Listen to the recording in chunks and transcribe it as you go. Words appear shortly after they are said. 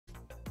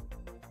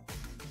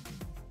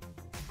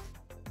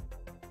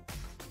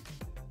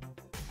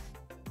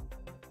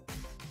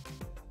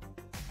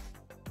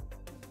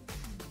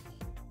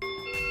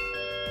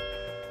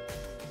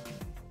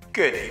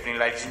Good evening,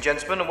 ladies and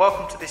gentlemen, and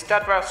welcome to this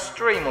Dad Rouse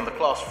stream on the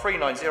Class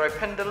 390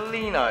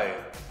 Pendolino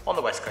on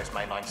the West Coast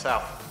Mainline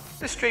South.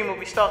 This stream will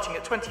be starting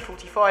at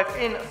 20:45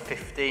 in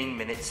 15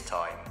 minutes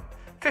time.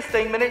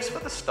 15 minutes for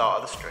the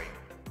start of the stream.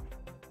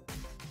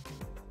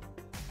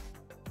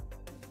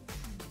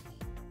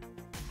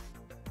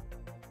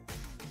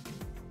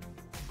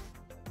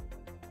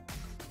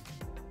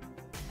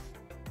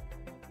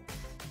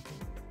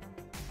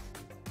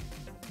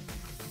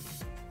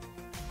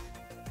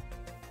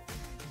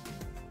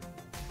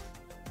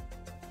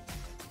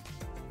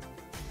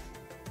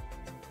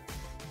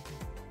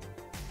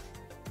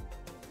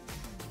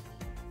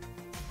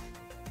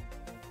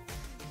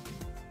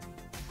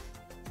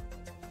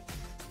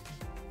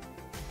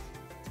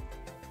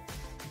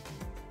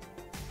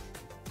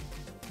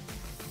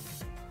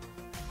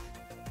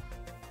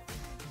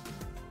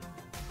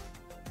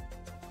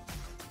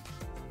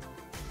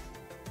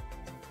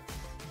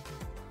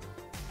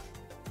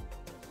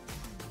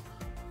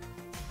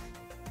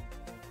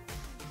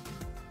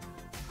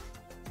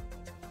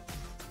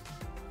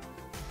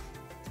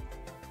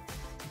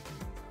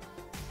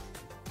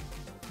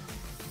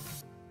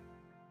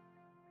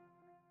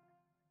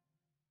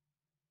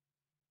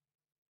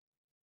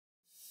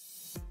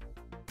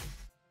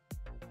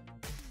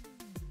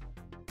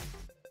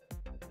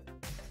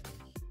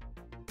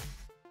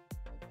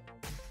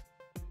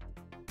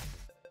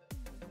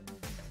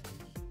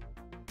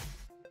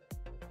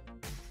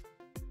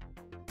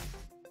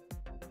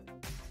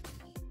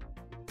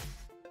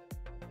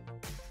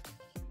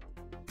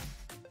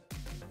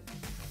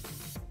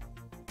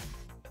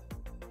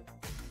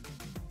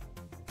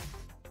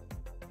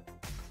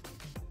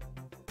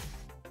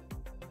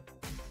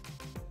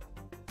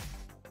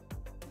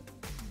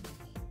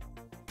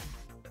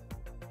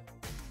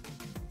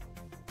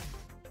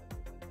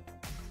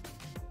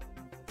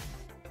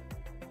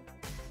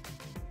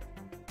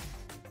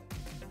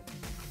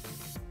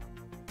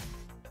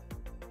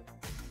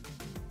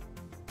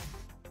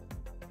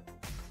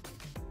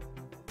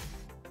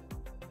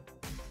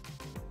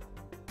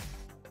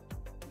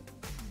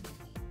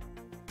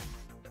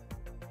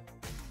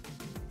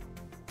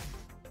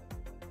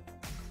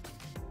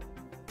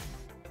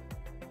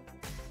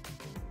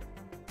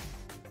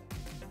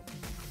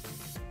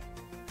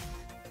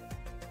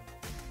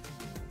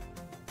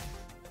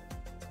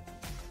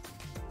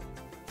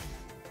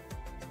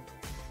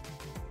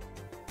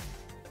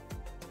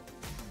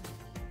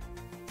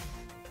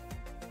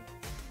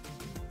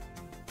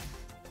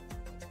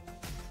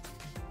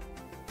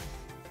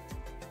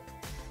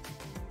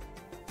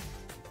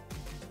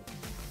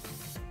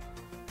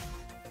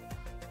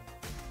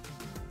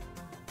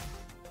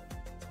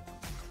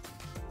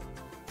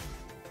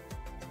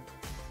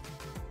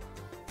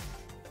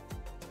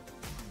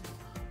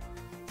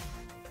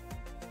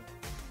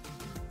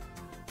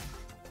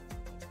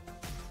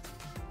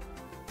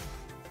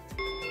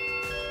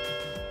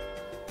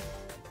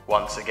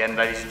 Once again,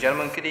 ladies and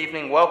gentlemen, good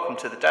evening. Welcome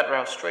to the Dad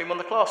Rouse stream on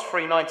the Class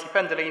 390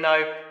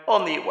 Pendolino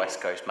on the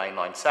West Coast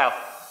Mainline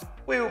South.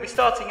 We will be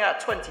starting at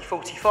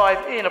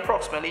 20:45 in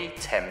approximately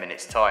 10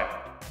 minutes time.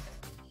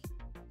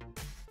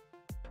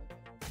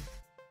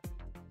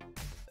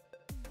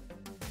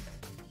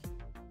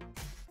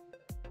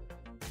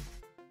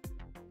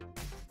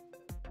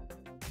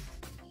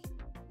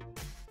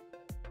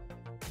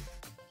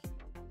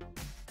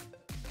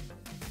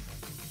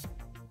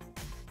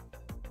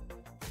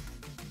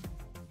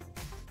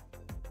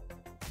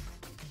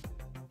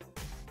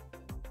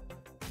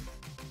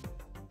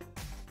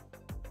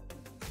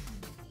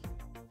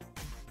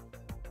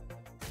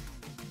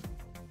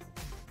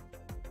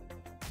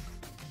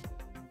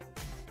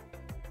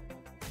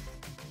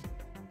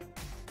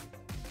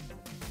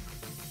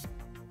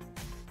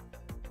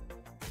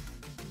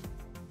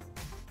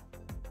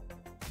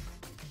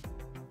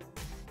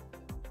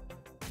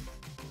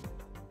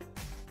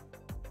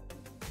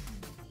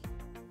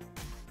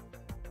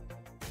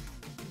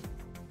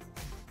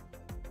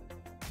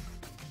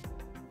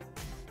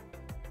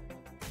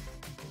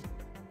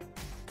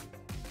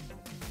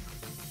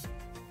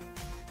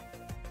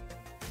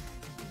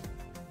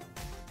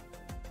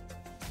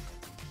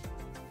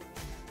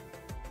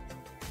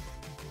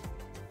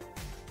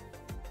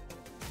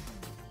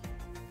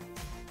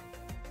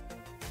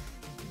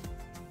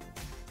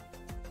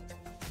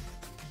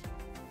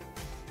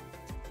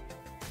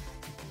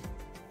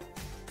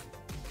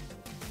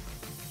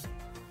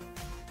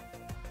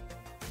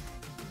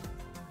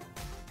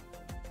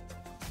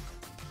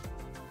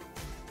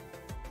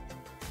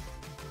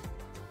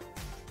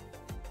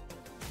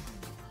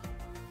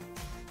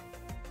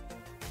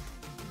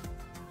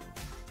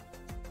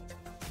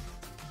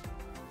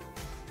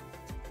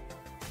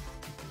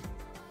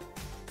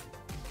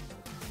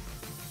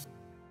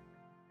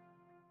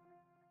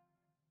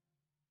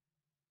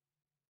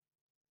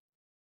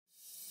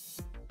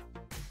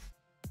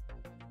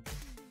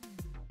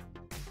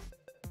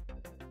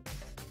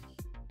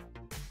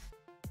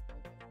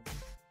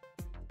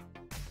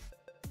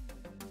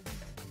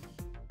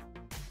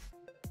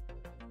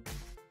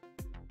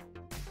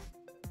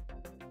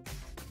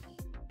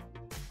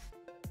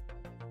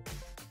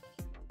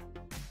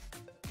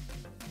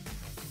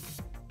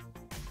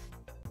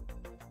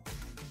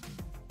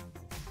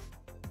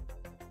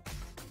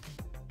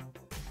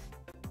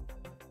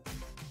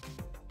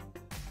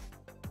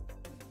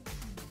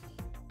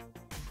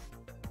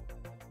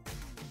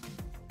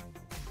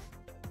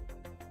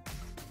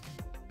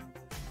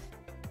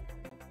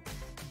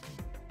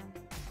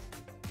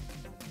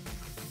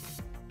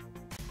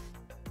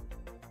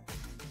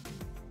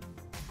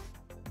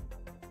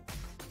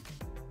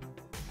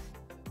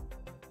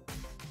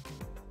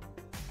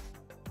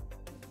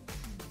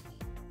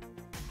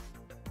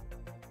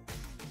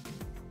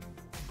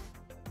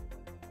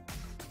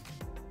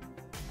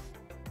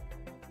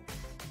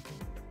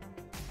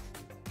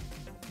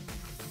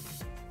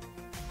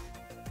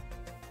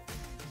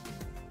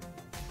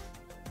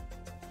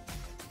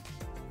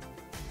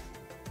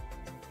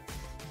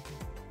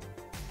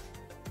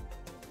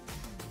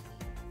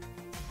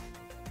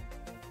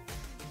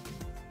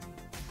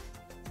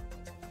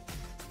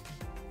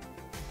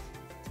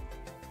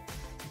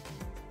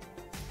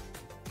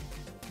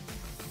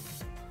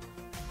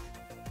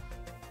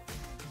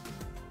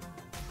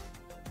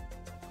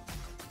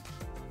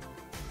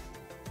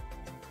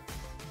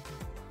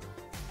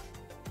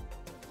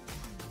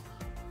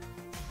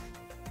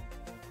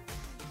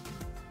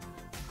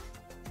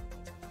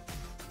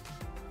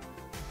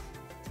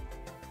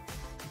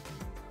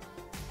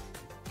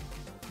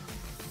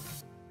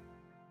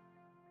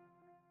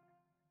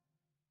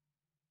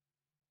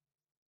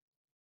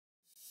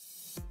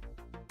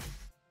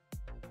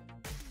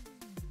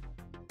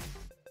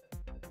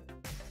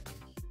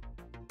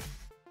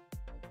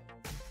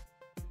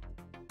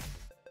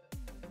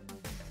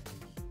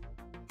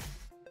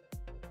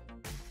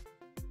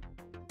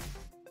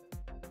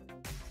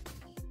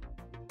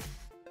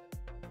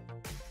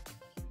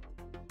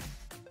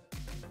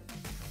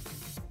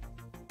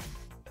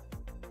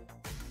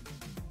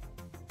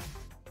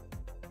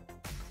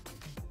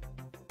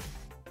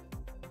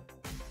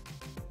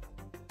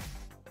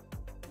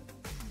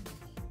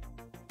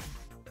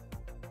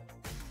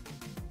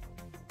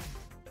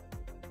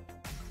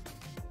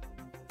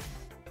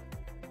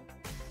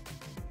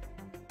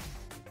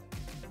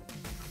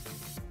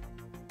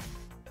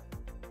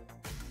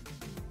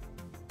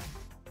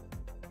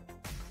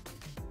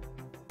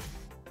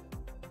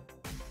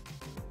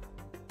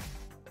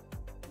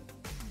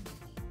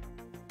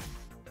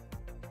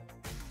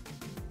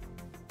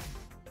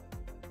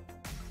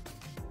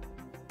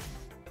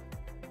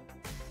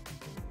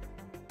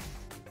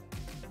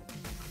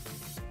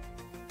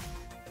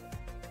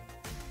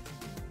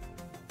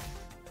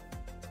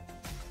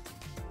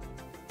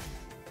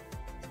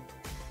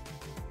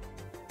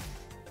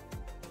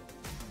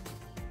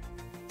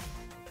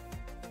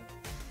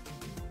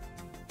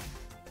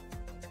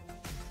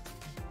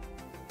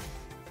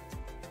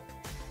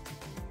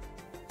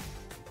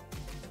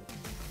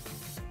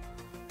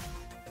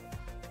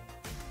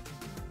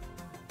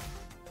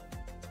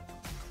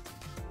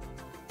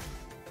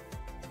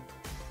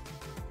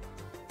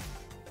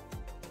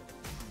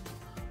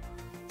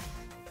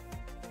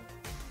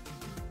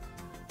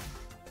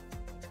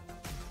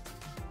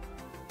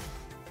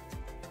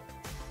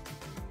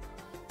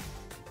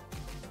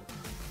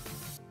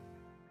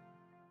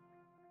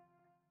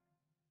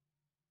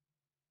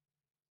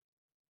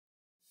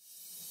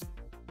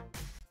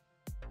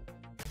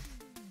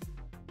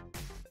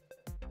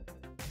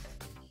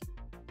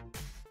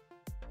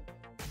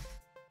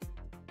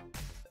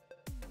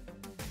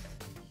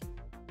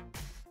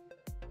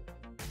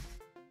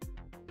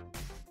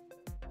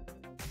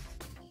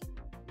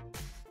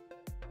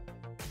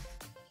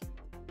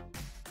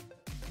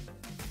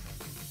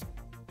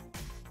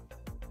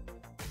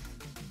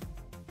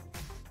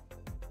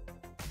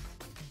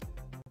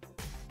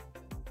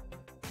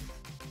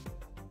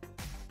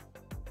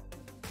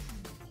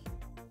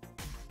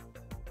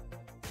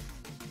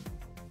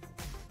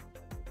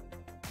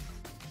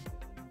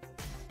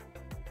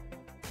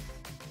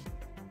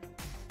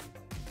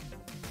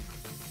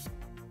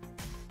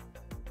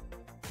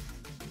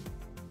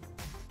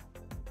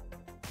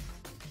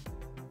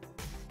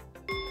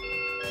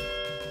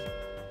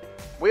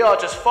 We are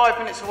just 5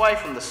 minutes away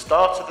from the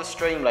start of the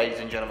stream, ladies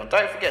and gentlemen.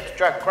 Don't forget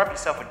to grab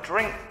yourself a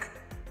drink,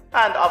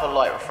 and other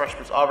light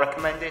refreshments are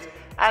recommended,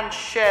 and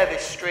share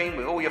this stream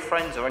with all your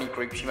friends or any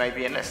groups you may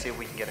be in. Let's see if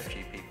we can get a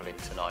few people in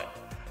tonight.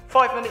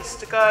 5 minutes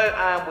to go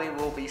and we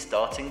will be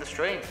starting the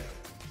stream.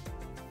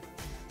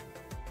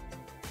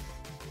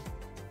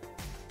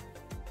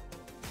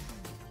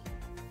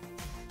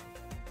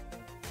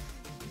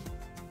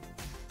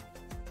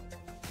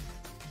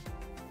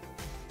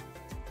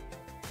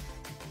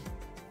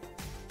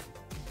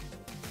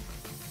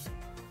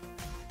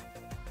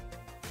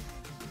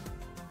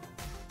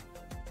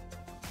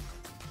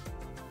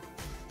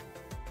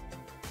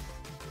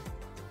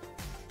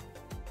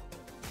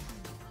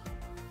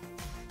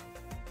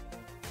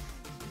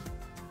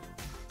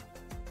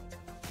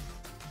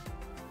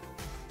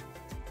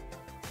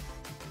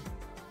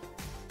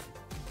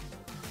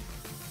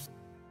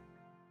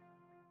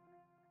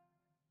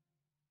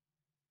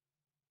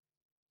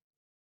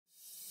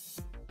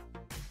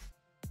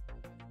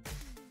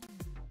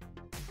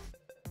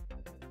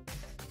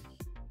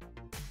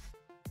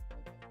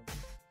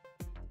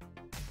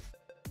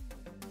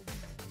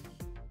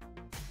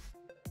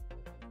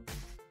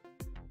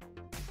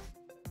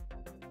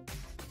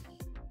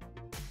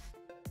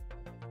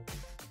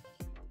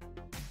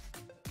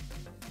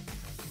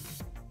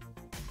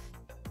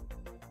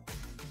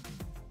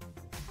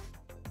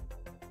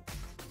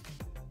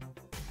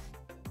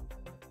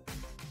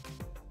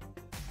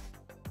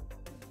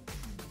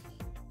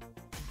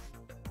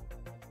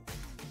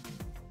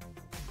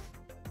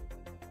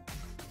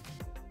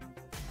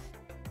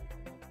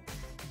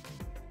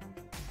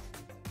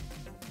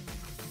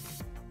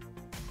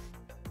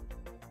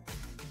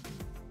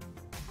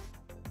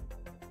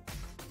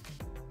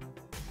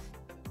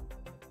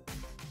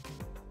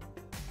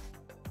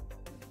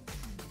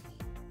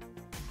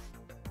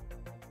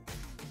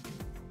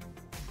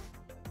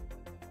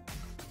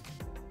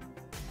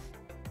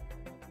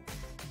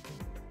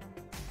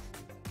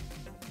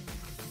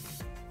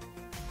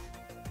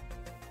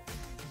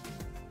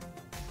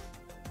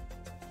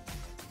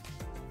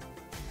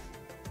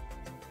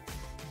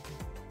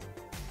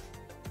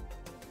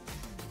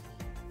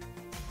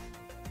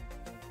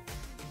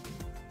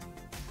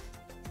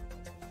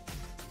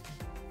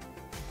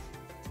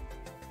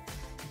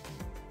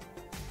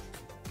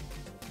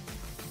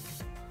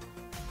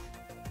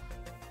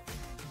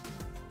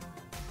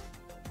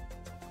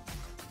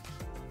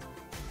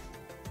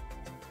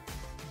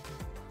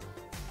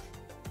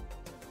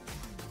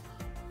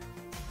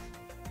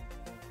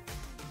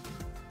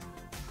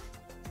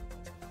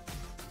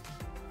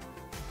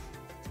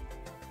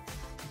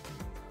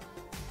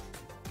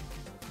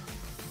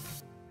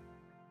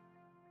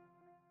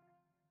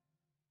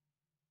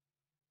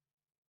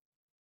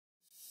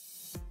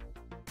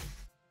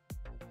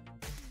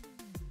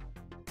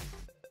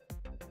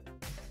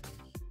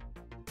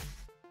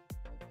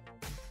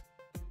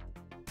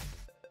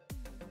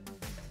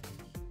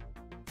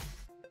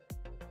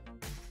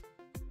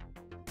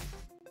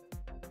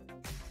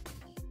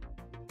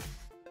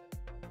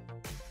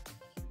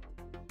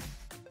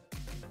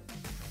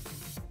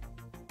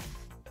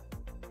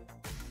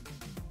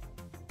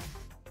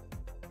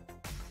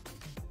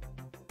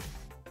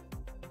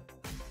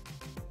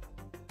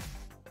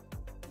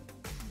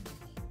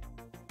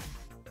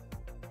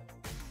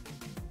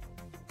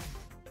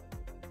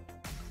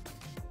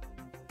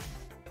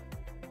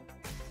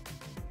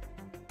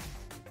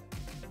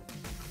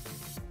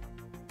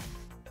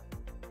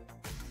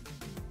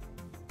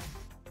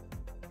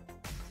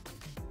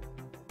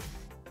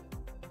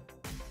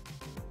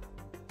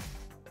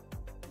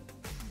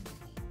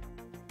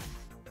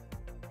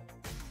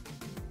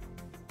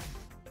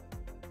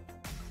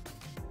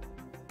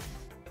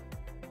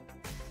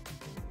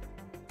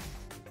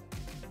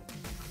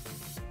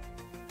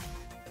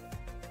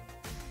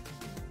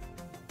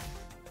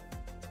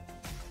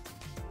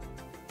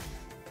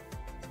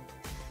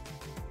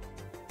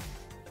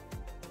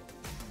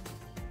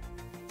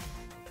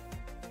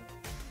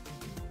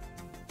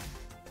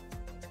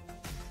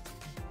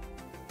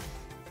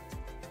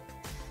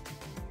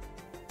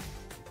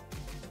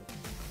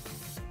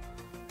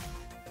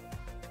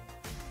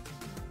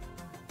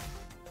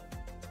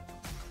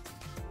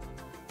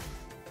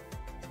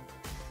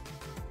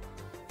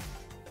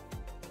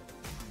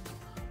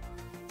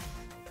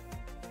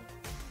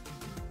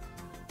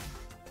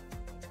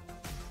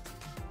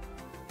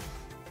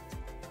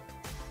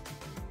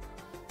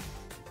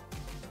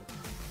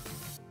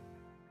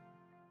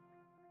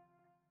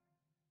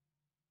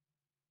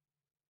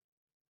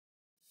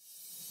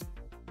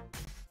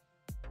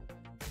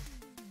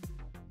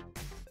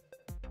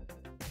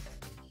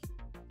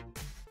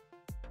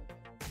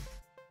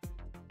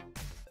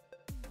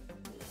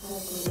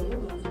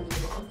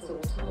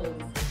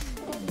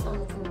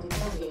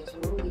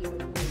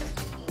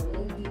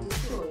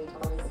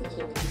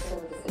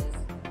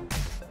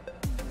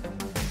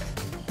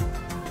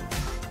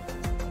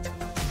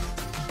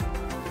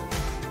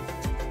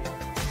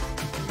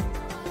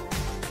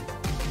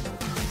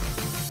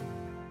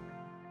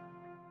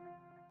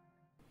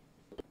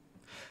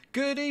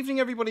 Good evening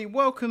everybody,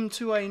 welcome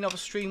to another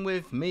stream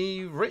with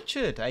me,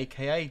 Richard,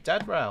 aka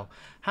Dadrow.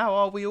 How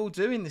are we all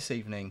doing this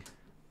evening?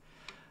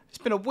 It's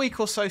been a week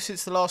or so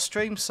since the last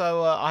stream,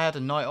 so I had a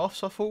night off,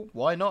 so I thought,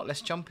 why not, let's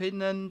jump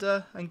in and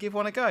give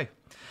one a go.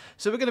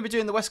 So we're going to be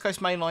doing the West Coast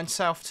Mainline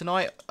South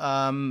tonight,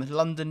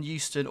 London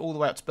Euston all the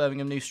way up to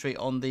Birmingham New Street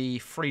on the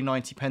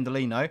 390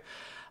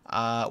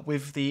 Pendolino,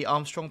 with the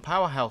Armstrong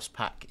Powerhouse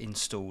pack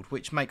installed,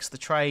 which makes the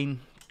train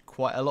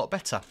quite a lot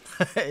better,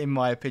 in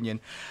my opinion.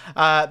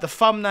 The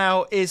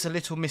thumbnail is a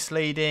little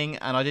misleading,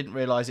 and I didn't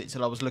realise it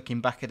till I was looking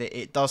back at it.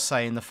 It does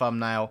say in the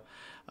thumbnail,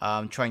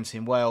 Train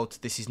Sim World.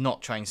 This is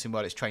not Train Sim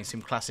World, it's Train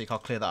Sim Classic. I'll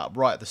clear that up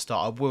right at the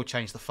start. I will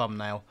change the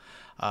thumbnail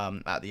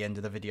at the end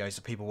of the video,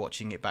 so people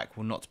watching it back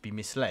will not be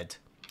misled.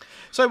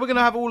 So we're going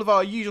to have all of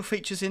our usual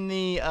features in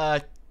the...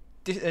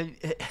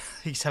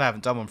 he said I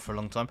haven't done one for a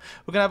long time.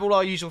 We're going to have all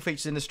our usual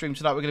features in the stream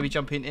tonight. We're going to be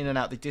jumping in and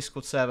out the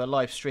Discord server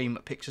live stream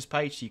pictures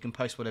page, so you can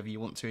post whatever you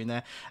want to in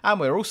there. And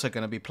we're also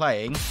going to be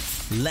playing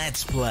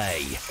Let's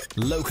Play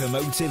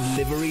Locomotive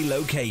Livery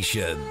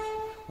Location.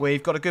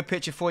 We've got a good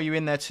picture for you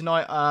in there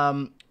tonight.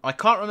 I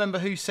can't remember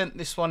who sent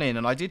this one in,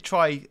 and I did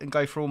try and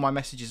go through all my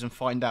messages and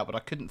find out, but I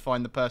couldn't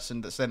find the person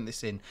that sent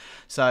this in.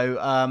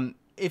 So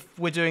if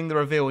we're doing the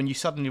reveal and you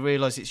suddenly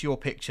realise it's your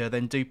picture,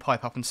 then do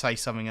pipe up and say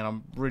something, and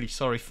I'm really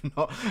sorry for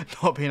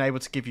not being able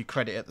to give you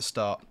credit at the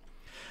start.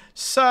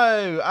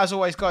 So, as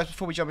always guys,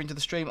 before we jump into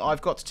the stream,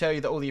 I've got to tell you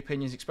that all the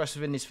opinions expressed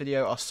within this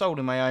video are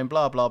solely my own,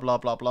 blah blah blah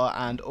blah blah,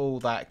 and all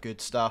that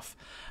good stuff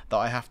that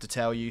I have to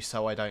tell you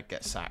so I don't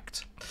get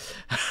sacked.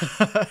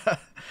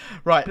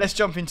 Right, let's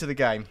jump into the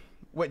game,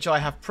 which I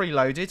have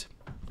preloaded.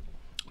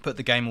 Put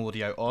the game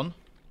audio on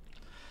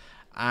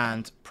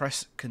and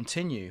press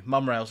continue.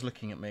 Mumrail's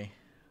looking at me.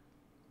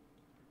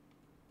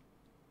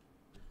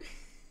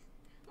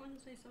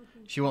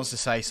 She wants to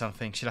say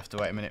something. She'll have to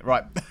wait a minute.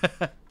 Right.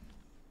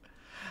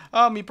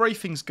 Oh, my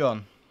briefing's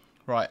gone.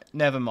 Right,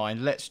 never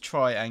mind. Let's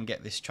try and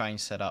get this train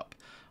set up.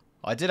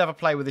 I did have a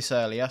play with this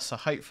earlier, so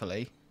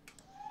hopefully...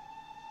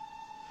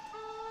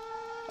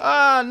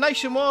 Ah,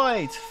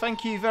 Nationwide!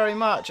 Thank you very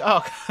much.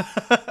 Oh,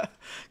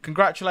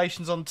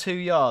 congratulations on 2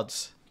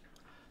 yards.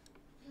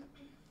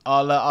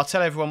 I'll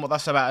tell everyone what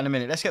that's about in a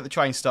minute. Let's get the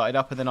train started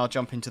up, and then I'll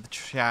jump into the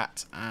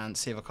chat and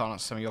see if I can't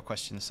answer some of your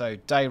questions. So,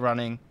 day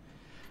running.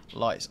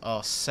 Lights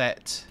are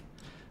set.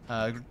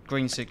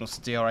 Green signals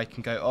to DRA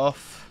can go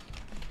off.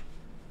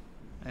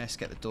 Let's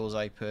get the doors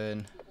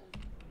open.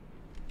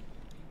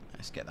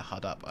 Let's get the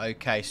HUD up.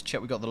 Okay, so check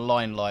we've got the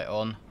line light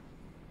on.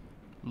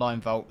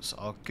 Line volts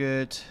are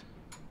good.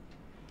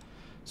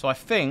 So I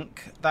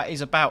think that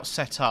is about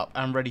set up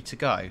and ready to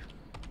go.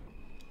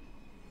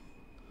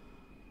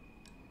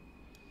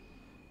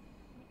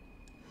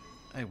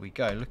 There we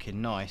go,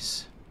 looking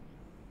nice.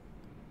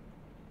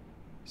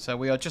 So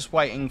we are just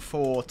waiting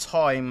for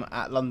time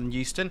at London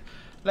Euston.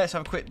 Let's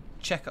have a quick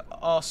check at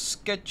our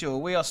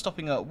schedule. We are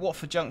stopping at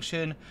Watford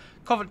Junction,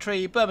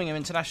 Coventry, Birmingham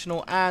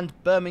International and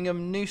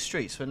Birmingham New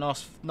Street. So a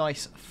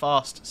nice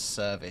fast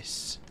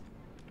service.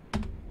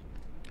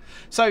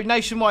 So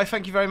Nationwide,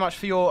 thank you very much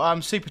for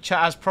your super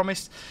chat as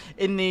promised.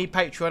 In the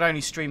Patreon only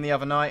stream the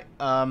other night,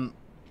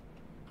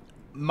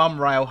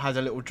 Mumrail had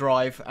a little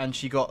drive and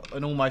she got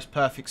an almost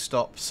perfect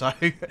stop. So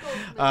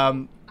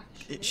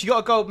she got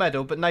a gold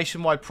medal, but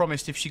Nationwide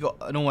promised if she got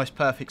an almost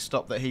perfect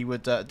stop that he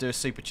would do a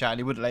super chat, and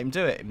he wouldn't let him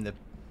do it in the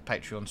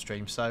Patreon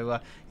stream. So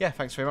yeah,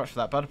 thanks very much for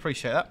that, bud.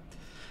 Appreciate that.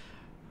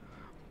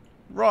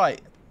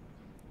 Right.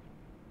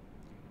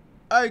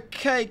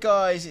 Okay,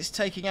 guys, it's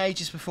taking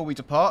ages before we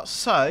depart.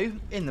 So,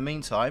 in the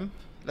meantime,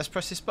 let's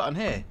press this button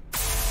here.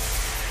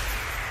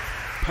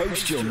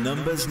 Post your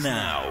numbers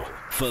now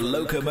for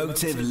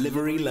Locomotive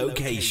Livery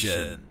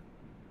Location.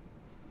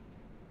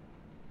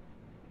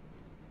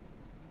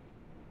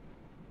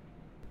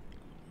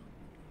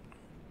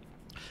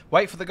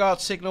 Wait for the guard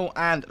signal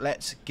and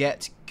let's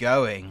get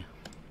going.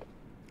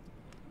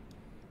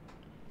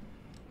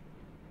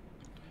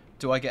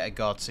 Do I get a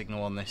guard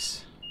signal on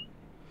this?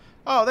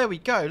 Oh, there we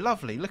go.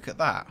 Lovely. Look at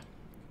that.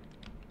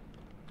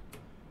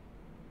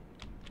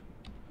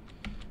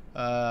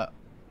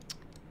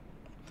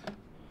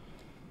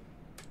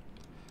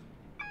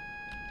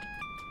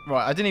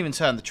 Right, I didn't even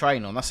turn the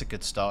train on. That's a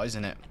good start,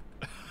 isn't it?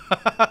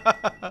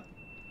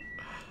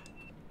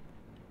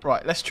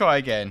 Right, let's try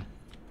again.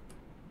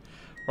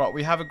 Right,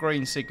 we have a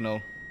green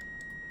signal.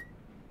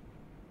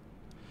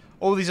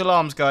 All these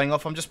alarms going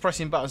off. I'm just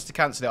pressing buttons to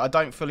cancel it. I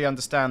don't fully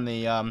understand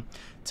the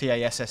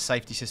TASS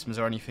safety systems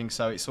or anything,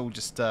 so it's all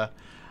just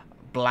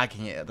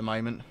blagging it at the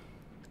moment.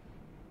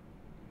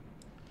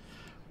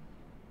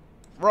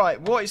 Right,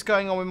 what is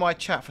going on with my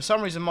chat? For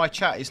some reason my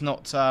chat is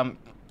not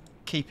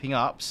keeping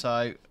up,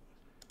 so...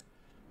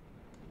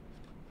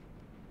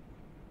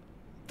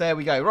 There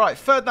we go. Right,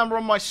 third number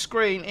on my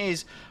screen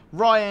is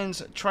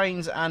Ryan's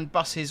Trains and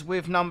Buses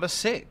with number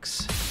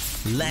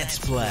 6. Let's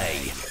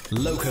Play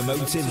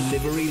Locomotive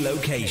Livery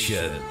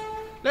Location.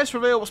 Let's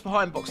reveal what's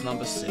behind box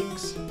number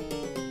 6.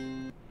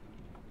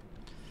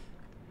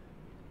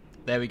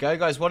 There we go,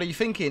 guys. What are you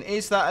thinking?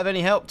 Is that of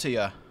any help to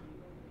you?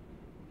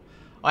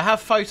 I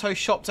have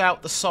photoshopped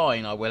out the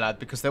sign, I will add,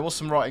 because there was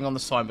some writing on the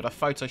sign, but I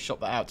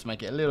photoshopped that out to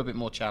make it a little bit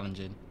more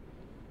challenging.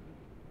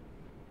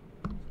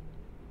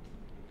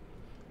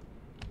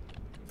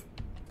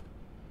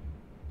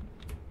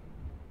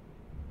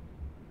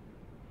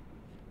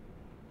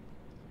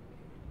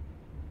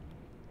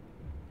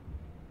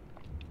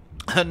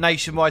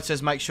 Nationwide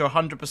says make sure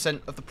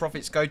 100% of the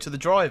profits go to the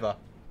driver.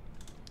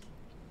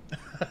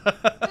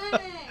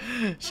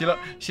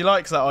 She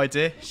likes that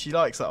idea. She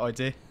likes that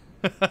idea.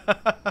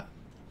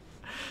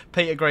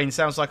 Peter Green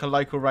sounds like a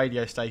local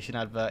radio station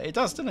advert. It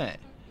does, doesn't it?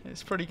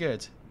 It's pretty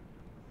good.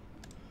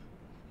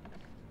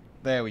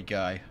 There we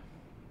go.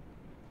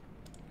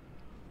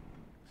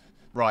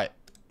 Right.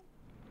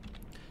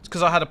 It's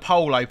because I had a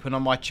poll open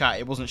on my chat.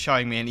 It wasn't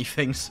showing me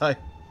anything, so...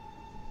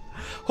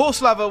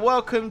 Horse Lover,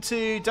 welcome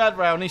to Dad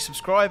Rail, new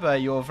subscriber.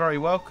 You're very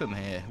welcome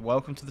here.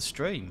 Welcome to the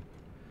stream.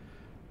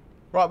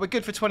 Right, we're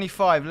good for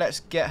 25. Let's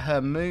get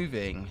her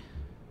moving.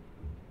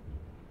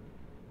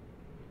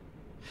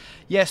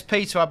 Yes,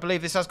 Peter, I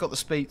believe this has got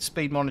the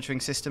speed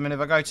monitoring system, and if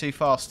I go too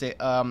fast, it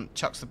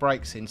chucks the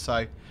brakes in,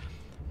 so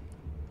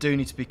do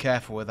need to be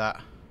careful with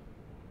that.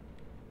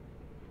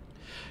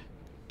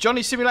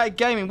 Johnny Simulated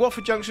Gaming,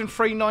 Watford Junction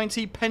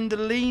 390,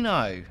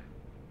 Pendolino.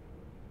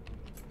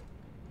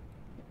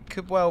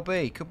 Could well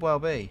be, could well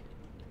be.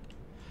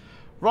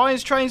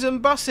 Ryan's Trains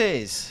and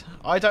Buses.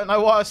 I don't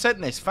know why I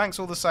sent this. Thanks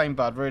all the same,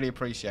 bud. Really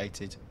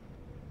appreciated.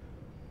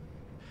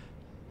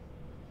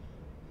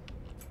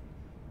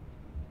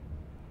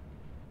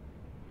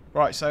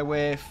 Right, so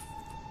we're...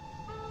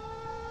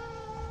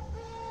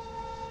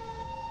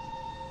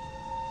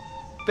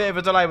 Bit of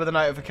a delay with the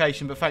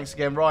notification, but thanks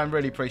again, Ryan.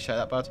 Really appreciate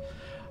that, bud.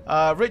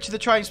 Richard the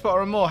Train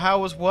Spotter and more. How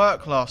was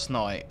work last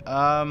night?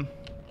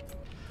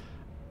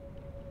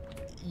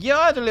 Yeah,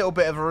 I had a little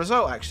bit of a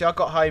result, actually. I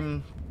got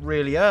home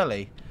really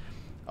early.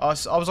 I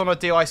was on a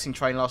de-icing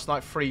train last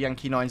night, 3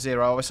 Yankee 90.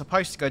 I was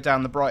supposed to go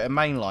down the Brighton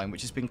Mainline,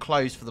 which has been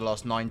closed for the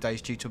last 9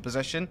 days due to a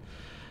possession.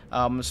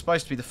 It was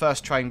supposed to be the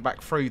first train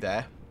back through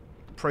there,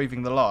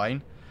 proving the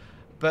line.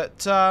 But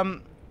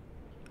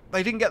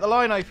they didn't get the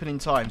line open in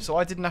time, so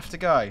I didn't have to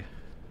go.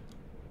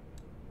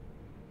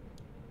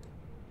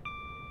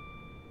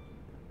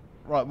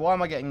 Right, why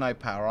am I getting no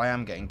power? I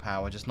am getting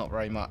power, just not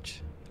very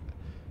much.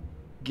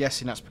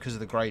 Guessing that's because of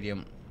the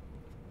gradient.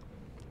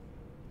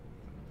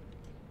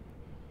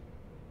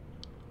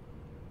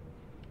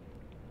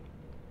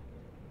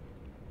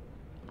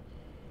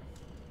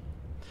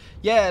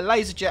 Yeah,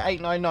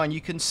 LaserJet899.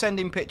 You can send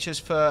in pictures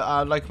for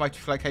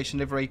locomotive location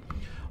livery,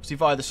 obviously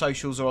via the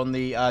socials or on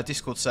the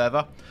Discord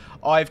server.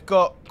 I've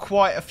got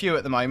quite a few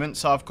at the moment,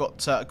 so I've got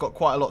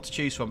quite a lot to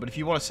choose from. But if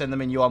you want to send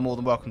them in, you are more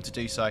than welcome to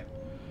do so.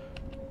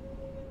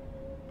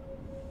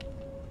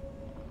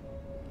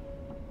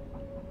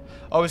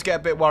 I always get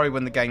a bit worried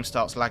when the game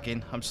starts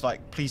lagging. I'm just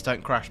like, please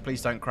don't crash,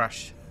 please don't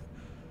crash.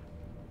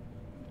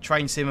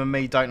 Train Sim and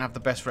me don't have the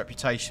best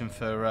reputation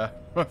for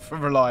for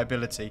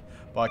reliability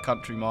by a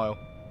country mile.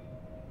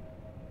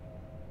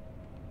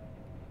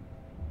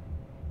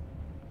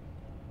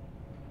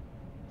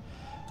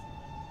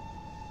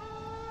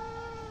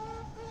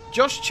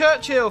 Josh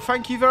Churchill,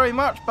 thank you very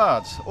much,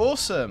 bud.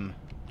 Awesome.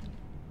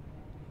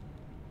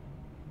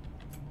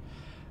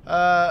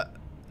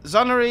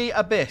 Zonary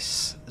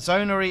Abyss, I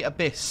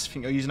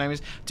think your username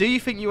is. Do you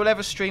think you will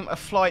ever stream a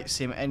flight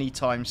sim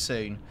anytime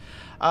soon?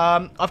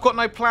 I've got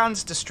no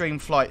plans to stream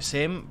flight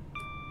sim,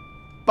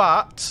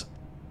 but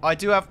I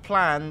do have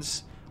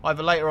plans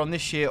either later on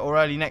this year or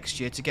early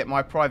next year to get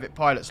my private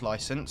pilot's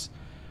license,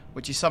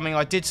 which is something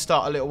I did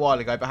start a little while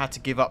ago but had to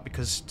give up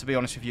because, to be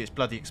honest with you, it's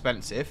bloody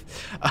expensive.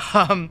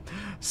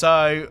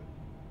 So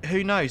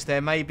who knows?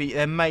 There may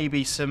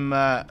be some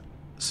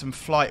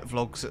flight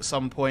vlogs at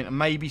some point, and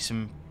maybe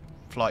some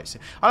flights.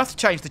 I'll have to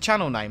change the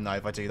channel name though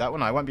if I do that,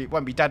 won't I? It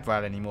won't be Dad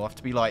Rail anymore. I'll have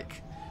to be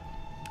like,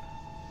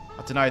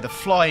 I don't know, the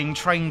Flying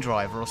Train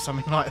Driver or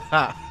something like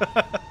that.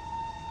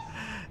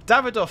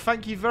 Davidoff,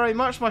 thank you very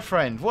much, my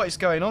friend. What is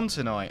going on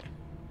tonight?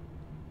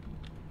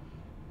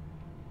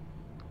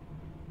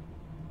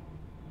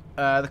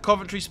 The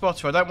Coventry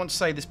Spotter. I don't want to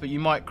say this, but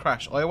you might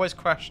crash. I always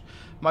crash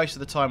most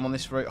of the time on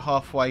this route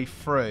halfway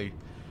through.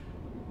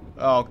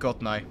 Oh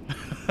God, no.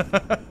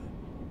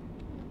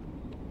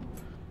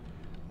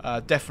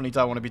 Definitely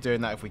don't want to be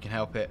doing that if we can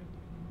help it.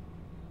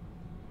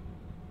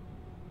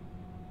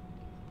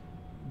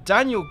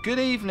 Daniel, good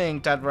evening,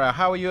 Dad Rail.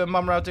 How are you and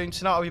Mum Rail doing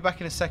tonight? I'll be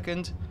back in a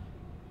second.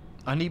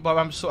 I need my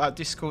mum to sort out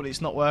Discord.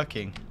 It's not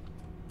working.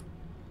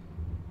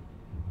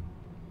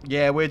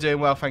 Yeah, we're doing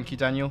well, thank you,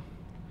 Daniel.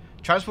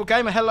 Transport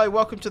Gamer, hello,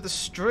 welcome to the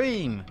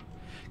stream.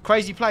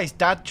 Crazy place,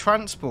 Dad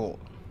Transport.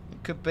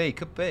 It could be,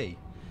 could be.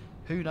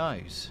 Who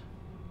knows?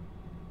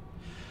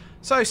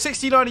 So,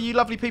 69 of you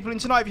lovely people in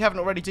tonight. If you haven't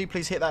already, do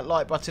please hit that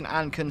like button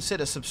and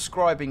consider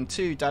subscribing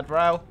to Dad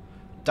Rail.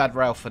 Dad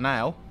Rail for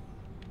now.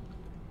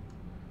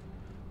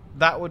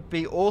 That would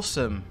be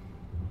awesome.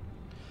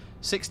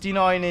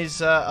 69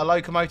 is a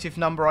locomotive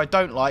number I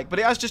don't like, but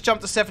it has just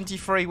jumped to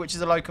 73, which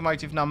is a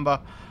locomotive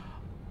number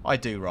I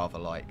do rather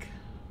like.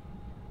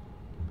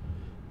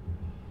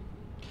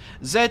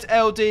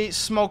 ZLD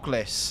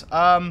Smogless.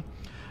 I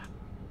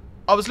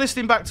was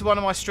listening back to one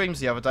of my streams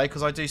the other day,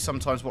 because I do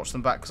sometimes watch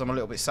them back because I'm a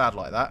little bit sad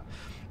like that.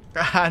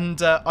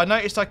 And I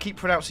noticed I keep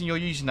pronouncing your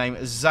username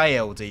as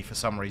ZLD for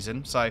some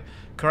reason. So,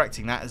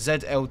 correcting that,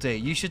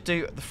 ZLD. You should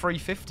do the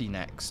 350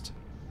 next.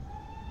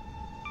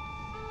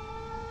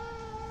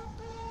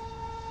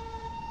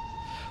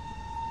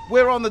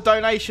 We're on the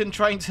donation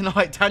train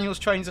tonight. Daniel's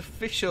Train's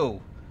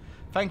official.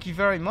 Thank you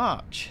very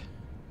much.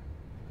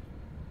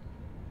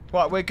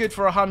 Right, we're good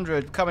for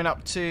 100, coming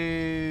up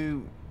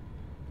to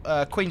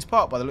Queen's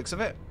Park by the looks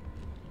of it.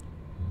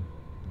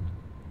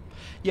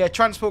 Yeah,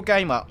 Transport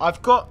Gamer.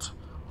 I've got...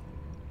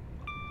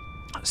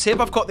 See if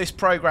I've got this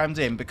programmed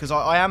in, because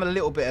I am a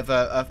little bit of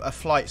a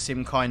flight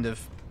sim kind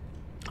of...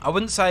 I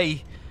wouldn't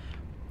say...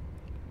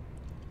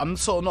 I'm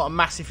sort of not a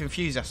massive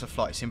enthusiast of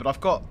flight sim, but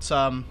I've got...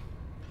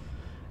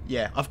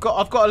 yeah, I've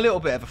got a little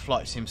bit of a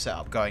flight sim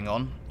setup going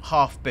on,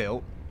 half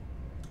built,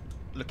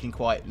 looking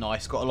quite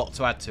nice. Got a lot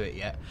to add to it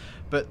yet,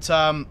 but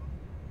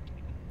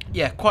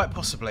yeah, quite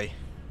possibly.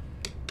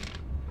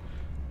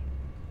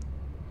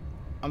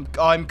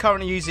 I'm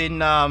currently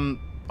using I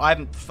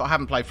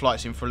haven't played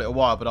flight sim for a little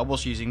while, but I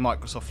was using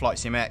Microsoft Flight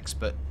Sim X,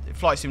 but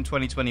Flight Sim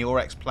 2020 or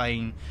X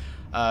Plane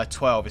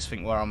 12 is I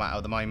think where I'm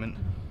at the moment.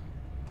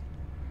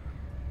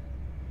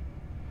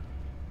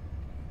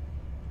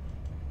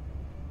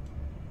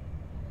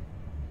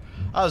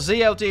 Oh,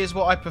 ZLD is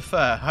what I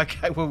prefer.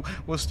 Okay,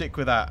 we'll stick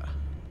with that.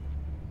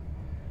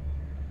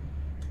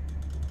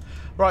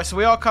 Right, so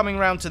we are coming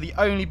round to the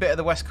only bit of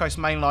the West Coast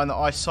Mainline that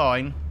I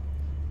sign,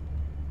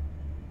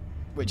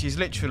 which is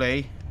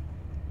literally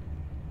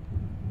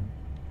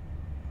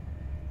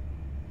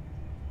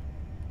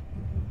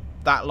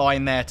that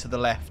line there to the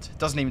left. It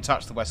doesn't even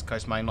touch the West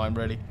Coast Mainline,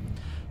 really.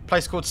 A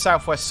place called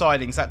Southwest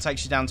Sidings. That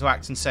takes you down to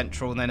Acton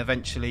Central and then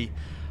eventually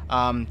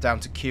down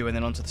to Kew and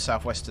then onto the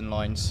Southwestern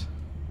lines.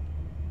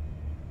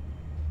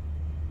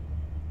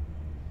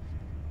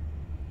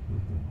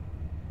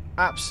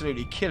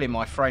 Absolutely killing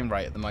my frame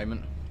rate at the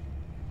moment.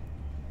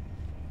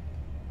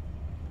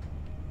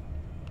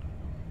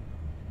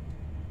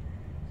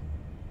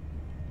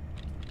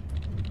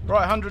 Right,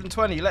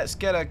 120, let's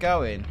get her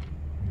going.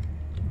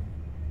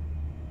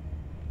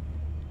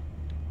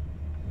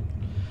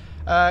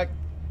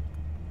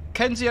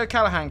 Kenzie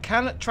O'Callaghan,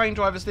 can train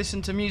drivers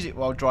listen to music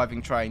while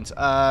driving trains?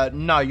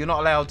 No, you're not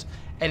allowed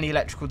any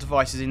electrical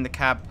devices in the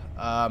cab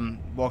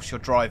whilst you're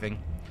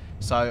driving.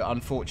 So,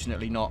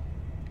 unfortunately not.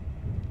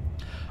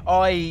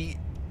 I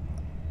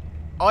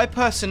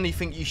personally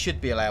think you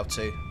should be allowed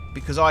to,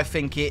 because I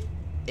think it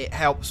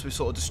helps with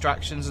sort of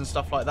distractions and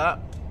stuff like that.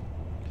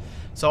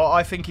 So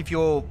I think if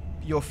you're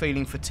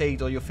feeling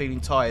fatigued or you're feeling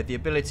tired, the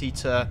ability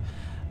to,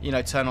 you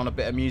know, turn on a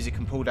bit of music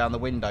and pull down the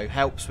window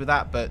helps with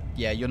that, but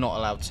yeah, you're not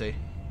allowed to.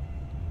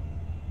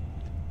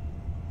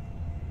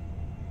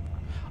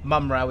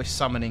 Mumrow is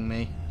summoning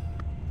me.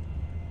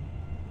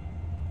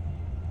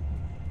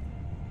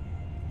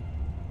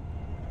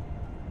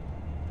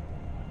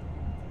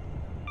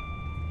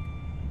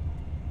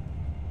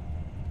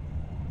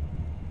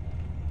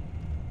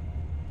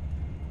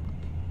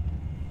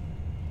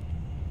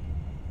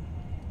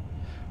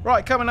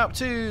 Right, coming up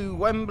to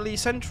Wembley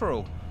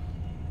Central.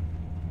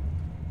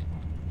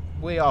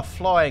 We are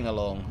flying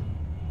along.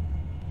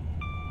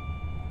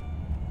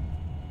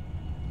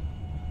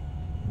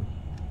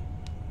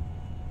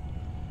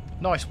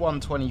 Nice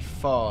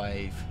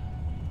 125.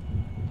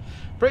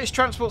 British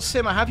Transport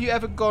Simmer, have you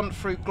ever gone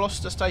through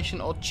Gloucester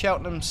Station or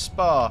Cheltenham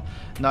Spa?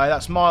 No,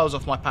 that's miles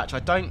off my patch. I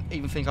don't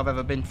even think I've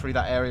ever been through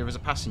that area as a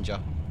passenger,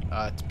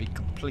 to be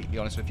completely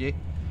honest with you.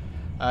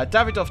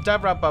 Davidoff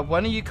Dabrabba,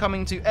 when are you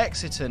coming to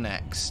Exeter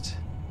next?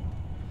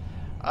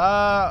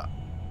 I've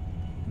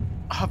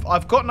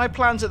got no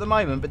plans at the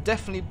moment, but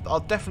I'll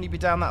definitely be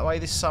down that way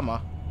this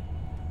summer.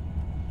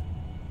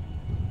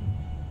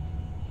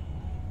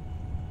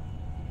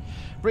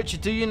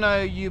 Richard, do you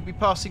know you'll be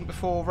passing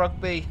before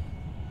Rugby,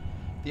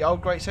 the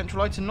old Great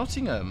Central Line to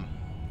Nottingham?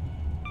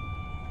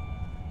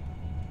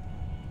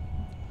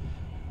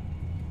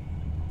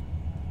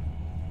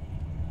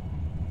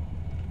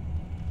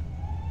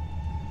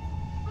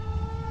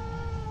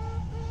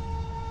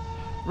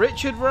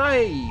 Richard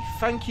Ray,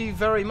 thank you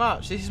very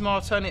much. This is my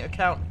alternate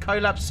account.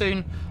 Collab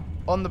soon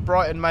on the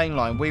Brighton Main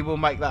Line. We will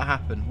make that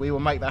happen. We will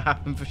make that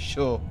happen for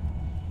sure.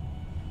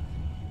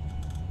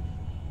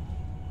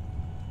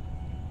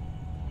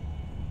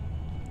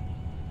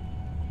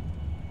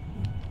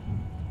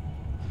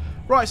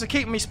 Right, so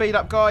keeping me speed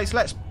up, guys.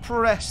 Let's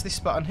press this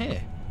button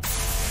here.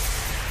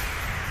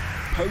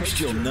 Post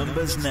your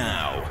numbers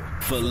now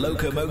for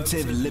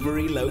locomotive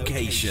livery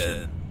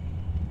location.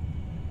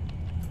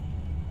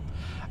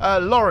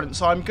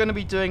 Lawrence, I'm going to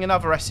be doing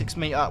another Essex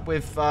meet-up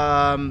with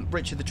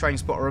Richard the Train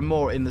Spotter and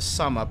more in the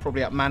summer,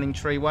 probably up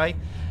Manningtree Way.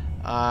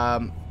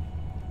 So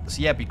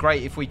yeah, it'd be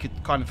great if we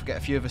could kind of get a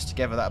few of us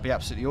together. That'd be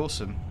absolutely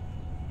awesome.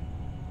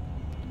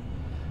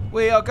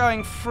 We are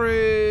going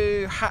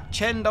through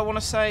Hatchend, I want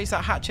to say. Is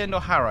that Hatchend or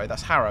Harrow?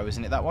 That's Harrow,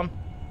 isn't it, that one?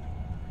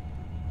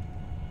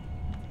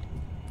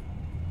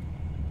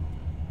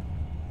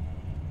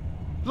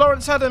 Lawrence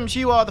Lawrence Adams,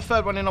 you are the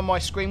third one in on my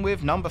screen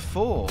with number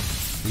 4.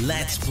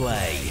 Let's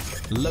play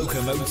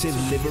Locomotive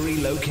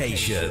Livery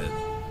Location.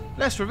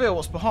 Let's reveal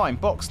what's behind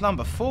box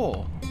number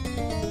 4.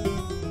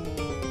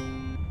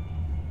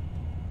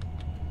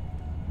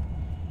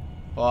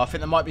 Oh, I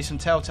think there might be some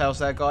telltales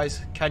there, guys.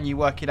 Can you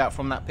work it out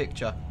from that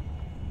picture?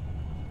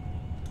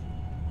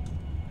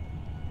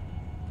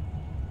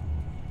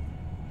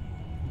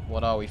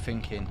 What are we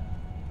thinking?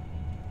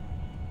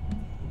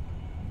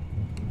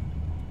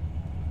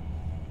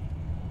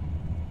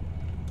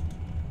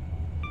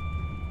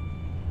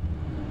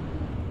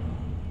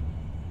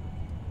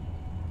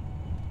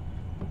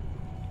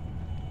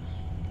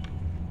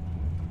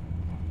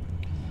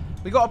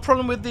 We got a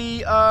problem with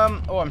the,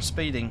 oh, I'm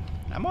speeding.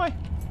 Am I?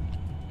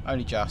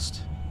 Only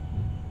just.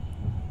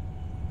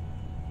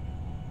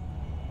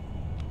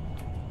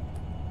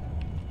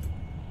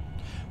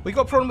 We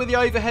got a problem with the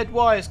overhead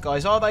wires,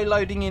 guys. Are they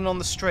loading in on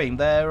the stream?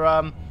 They're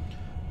on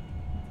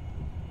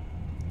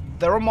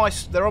my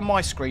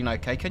screen,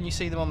 okay? Can you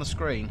see them on the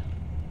screen?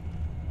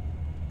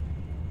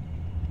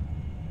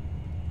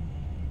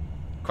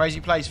 Crazy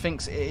Plays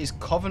thinks it is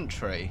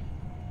Coventry.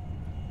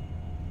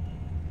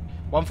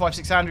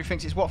 156 Andrew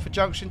thinks it's Watford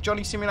Junction.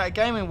 Johnny Simulator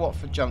Gaming,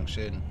 Watford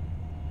Junction.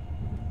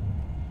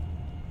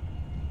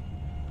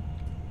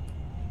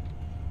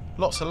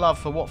 Lots of love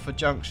for Watford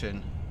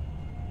Junction.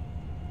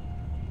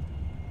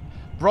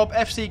 Rob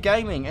FC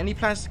Gaming. Any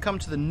plans to come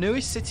to the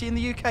newest city in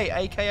the UK,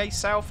 aka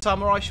South?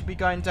 Summer, I should be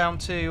going down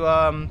to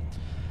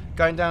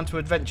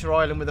Adventure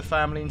Island with the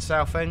family in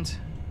Southend.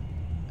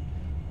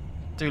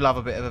 Do love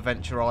a bit of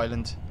Adventure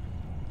Island.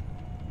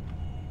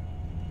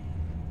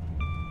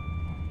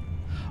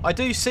 I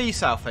do see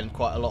Southend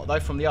quite a lot though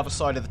from the other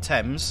side of the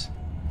Thames.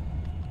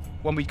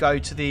 When we go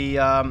to the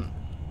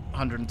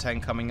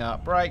 110 coming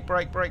up. Brake,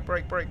 brake, brake,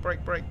 brake, brake,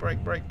 brake, brake,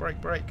 brake, brake, brake,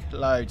 brake.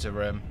 Loads of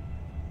room.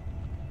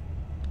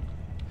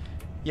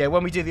 Yeah,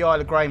 when we do the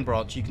Isle of Grain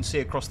branch, you can see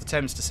across the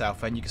Thames to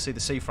Southend. You can see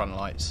the seafront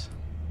lights.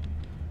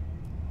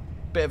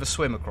 Bit of a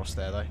swim across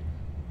there though.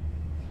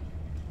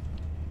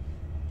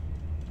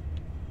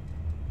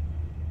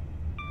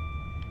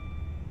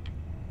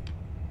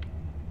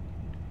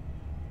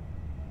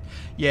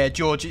 Yeah,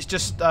 George, it's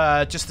just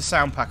the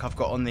sound pack I've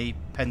got on the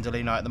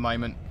Pendolino at the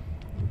moment.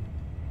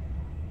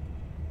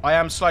 I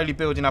am slowly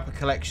building up a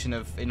collection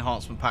of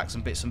enhancement packs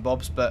and bits and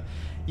bobs, but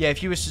yeah,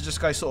 if you was to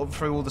just go sort of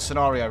through all the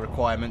scenario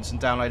requirements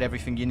and download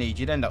everything you need,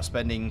 you'd end up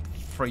spending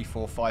 £300,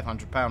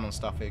 £400, £500 on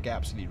stuff. It'd get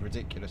absolutely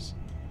ridiculous.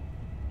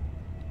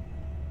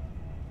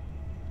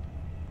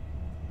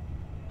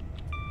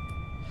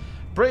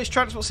 British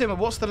Transport Simmer,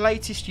 what's the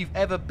latest you've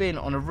ever been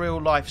on a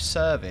real-life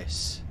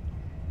service?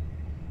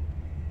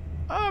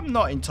 I'm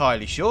not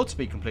entirely sure, to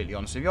be completely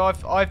honest with you.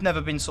 I've never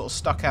been sort of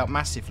stuck out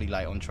massively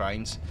late on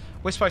trains.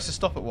 We're supposed to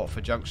stop at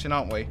Watford Junction,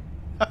 aren't we?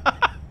 I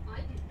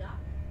did that.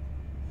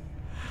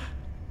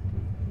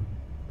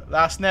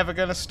 That's never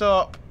going to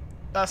stop.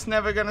 That's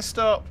never going to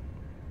stop.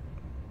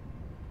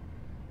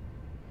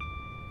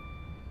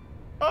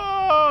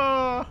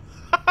 Oh!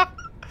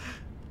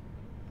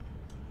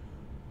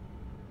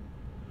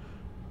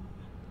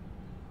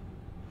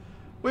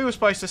 We were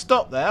supposed to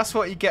stop there. That's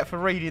what you get for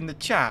reading the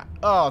chat.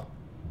 Oh,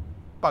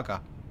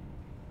 bugger.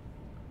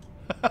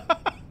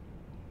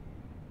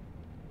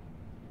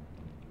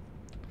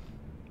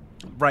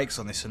 Brakes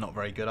on this are not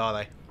very good, are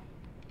they?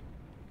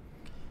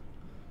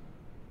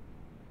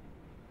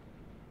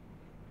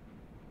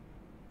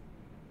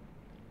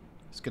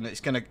 It's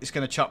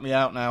gonna chuck me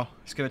out now.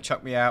 It's gonna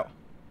chuck me out.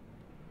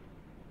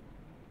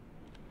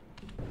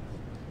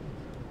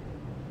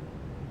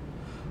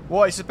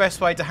 What is the best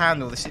way to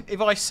handle this?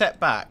 If I set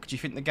back, do you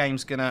think the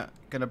game's gonna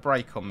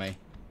break on me?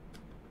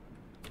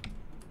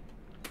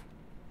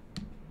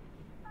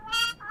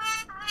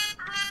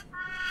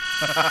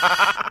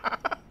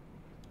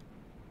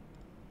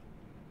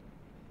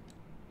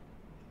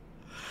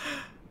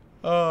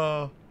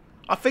 Oh,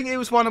 I think it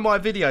was one of my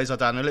videos I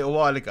done a little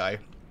while ago.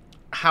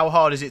 How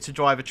hard is it to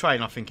drive a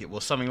train? I think it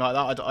was something like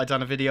that. I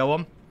done a video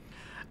on,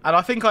 and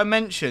I think I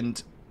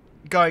mentioned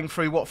going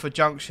through Watford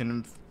Junction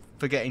and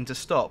forgetting to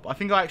stop. I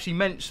think I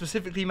actually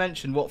specifically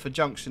mentioned Watford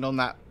Junction on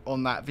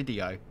that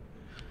video.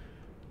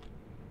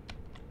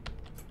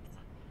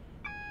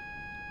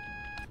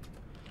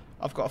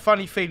 I've got a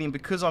funny feeling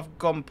because I've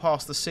gone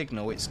past the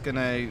signal, it's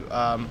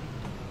gonna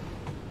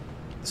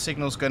the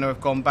signal's gonna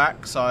have gone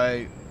back,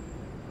 so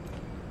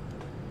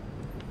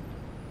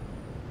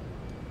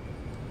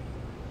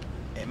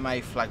it may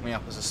flag me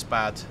up as a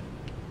spad.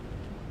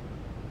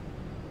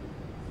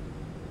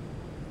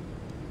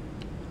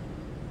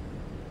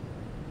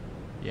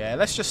 Yeah,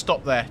 let's just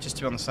stop there, just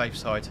to be on the safe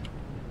side.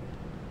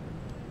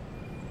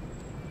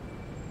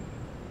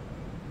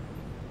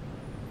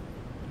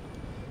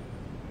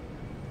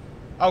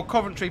 Oh,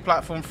 Coventry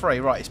platform 3.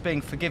 Right, it's being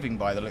forgiving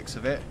by the looks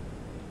of it.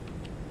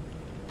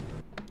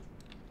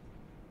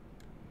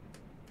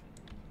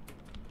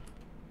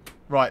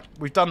 Right,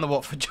 we've done the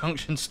Watford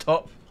Junction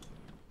stop.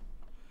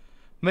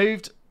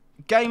 Moved.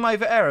 Game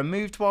over error.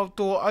 Moved while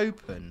door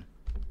open.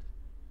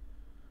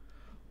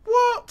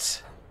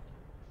 What?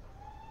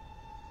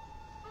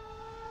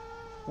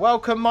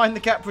 Welcome, Mind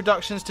the Gap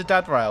Productions, to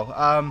Dad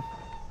Rail.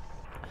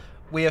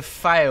 We have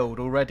failed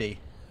already.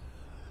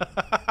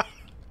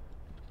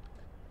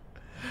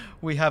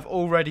 We have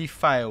already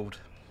failed.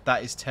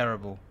 That is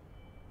terrible.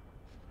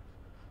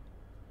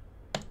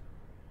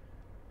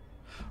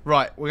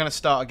 Right, we're going to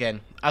start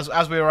again.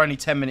 As we were only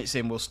 10 minutes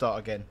in, we'll start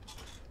again.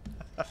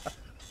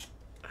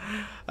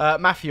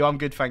 Matthew, I'm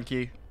good, thank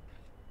you.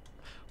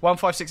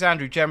 156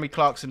 Andrew, Jeremy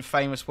Clarkson,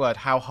 famous word.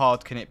 How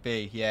hard can it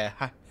be? Yeah.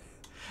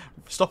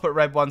 Stop at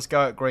red ones,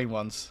 go at green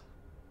ones.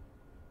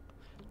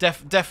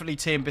 Definitely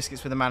tea and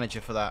biscuits with the manager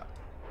for that.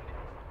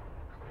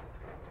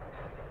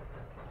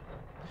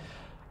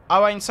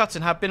 Owain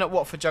Sutton had been at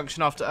Watford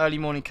Junction after early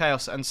morning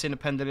chaos and seen a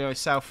Pendolino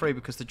South free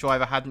because the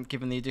driver hadn't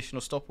given the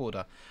additional stop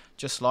order.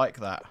 Just like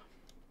that.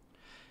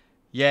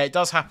 Yeah, it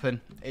does happen.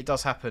 It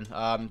does happen.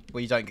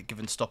 Where you don't get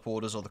given stop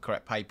orders or the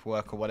correct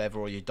paperwork or whatever,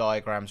 or your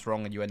diagram's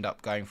wrong and you end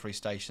up going through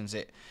stations.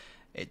 It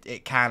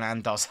can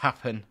and does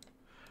happen.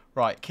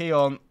 Right, key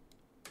on.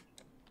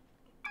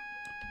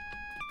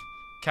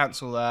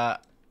 Cancel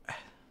that.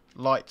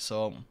 Lights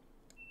on.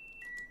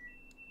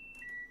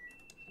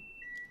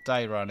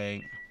 Day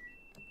running.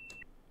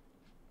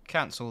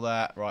 Cancel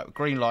that. Right,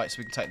 green light so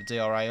we can take the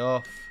DRA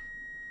off.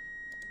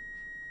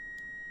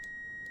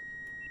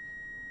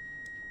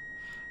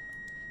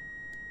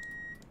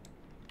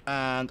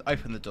 And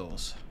open the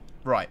doors.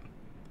 Right.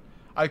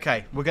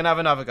 Okay, we're going to have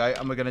another go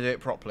and we're going to do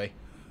it properly.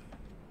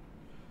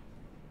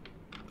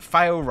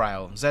 Fail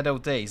rail.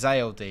 ZLD.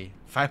 ZLD.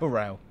 Fail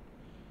rail.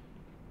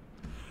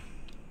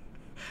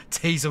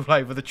 T's all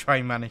over the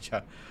train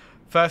manager.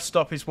 First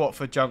stop is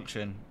Watford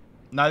Junction.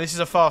 No, this is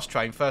a fast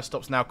train. First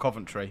stop's now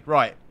Coventry.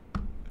 Right.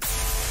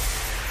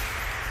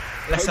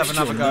 Let's have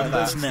another go at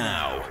that.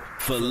 Now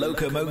for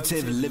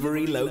locomotive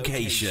livery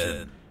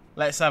location.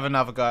 Let's have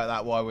another go at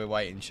that while we're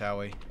waiting, shall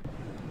we?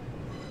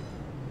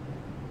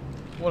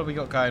 What have we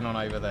got going on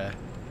over there?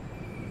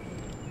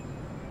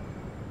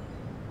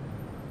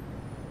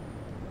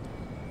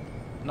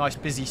 Nice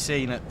busy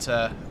scene at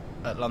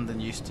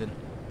London Euston.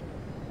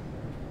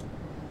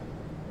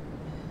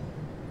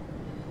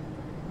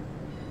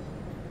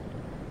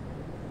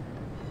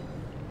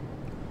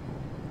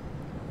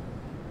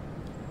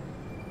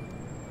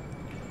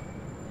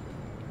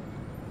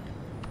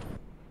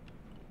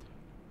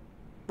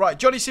 Right,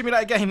 Johnny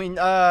Simulator Gaming.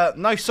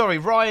 No, sorry,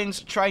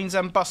 Ryan's Trains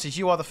and Buses.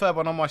 You are the third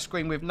one on my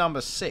screen with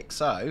number 6.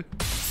 So,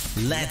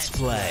 let's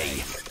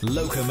play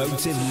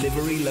locomotive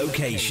livery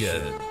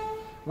location.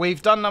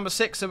 We've done number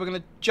 6, so we're going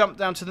to jump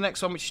down to the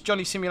next one, which is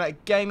Johnny Simulator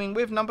Gaming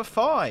with number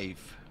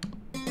 5.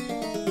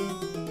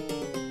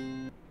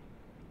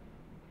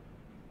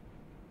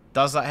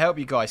 Does that help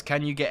you guys?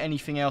 Can you get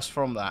anything else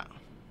from that?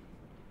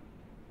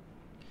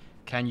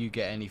 Can you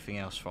get anything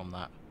else from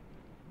that?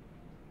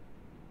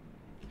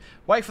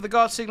 Wait for the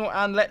guard signal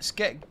and let's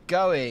get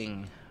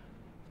going.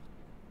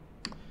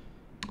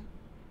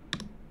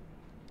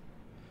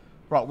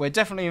 Right, we're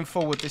definitely in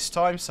forward this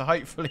time, so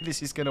hopefully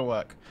this is going to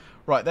work.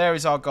 Right, there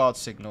is our guard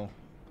signal.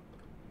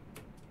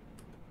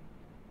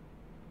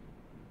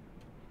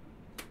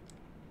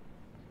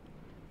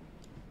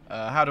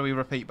 How do we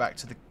repeat back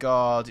to the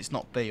guard? It's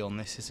not B on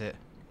this, is it?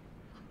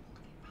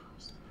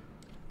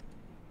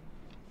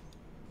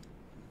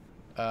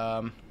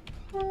 No,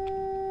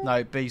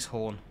 B's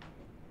horn.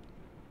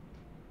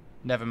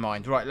 Never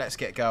mind. Right, let's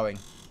get going.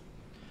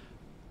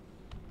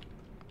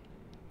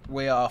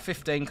 We are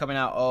 15 coming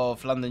out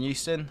of London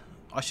Euston.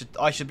 I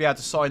should be able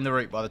to sign the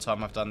route by the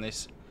time I've done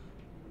this.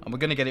 And we're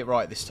going to get it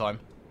right this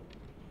time.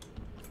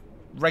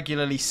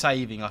 Regularly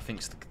saving, I think,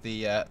 is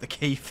the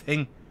key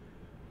thing.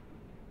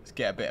 Let's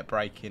get a bit of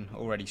braking.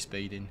 Already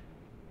speeding.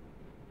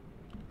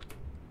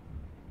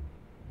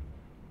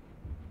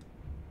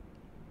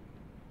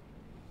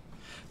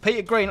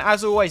 Peter Green,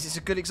 as always, it's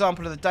a good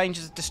example of the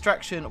dangers of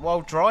distraction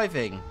while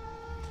driving.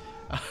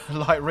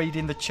 Like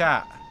reading the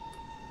chat.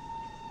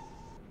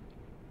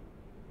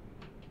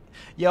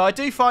 Yeah, I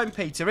do find,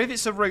 Peter, if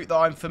it's a route that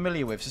I'm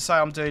familiar with, so say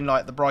I'm doing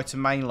like the Brighton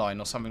Mainline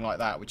or something like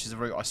that, which is a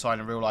route I sign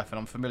in real life and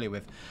I'm familiar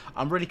with,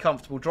 I'm really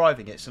comfortable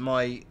driving it, so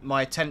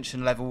my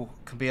attention level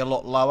can be a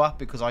lot lower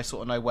because I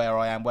sort of know where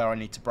I am, where I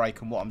need to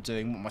brake and what I'm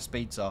doing, what my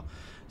speeds are.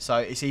 So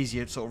it's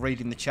easier sort of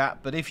reading the chat.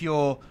 But if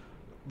you're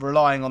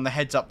relying on the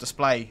heads-up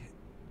display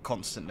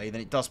constantly,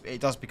 then it does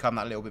become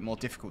that little bit more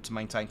difficult to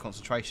maintain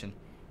concentration.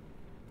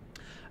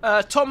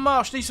 Tom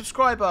Marsh, new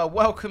subscriber,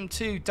 welcome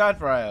to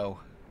Dad Rail.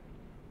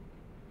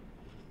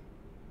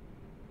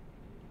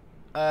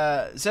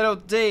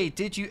 ZLD,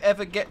 did you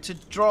ever get to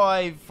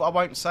drive? I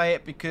won't say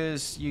it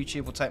because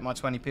YouTube will take my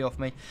 20p off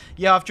me.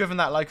 Yeah, I've driven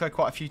that loco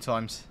quite a few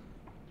times.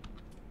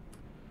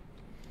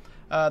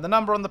 The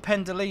number on the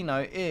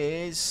Pendolino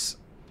is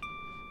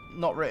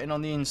not written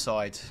on the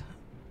inside.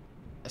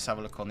 Let's have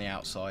a look on the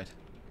outside.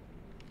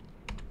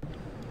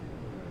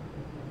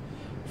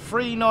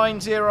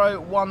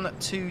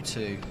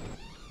 390122.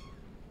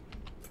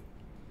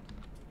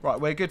 Right,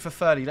 we're good for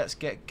 30. Let's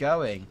get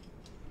going.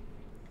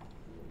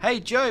 Hey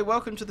Joe,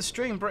 welcome to the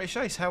stream, British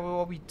Ace. How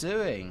are we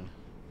doing?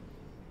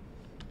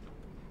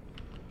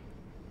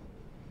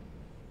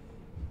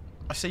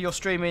 I see you're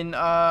streaming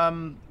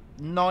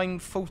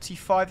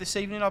 9:45 this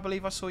evening. I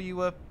believe I saw you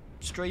were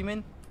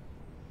streaming.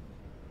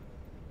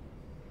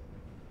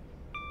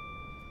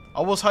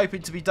 I was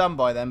hoping to be done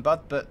by then,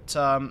 bud, but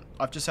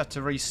I've just had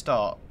to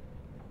restart.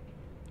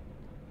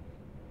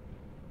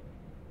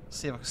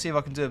 See if I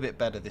can do a bit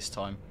better this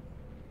time.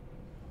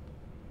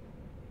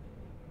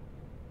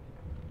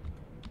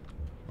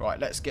 Right,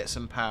 let's get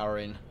some power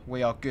in.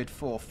 We are good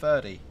for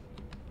 30.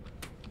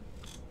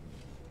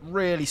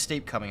 Really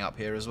steep coming up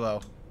here as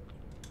well.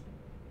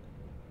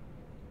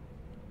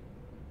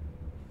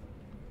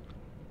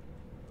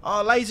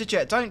 Oh,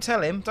 Laserjet, don't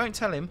tell him. Don't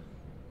tell him.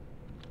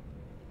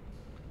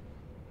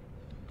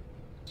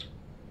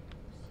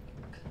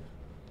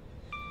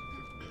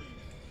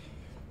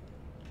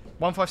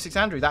 $156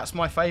 Andrew, that's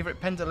my favourite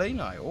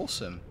Pendolino.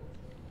 Awesome.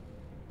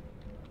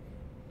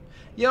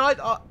 Yeah,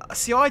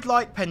 I'd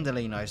like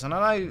Pendolinos, and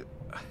I know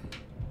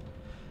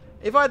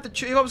if I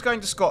was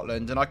going to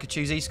Scotland and I could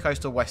choose East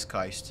Coast or West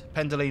Coast,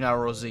 Pendolino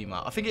or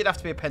Ozuma, I think it'd have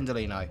to be a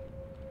Pendolino.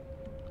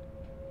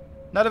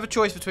 Not of a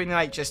choice between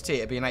an HST,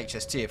 it'd be an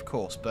HST, of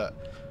course,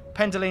 but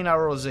Pendolino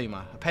or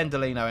Ozuma, a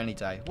Pendolino any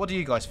day. What do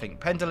you guys think,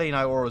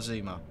 Pendolino or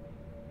Ozuma?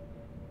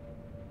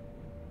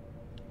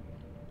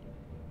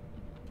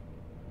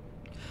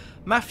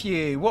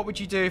 Matthew, what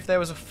would you do if there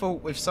was a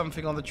fault with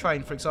something on the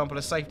train? For example,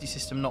 a safety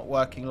system not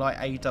working like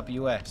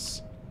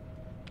AWS.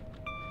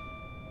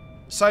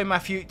 So,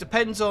 Matthew, it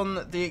depends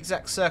on the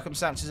exact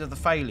circumstances of the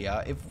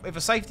failure. If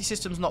a safety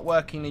system's not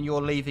working and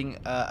you're leaving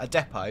a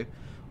depot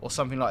or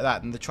something like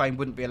that, then the train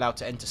wouldn't be allowed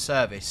to enter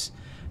service.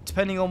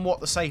 Depending on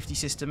what the safety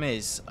system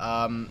is,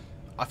 I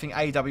think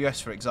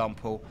AWS, for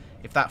example,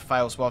 if that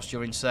fails whilst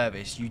you're in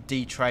service, you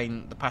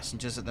detrain the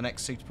passengers at the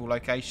next suitable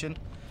location.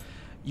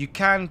 You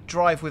can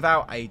drive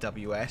without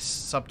AWS,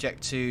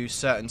 subject to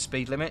certain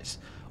speed limits,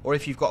 or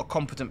if you've got a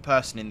competent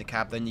person in the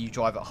cab, then you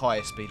drive at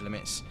higher speed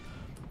limits.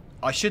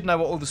 I should know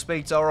what all the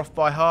speeds are off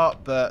by heart,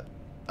 but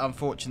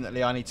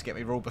unfortunately I need to get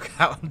my rulebook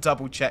out and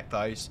double check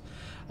those.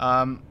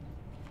 I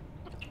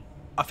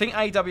think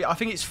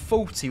it's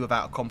 40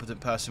 without a competent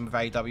person with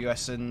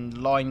AWS and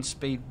line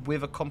speed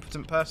with a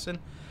competent person.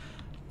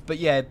 But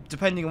yeah,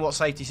 depending on what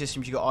safety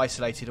systems you got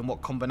isolated and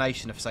what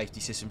combination of safety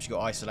systems you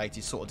got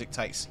isolated sort of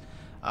dictates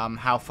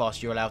how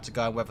fast you're allowed to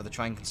go and whether the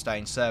train can stay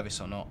in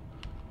service or not.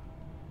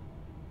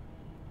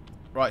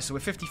 Right, so we're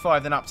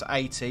 55 then up to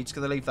 80. Just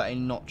going to leave that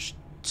in notch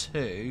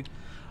 2.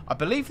 I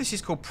believe this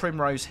is called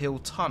Primrose Hill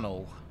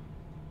Tunnel.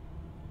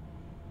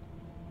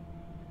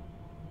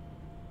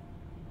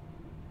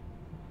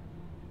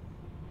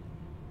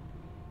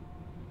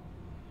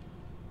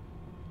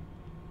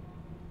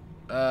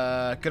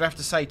 Gonna have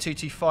to say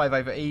 225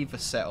 over either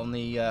set on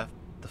the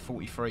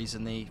 43s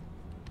and the...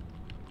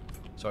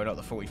 Sorry, not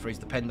the 43s,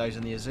 the Pendos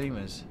and the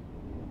Azumas.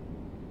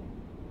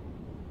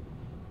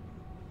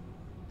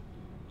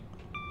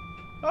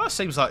 Oh,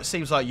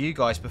 seems like you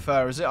guys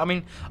prefer Azuma. I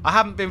mean, I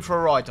haven't been for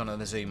a ride on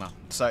an Azuma,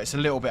 so it's a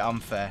little bit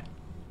unfair.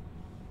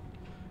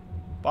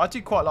 But I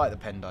do quite like the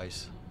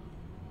Pendos.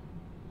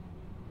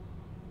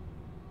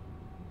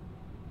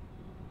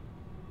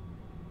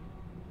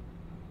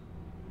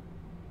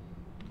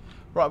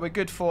 Right, we're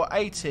good for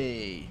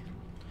 80.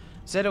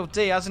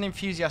 ZLD, as an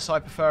enthusiast I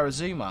prefer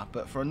Azuma,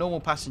 but for a normal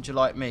passenger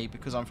like me,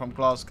 because I'm from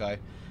Glasgow,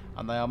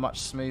 and they are much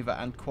smoother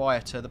and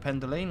quieter, the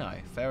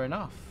Pendolino. Fair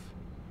enough.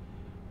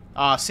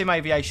 Sim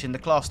Aviation, the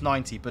Class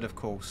 90, but of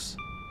course.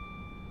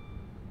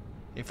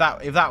 If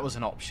that was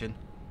an option.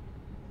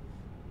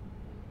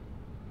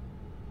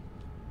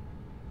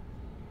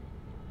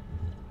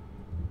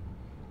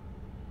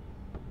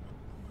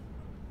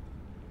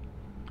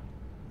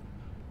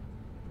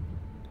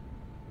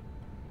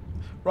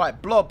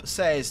 Right, Blob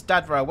says,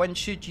 Dadra, when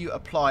should you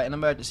apply an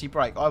emergency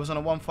brake? I was on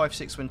a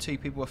 156 when two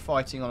people were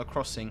fighting on a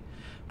crossing,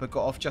 but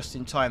got off just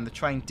in time. The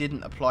train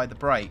didn't apply the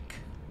brake.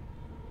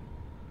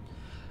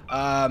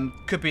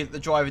 Could be that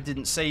the driver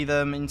didn't see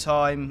them in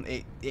time.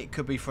 It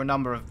could be for a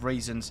number of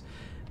reasons.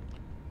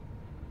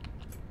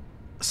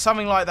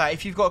 Something like that.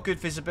 If you've got good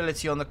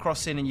visibility on the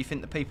crossing and you think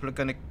the people are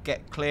going to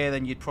get clear,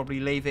 then you'd probably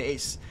leave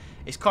it.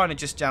 It's kind of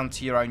just down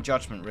to your own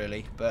judgment,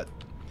 really. But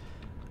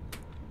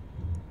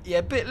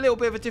yeah, little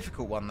bit of a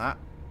difficult one, that.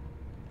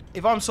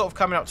 If I'm sort of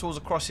coming up towards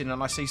a crossing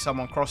and I see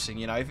someone crossing,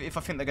 you know, if I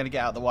think they're going to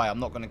get out of the way, I'm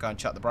not going to go and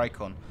chuck the brake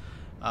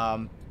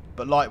on.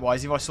 But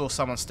likewise, if I saw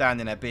someone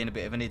standing there being a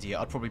bit of an idiot,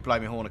 I'd probably blow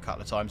my horn a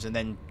couple of times and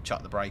then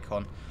chuck the brake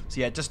on.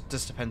 So yeah, it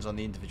just depends on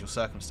the individual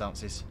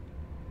circumstances.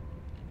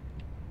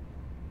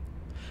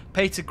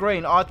 Peter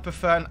Green, I'd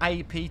prefer an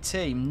APT.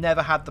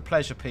 Never had the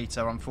pleasure,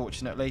 Peter,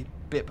 unfortunately.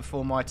 Bit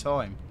before my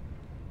time.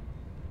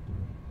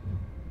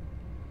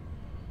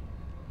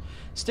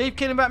 Steve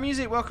Killing About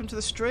Music, welcome to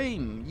the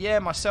stream. Yeah,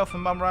 myself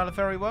and Mum Rail are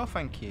very well,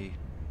 thank you.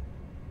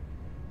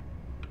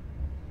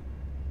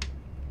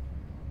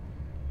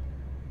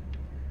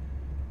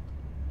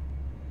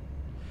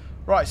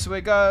 Right, so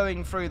we're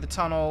going through the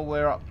tunnel.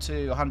 We're up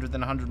to 100 then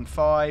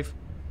 105.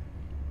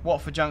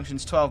 Watford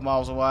Junction's 12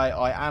 miles away.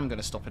 I am going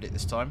to stop at it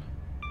this time.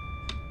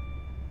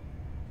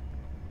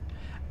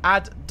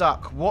 Add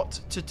duck.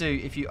 What to do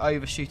if you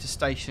overshoot a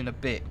station a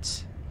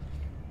bit?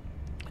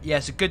 Yeah,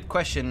 it's a good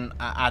question,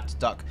 Add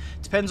duck.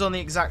 Depends on the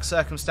exact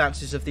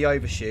circumstances of the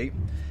overshoot.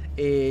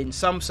 In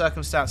some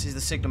circumstances,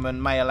 the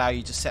signalman may allow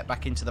you to set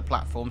back into the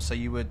platform, so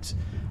you would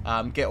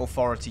get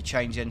authority,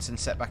 change ensign,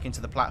 set back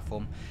into the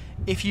platform.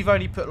 If you've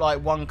only put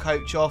like one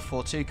coach off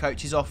or two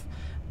coaches off,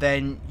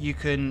 then you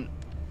can,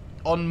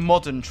 on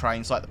modern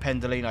trains like the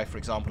Pendolino, for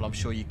example, I'm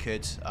sure you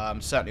could,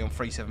 certainly on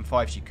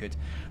 375s you could,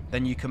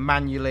 then you can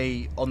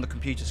manually, on the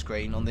computer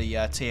screen, on the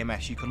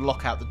TMS, you can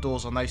lock out the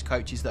doors on those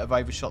coaches that have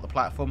overshot the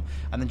platform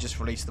and then just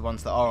release the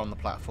ones that are on the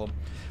platform.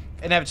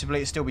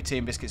 Inevitably, it'll still be tea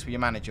and biscuits with your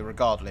manager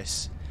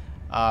regardless,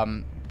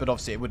 but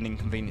obviously it wouldn't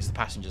inconvenience the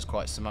passengers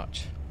quite so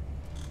much.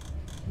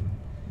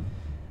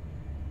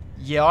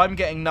 Yeah, I'm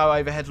getting no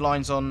overhead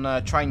lines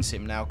on Train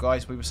Sim now,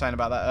 guys. We were saying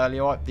about that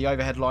earlier. The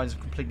overhead lines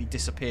have completely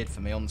disappeared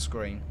for me on the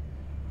screen.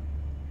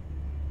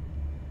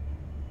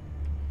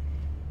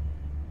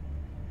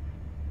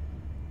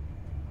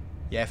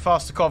 Yeah,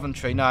 fast to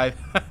Coventry, no.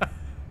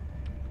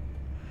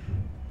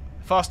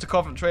 Fast to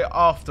Coventry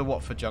after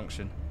Watford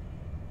Junction.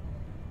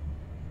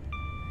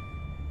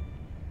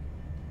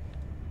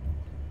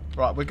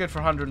 Right, we're good for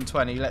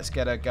 120. Let's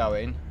get her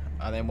going.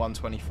 And then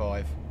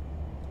 125.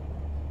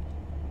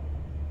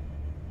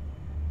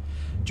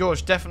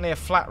 George, definitely a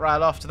flat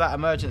rail after that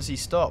emergency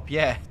stop.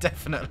 Yeah,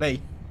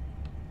 definitely.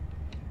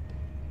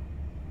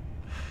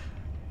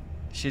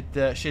 Should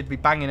be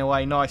banging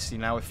away nicely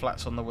now with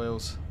flats on the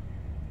wheels.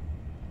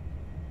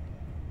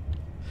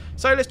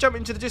 So let's jump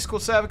into the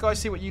Discord server, guys,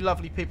 see what you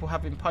lovely people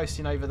have been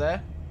posting over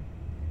there.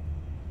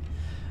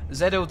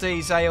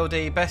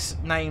 ZLD,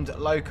 best named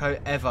loco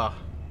ever.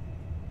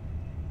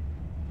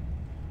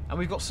 And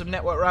we've got some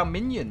Network Rail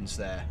minions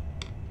there.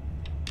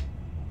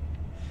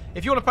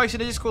 If you want to post in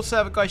the Discord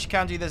server, guys, you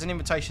can do. There's an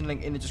invitation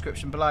link in the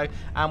description below.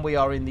 And we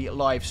are in the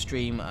live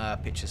stream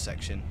picture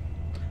section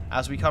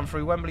as we come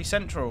through Wembley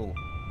Central.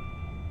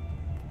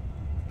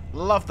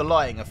 Love the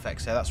lighting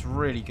effects there. That's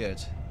really good.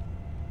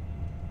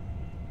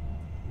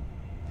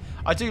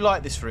 I do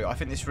like this route. I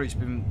think this route's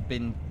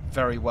been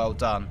very well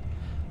done.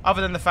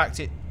 Other than the fact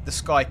the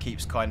sky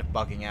keeps kind of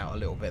bugging out a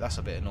little bit. That's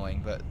a bit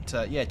annoying.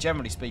 But yeah,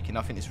 generally speaking,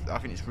 I think this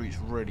route's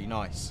really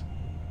nice.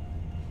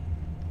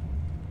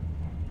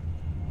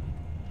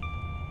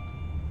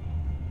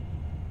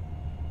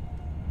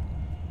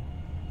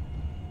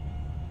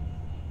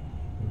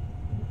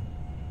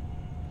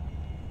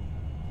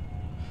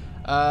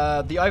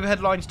 The overhead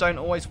lines don't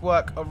always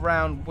work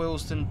around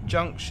Willesden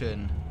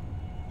Junction.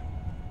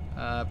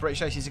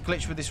 British Ace is a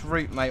glitch with this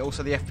route, mate.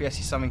 Also, the FPS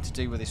is something to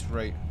do with this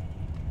route.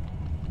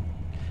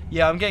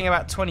 Yeah, I'm getting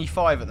about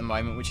 25 at the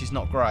moment, which is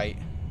not great.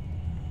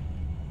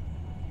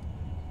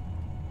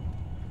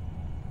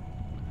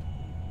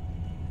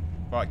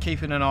 Right,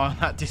 keeping an eye on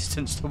that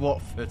distance to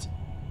Watford.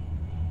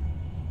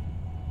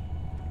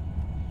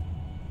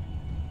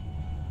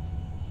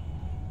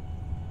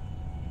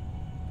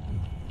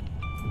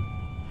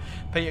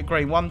 Peter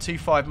Green,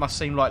 125 must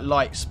seem like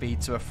light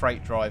speed to a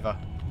freight driver.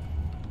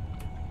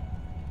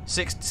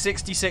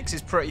 66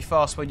 is pretty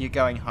fast when you're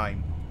going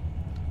home.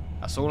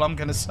 That's all I'm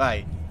going to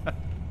say.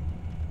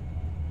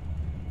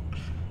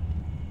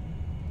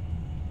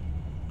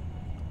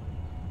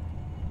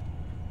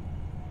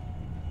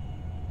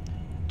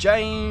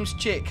 James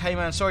Chick, hey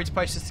man, sorry to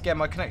post this again.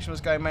 My connection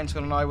was going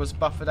mental and I was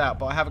buffered out,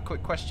 but I have a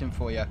quick question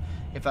for you,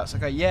 if that's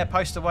okay. Yeah,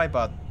 post away,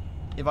 bud.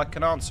 If I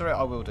can answer it,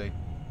 I will do.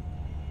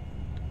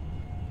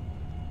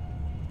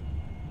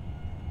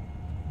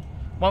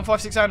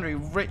 156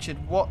 Andrew,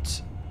 Richard,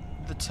 what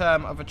the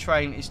term of a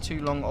train is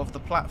too long of the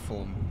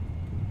platform?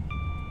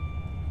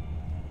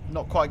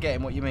 Not quite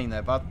getting what you mean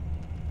there, bud.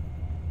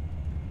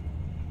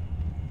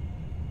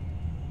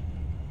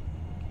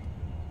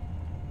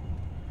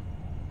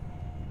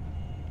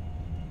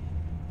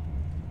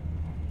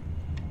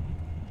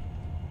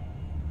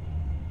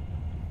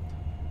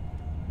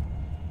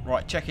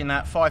 Right, checking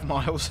that, 5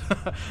 miles.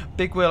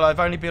 Big Will, I've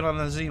only been on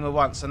a Zoomer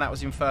once and that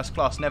was in first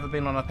class. Never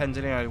been on a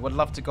Pendolino. Would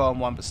love to go on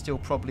one, but still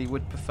probably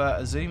would prefer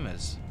a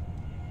Zoomers.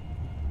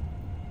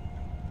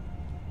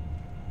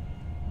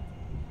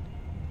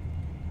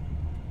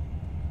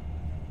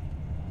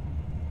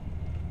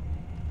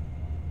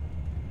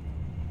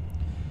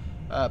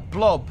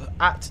 Blob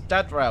at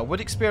Dadrail.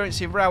 Would experience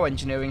in rail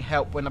engineering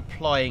help when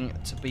applying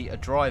to be a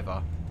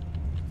driver?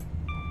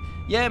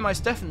 Yeah,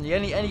 most definitely.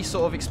 Any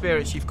sort of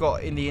experience you've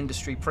got in the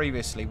industry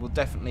previously will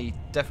definitely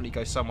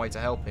go some way to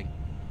helping.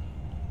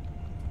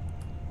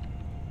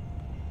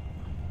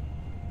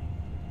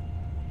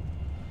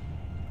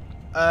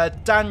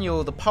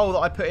 Daniel, the poll that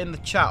I put in the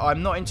chat,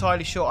 I'm not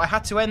entirely sure. I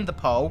had to end the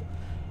poll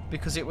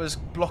because it was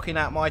blocking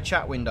out my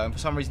chat window, and for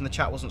some reason the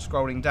chat wasn't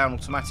scrolling down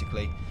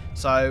automatically.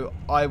 So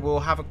I will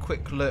have a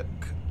quick look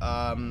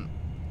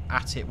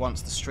at it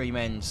once the stream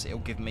ends.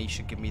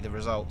 Should give me the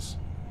results.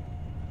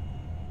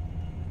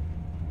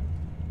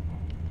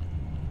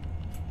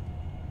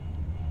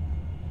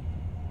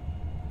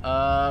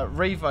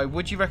 Revo,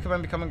 would you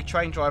recommend becoming a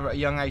train driver at a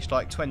young age,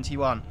 like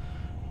 21?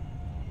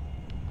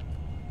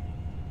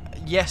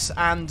 Yes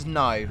and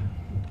no.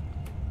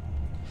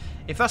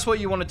 If that's what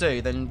you want to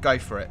do, then go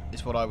for it,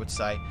 is what I would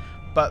say.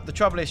 But the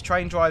trouble is,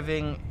 train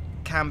driving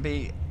can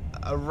be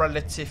a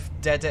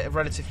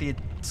relatively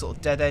sort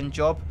of dead-end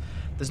job.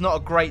 There's not a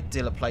great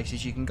deal of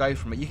places you can go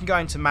from it. You can go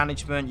into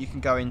management, you can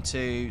go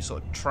into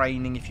sort of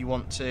training if you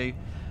want to.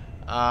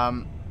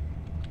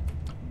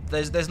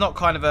 There's not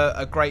kind of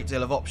a great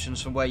deal of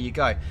options from where you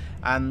go,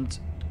 and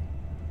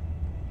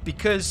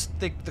because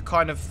the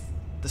kind of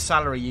the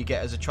salary you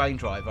get as a train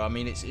driver, I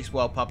mean, it's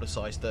well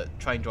publicised that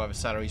train driver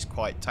salary is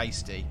quite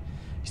tasty.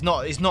 It's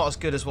not as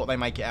good as what they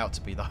make it out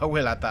to be, though. I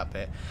will add that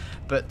bit.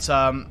 But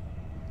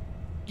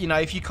you know,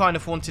 if you kind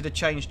of wanted to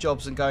change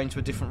jobs and go into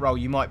a different role,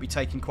 you might be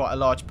taking quite a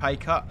large pay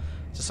cut.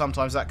 So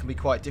sometimes that can be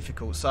quite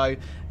difficult. So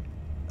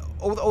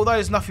although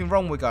there's nothing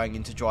wrong with going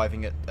into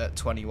driving at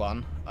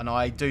 21, and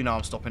I do know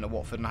I'm stopping at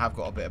Watford and I have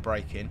got a bit of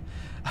break in,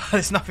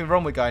 there's nothing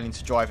wrong with going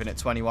into driving at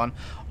 21.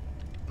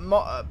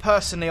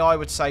 Personally, I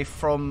would say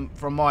from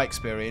my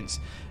experience,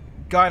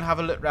 go and have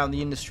a look around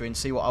the industry and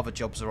see what other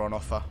jobs are on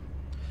offer.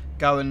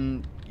 Go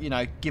and, you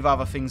know, give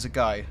other things a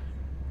go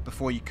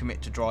before you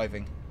commit to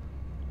driving.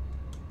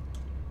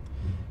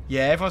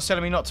 Yeah, everyone's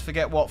telling me not to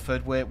forget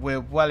Watford. We're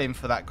well in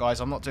for that,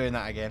 guys. I'm not doing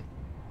that again.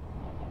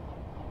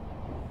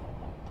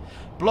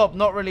 Blob,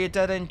 not really a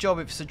dead-end job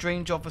if it's a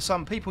dream job for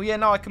some people. Yeah,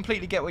 no, I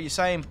completely get what you're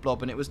saying,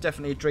 Blob, and it was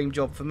definitely a dream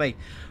job for me.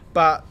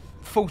 But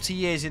 40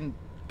 years in,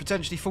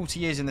 potentially 40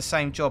 years in the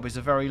same job is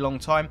a very long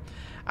time.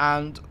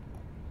 And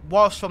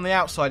whilst from the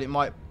outside it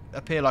might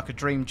appear like a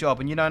dream job,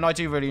 and you know, and I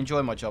do really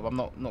enjoy my job. I'm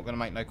not going to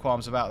make no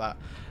qualms about that.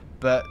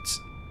 But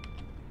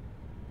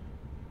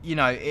you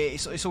know,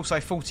 it's also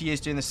 40 years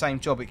doing the same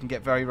job. It can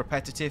get very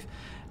repetitive,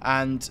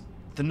 and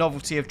the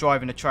novelty of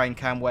driving a train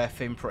can wear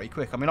thin pretty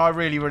quick. I mean, I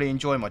really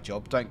enjoy my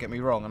job, don't get me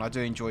wrong, and I do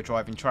enjoy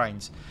driving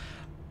trains.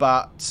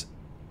 But,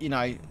 you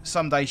know,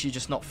 some days you're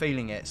just not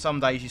feeling it.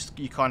 Some days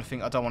you kind of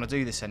think, I don't want to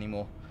do this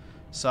anymore.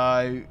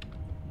 So,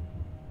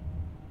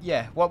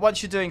 yeah,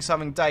 once you're doing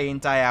something day in,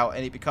 day out,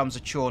 and it becomes a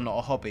chore, not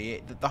a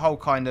hobby, the whole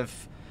kind of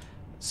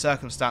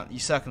your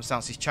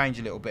circumstances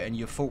change a little bit, and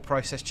your thought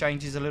process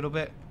changes a little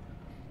bit.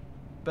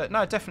 But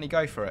no, definitely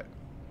go for it.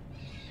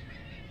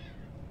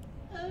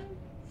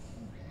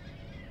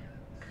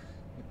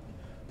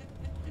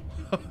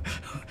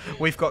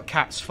 We've got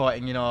cats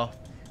fighting in our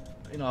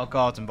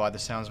garden by the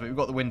sounds of it. We've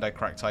got the window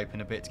cracked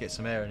open a bit to get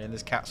some air in, and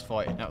there's cats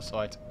fighting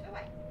outside.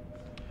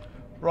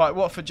 Right,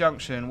 Watford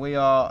Junction. We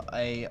are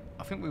I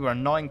think we were a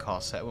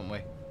 9-car set, weren't we?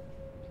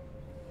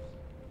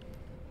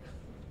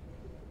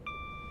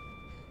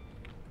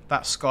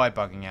 That sky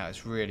bugging out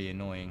is really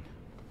annoying.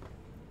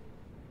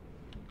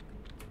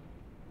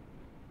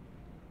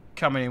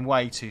 Coming in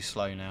way too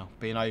slow now,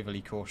 being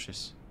overly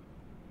cautious.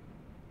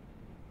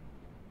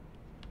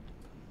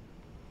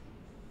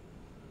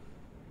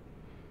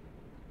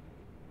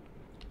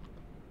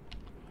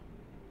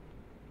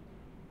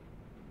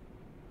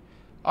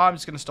 I'm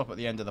just going to stop at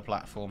the end of the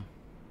platform.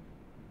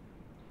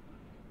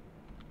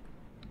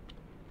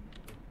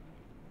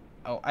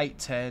 Oh,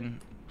 8:10.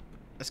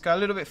 Let's go a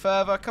little bit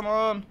further. Come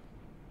on.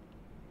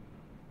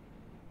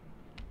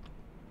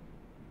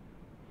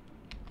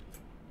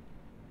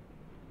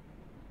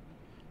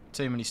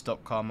 Too many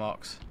stop car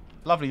marks.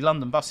 Lovely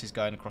London buses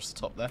going across the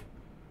top there.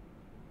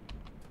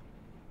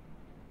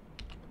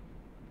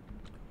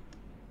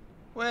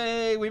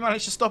 Way, we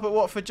managed to stop at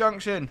Watford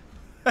Junction.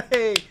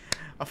 Hey,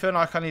 I feel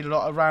like I need a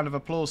round of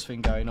applause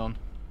thing going on.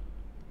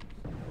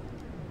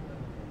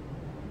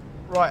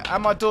 Right,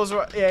 and my doors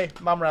are... Yeah,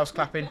 mum rail's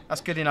clapping.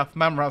 That's good enough.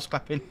 Mum rail's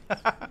clapping.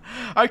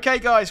 Okay,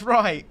 guys,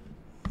 right.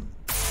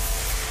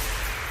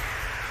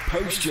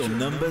 Post your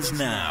numbers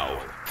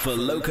now for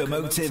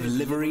locomotive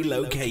livery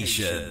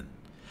location.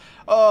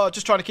 Oh,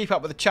 just trying to keep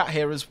up with the chat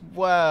here as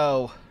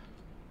well.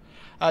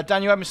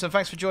 Daniel Emerson,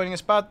 thanks for joining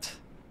us, bud.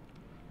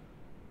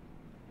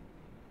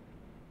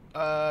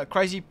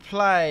 Crazy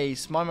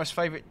Plays, my most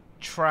favourite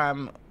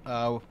tram.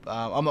 I'm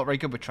not very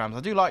good with trams.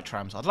 I do like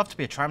trams. I'd love to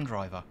be a tram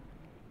driver.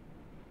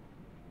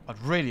 I'd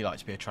really like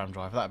to be a tram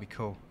driver. That'd be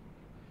cool.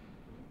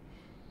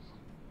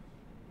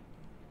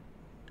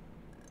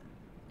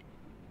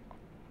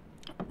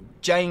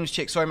 James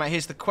Chick, sorry mate,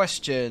 here's the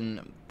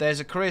question. There's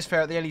a careers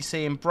fair at the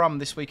LEC in Brum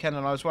this weekend,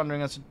 and I was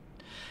wondering,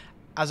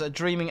 as a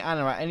dreaming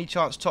Anna, at any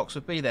chance Tox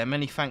would be there?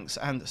 Many thanks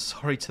and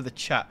sorry to the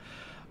chat.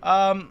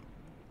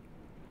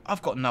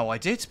 I've got no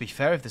idea, to be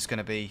fair, if there's going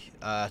to be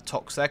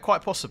Tox there.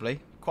 Quite possibly.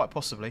 Quite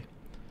possibly.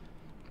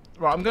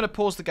 Right, I'm going to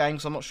pause the game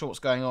because I'm not sure what's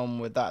going on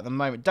with that at the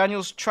moment.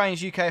 Daniel's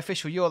Trains UK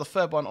official. You are the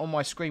third one on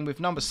my screen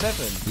with number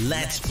 7.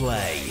 Let's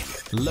play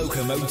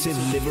locomotive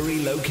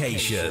livery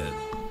location.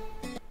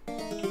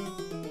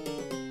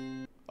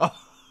 Oh,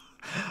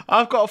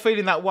 I've got a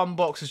feeling that one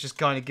box has just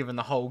kind of given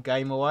the whole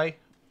game away.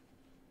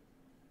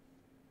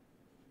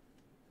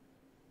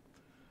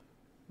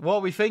 What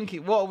are we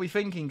thinking? What are we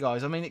thinking,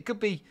 guys? I mean, it could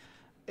be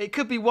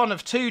one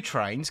of two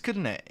trains,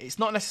 couldn't it? It's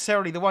not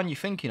necessarily the one you're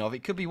thinking of.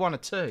 It could be one or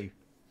two.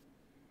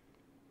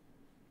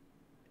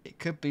 It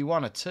could be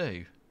one or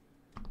two.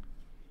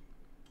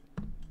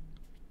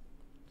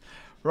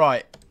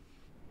 Right.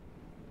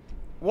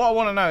 What I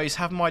want to know is,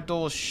 have my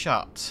doors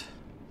shut?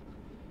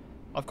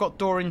 I've got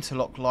door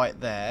interlock light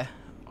there.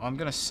 I'm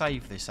going to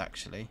save this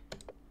actually.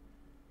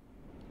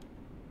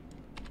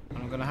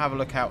 I'm going to have a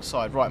look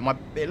outside. Right,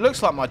 it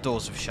looks like my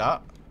doors have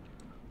shut.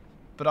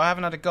 But I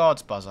haven't had a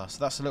guard's buzzer, so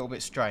that's a little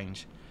bit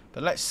strange.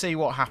 But let's see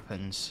what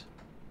happens.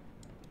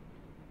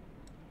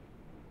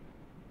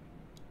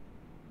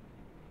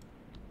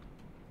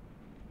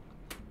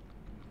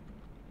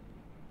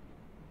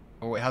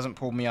 Oh, it hasn't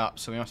pulled me up,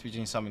 so we must be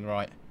doing something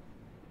right.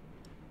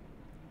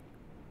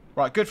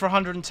 Right, good for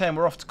 110.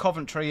 We're off to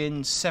Coventry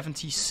in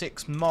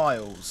 76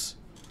 miles.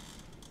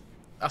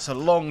 That's a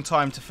long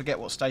time to forget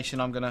what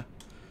station I'm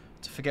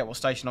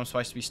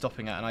supposed to be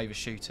stopping at and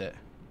overshoot it.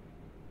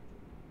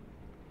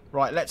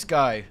 Right, let's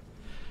go.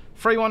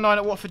 319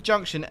 at Watford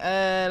Junction.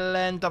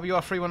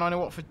 LNWR 319 at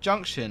Watford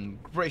Junction.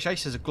 British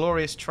Ace is a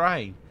glorious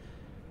train.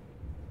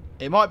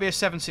 It might be a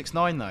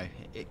 769 though.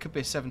 It could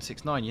be a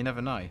 769. You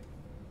never know.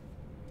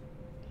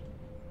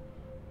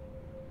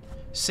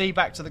 C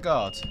back to the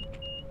guard.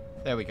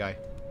 There we go.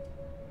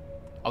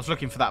 I was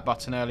looking for that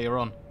button earlier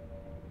on.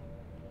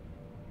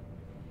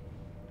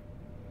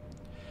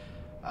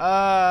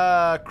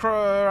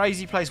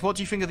 Crazy place. What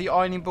do you think of the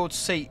ironing board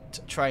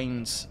seat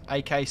trains?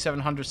 AK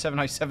 700,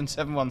 707,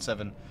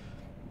 717.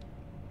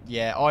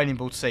 Yeah, ironing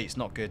board seats,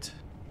 not good.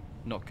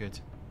 Not good.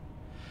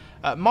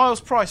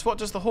 Miles Price, what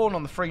does the horn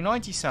on the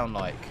 390 sound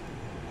like?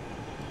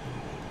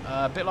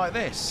 A bit like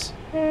this.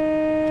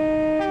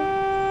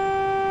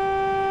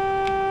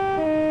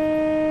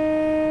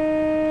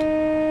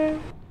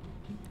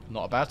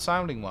 Not a bad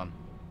sounding one.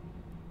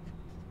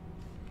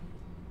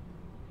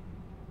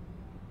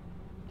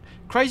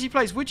 Crazy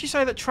place. Would you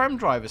say that tram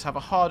drivers have a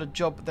harder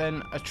job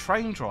than a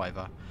train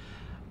driver?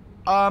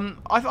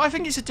 I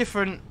think it's a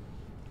different.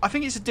 I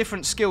think it's a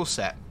different skill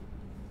set.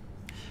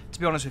 To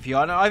be honest with you,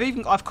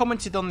 I've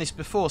commented on this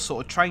before.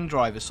 Sort of train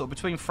drivers, sort of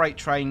between freight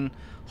train,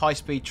 high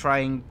speed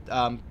train,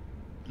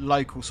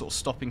 local sort of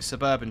stopping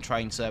suburban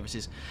train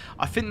services.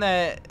 I think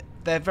they're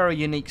very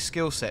unique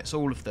skill sets.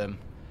 All of them.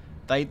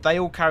 They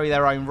all carry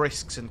their own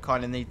risks and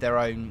kind of need their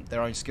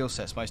own skill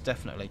sets, most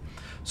definitely.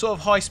 Sort of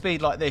high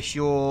speed like this,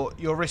 your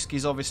risk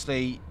is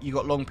obviously you've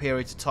got long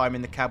periods of time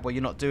in the cab where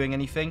you're not doing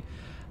anything.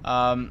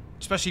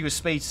 Especially with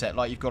speed set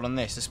like you've got on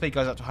this. The speed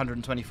goes up to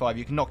 125.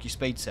 You can knock your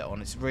speed set on.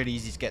 It's really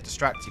easy to get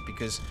distracted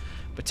because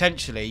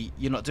potentially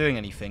you're not doing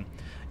anything.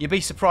 You'd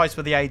be surprised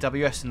with the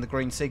AWS and the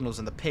green signals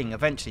and the ping.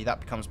 Eventually that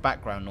becomes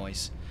background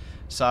noise.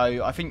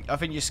 So I think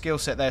your skill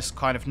set there's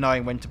kind of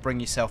knowing when to bring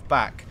yourself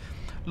back.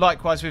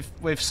 Likewise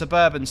with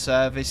suburban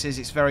services,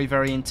 it's very,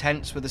 very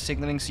intense with the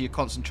signalling, so your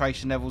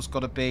concentration level's got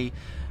to be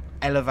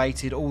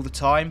elevated all the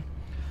time.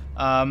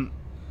 I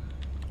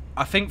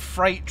think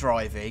freight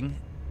driving,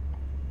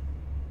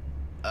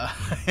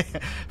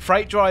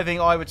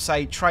 I would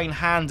say train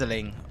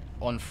handling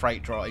on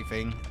freight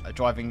driving,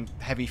 driving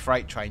heavy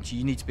freight trains,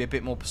 you need to be a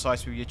bit more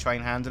precise with your train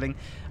handling,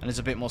 and there's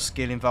a bit more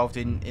skill involved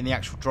in the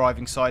actual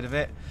driving side of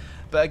it.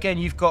 But again,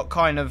 you've got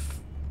kind of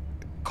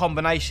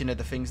combination of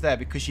the things there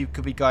because you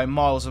could be going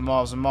miles and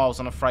miles and miles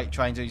on a freight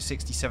train doing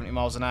 60-70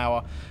 miles an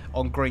hour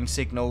on green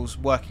signals,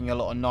 working a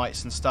lot of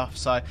nights and stuff.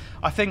 So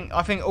I think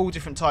all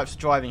different types of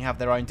driving have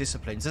their own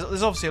disciplines.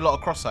 There's obviously a lot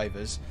of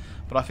crossovers,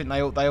 but I think they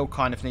all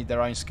kind of need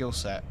their own skill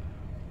set.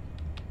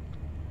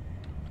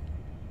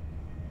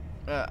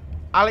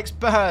 Alex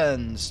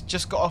Burns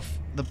just got off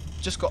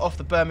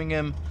the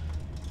Birmingham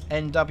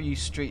New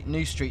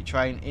Street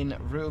train in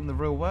the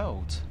real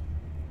world.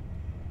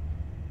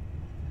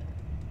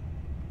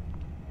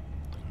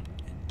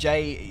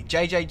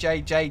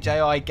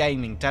 JJJJJI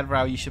Gaming. Dad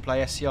Row, you should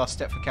play SCR,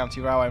 Stepford County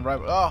Railway and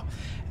Road. Oh,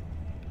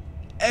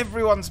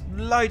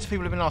 loads of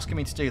people have been asking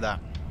me to do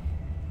that.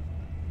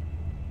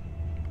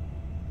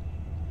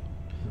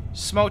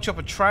 Small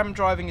Chopper, tram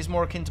driving is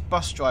more akin to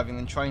bus driving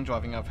than train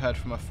driving, I've heard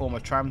from a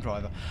former tram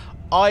driver.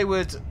 I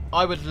would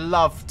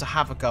love to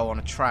have a go on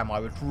a tram.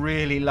 I would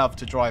really love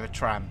to drive a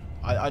tram.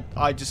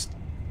 I just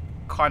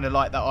kind of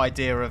like that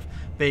idea of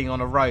being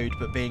on a road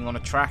but being on a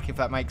track, if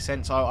that makes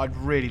sense. I'd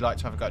really like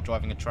to have a go at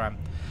driving a tram.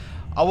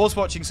 I was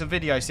watching some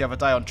videos the other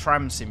day on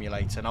Tram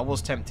Simulator and I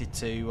was tempted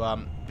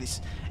to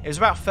it was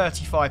about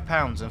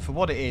 £35, and for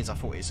what it is I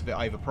thought it's a bit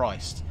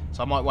overpriced,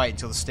 so I might wait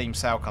until the Steam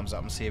sale comes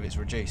up and see if it's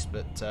reduced.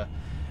 But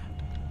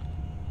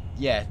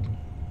yeah,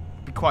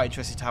 be quite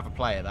interested to have a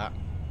play at that.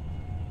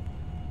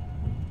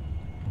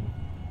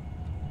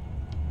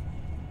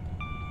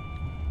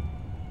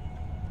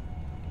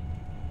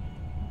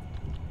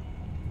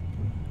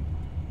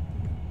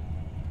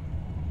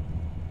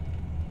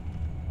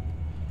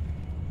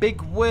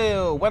 Big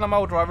Will. When I'm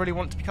older, I really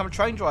want to become a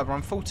train driver.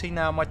 I'm 14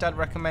 now. My dad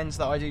recommends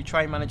that I do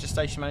train manager,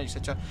 station manager,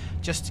 etc.,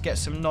 just to get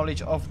some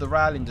knowledge of the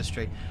rail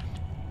industry.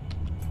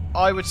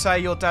 I would say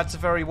your dad's a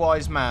very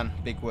wise man,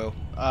 Big Will.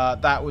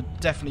 That would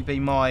definitely be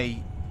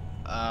my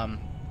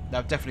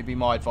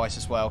advice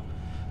as well.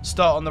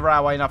 Start on the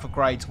railway in upper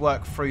grades,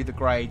 work through the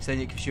grades, then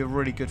it gives you a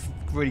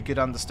really good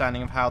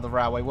understanding of how the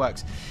railway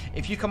works.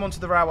 If you come onto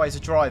the railway as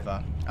a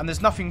driver, and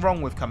there's nothing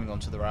wrong with coming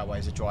onto the railway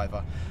as a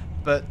driver,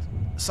 but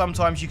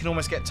sometimes you can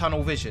almost get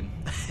tunnel vision,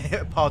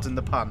 pardon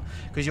the pun,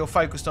 because you're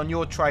focused on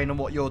your train and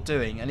what you're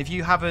doing. And if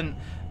you haven't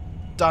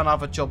done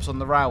other jobs on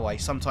the railway,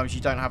 sometimes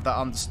you don't have that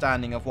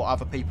understanding of what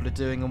other people are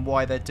doing and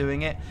why they're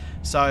doing it.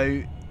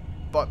 So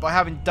by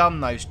having done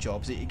those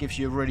jobs, it gives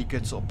you a really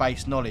good sort of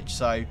base knowledge.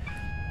 So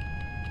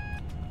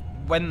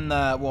when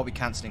what are we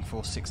cancelling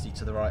for? 60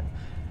 to the right.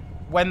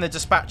 When the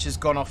dispatcher's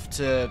gone off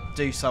to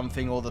do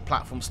something, or the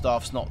platform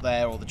staff's not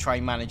there, or the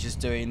train manager's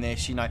doing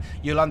this, you know,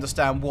 you'll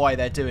understand why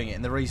they're doing it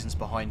and the reasons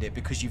behind it,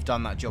 because you've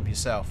done that job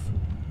yourself.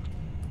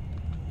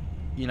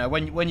 You know,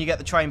 when you get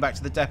the train back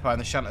to the depot and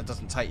the shunter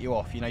doesn't take you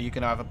off, you know, you're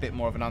going to have a bit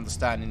more of an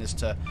understanding as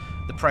to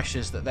the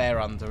pressures that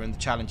they're under and the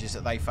challenges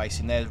that they face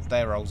in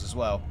their roles as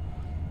well.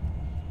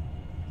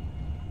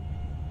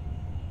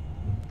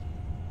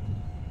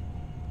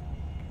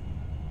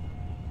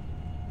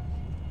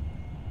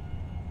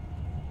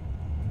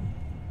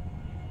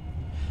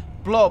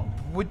 Blob,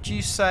 would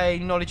you say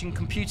knowledge in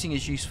computing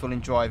is useful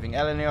in driving?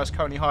 LNER is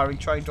currently hiring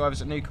train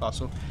drivers at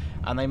Newcastle,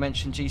 and they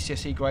mentioned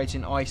GCSE grades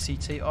in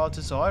ICT are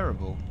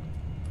desirable.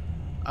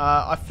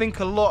 I think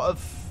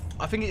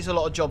it's a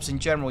lot of jobs in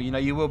general. You know,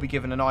 you will be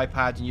given an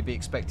iPad and you'll be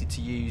expected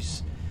to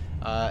use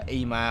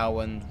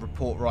email and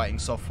report writing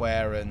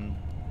software and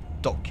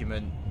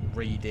document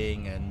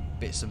reading and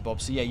bits and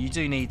bobs. So yeah, you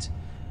do need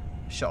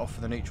shut off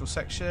for the neutral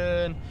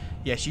section.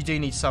 Yes, you do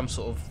need some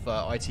sort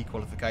of IT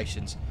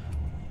qualifications.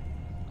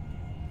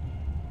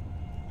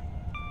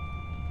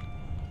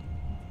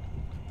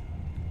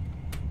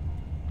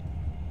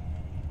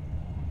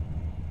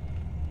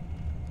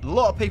 A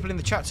lot of people in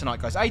the chat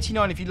tonight, guys.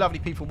 89 of you lovely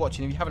people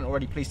watching. If you haven't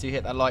already, please do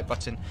hit that like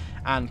button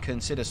and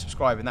consider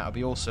subscribing. That would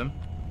be awesome.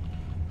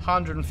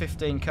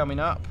 115 coming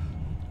up.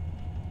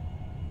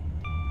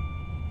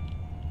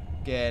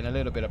 Getting a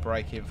little bit of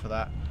break in for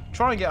that.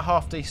 Try and get a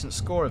half decent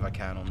score if I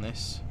can on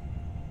this.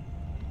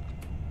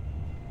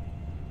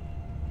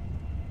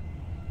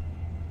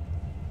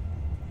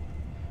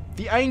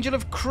 The Angel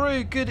of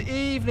Crew. Good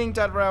evening,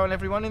 Dad Row and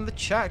everyone in the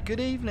chat. Good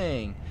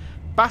evening.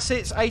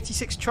 Bassett's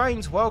 86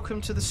 Trains,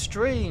 welcome to the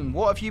stream.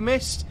 What have you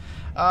missed?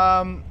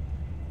 Well,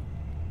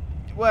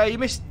 you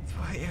missed...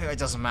 It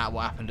doesn't matter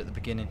what happened at the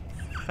beginning.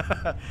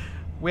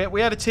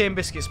 we had a tea and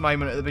biscuits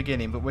moment at the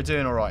beginning, but we're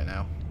doing alright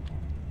now.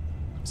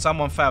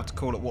 Someone failed to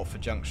call at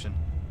Watford Junction.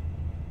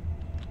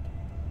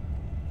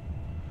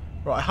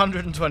 Right,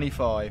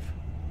 125.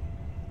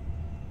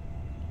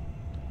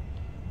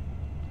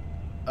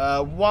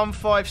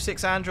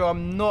 156 Andrew,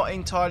 I'm not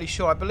entirely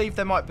sure. I believe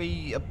there might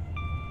be a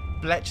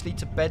Bletchley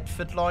to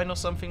Bedford line or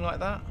something like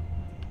that.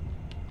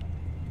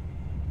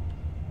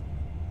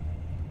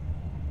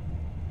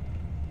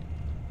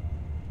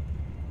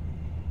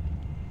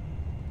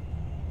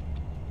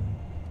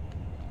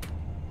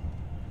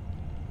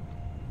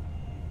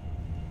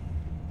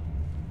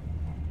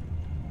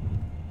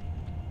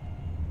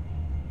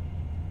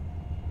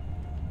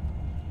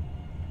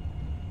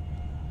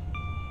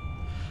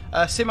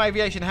 Sim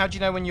Aviation, how do you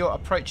know when you're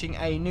approaching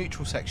a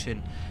neutral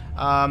section?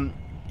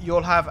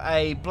 You'll have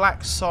a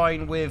black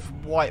sign with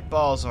white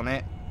bars on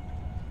it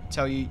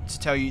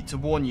to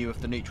warn you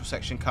of the neutral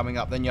section coming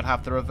up. Then you'll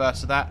have the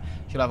reverse of that.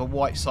 You'll have a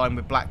white sign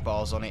with black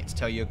bars on it to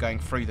tell you you're going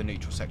through the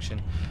neutral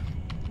section.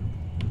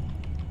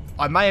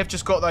 I may have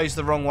just got those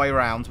the wrong way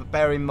round, but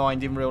bear in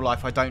mind in real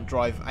life I don't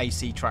drive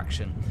AC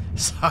traction.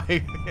 So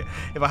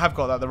if I have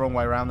got that the wrong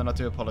way round, then I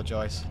do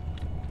apologise.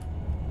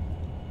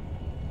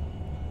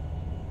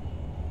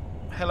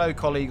 Hello,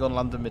 colleague on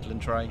London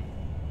Midland train.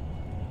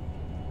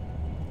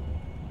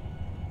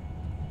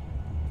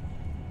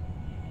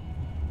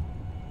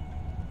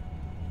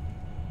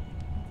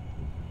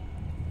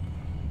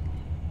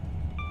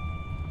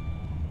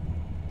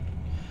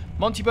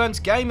 Monty Burns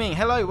Gaming,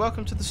 hello,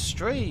 welcome to the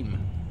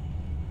stream.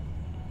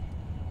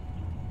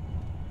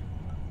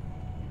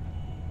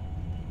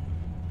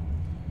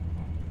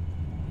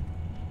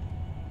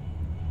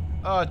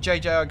 Oh,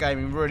 JJR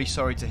Gaming, really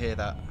sorry to hear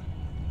that.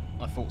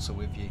 My thoughts are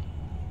with you.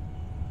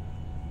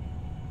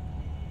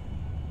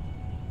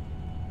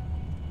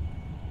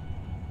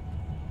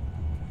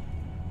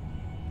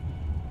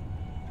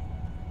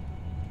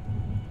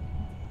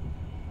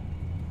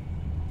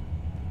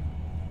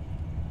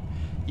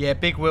 Yeah,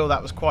 Big Will,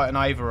 that was quite an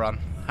overrun.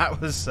 That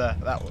was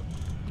that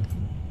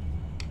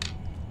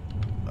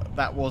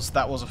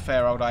was a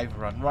fair old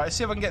overrun. Right, let's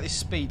see if I can get this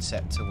speed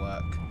set to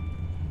work.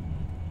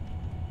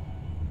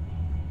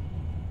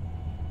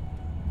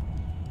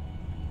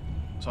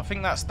 So I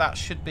think that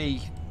should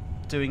be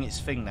doing its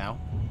thing now.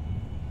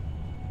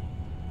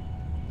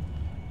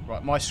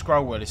 Right, my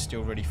scroll wheel is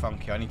still really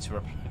funky. I need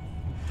to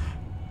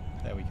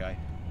there we go.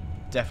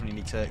 Definitely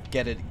need to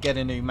get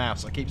a new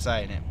mouse. I keep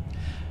saying it.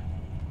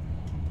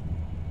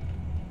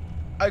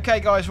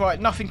 Okay guys,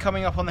 right, nothing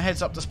coming up on the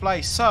heads up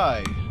display,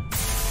 so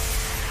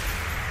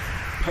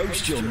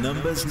post your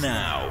numbers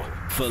now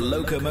for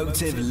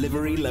locomotive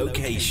livery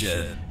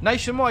location.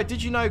 Nationwide,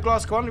 did you know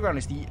Glasgow Underground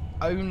is the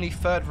only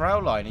third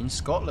rail line in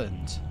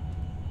Scotland?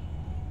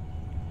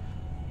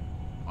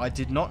 I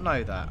did not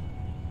know that.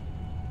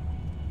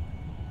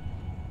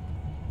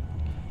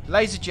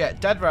 Laserjet,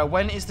 Dadrail,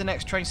 when is the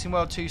next Train Sim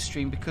World 2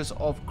 stream because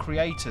of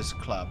Creators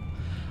Club?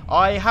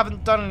 I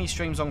haven't done any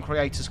streams on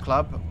Creators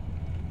Club.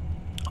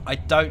 I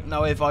don't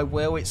know if I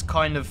will. It's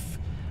kind of...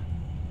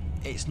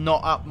 It's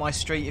not up my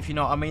street, if you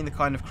know what I mean. The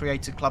kind of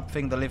Creator Club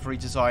thing, the livery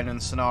design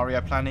and scenario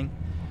planning.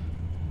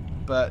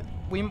 But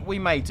we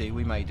may do,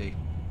 we may do.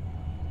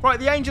 Right,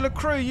 the Angel of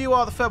Crew, you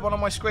are the third one on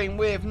my screen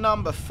with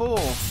number 4.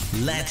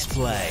 Let's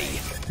play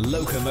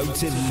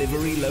Locomotive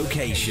Livery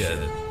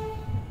Location.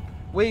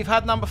 We've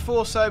had number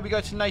 4, so we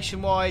go to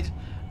Nationwide,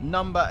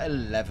 number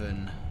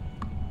 11.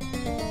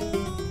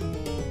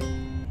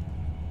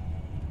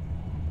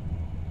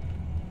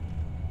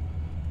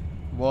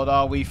 What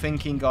are we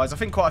thinking, guys? I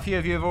think quite a few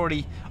of you have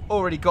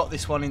already got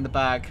this one in the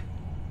bag.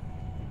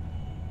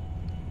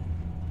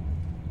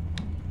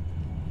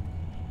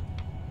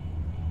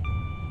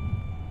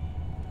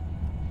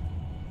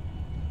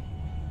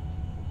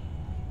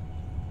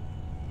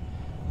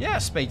 Yeah,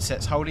 speed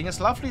set's holding us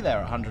lovely there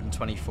at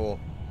 124.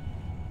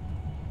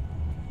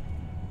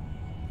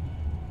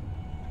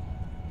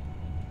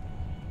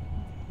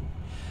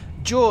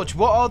 George,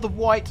 what are the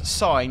white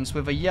signs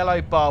with a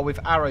yellow bar with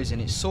arrows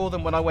in it? Saw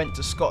them when I went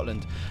to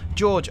Scotland.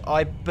 George,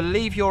 I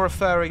believe you're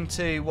referring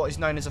to what is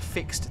known as a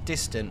fixed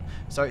distance.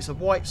 So it's a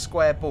white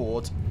square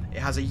board. It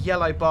has a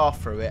yellow bar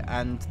through it,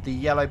 and the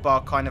yellow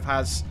bar kind of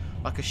has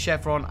like a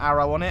chevron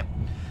arrow on it.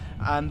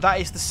 And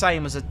that is the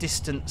same as a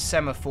distant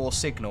semaphore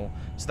signal.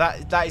 So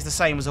that is the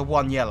same as a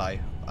one yellow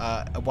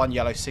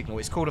signal.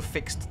 It's called a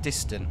fixed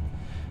distance.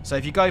 So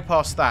if you go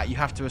past that, you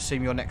have to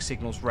assume your next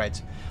signal's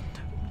red.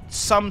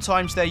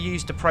 Sometimes they're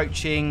used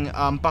approaching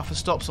buffer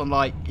stops on,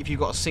 like, if you've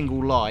got a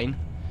single line,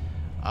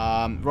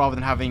 rather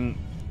than having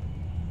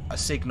a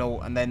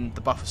signal and then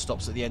the buffer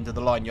stops at the end of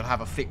the line, you'll have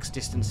a fixed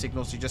distance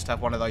signal, so you just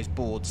have one of those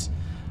boards,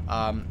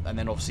 and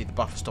then obviously the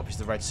buffer stop is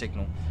the red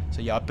signal.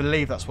 So yeah, I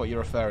believe that's what you're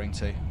referring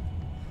to.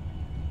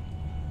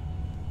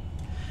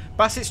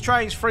 Bassett's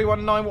Trains,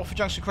 319 Watford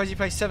Junction, Crazy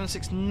Place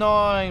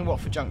 769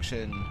 Watford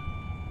Junction.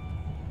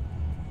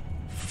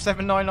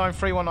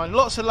 799319.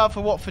 Lots of love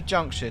for Watford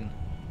Junction.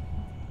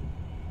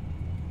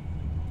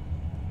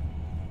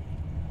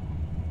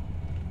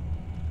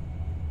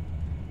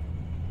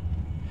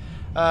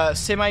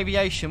 Sim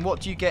Aviation, what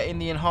do you get in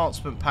the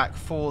enhancement pack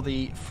for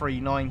the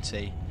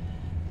 390?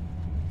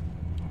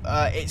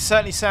 It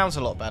certainly sounds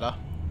a lot better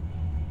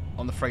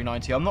on the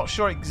 390. I'm not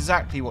sure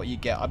exactly what you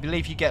get. I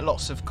believe you get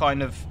lots of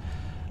kind of...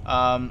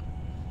 I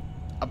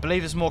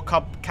believe there's more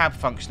cab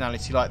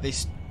functionality, like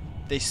this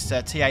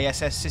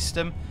TASS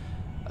system.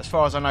 As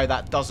far as I know,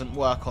 that doesn't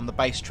work on the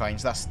base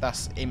trains.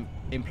 That's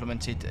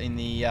implemented in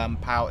the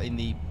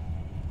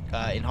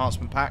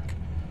enhancement pack.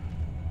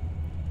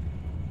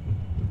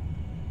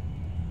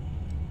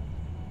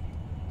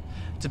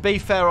 To be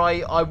fair,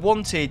 I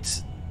wanted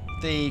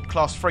the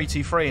Class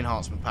 323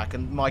 enhancement pack,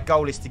 and my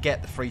goal is to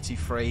get the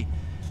 323.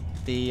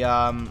 The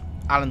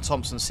Alan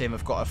Thompson sim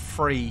have got a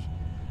free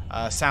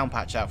sound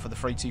patch out for the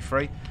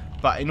 323,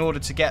 but in order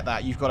to get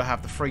that, you've got to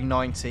have the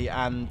 390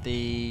 and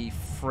the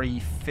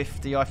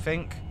 350, I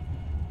think.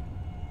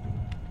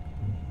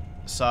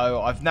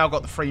 So I've now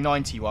got the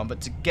 390 one, but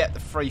to get the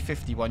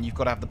 350 one, you've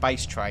got to have the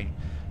base train.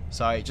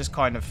 So it just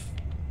kind of...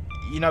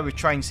 You know, with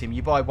train sim,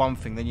 you buy one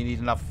thing, then you need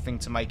another thing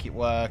to make it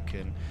work,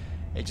 and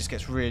it just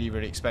gets really,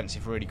 really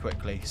expensive really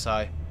quickly.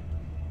 So,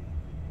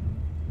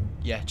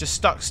 yeah, just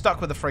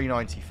stuck with the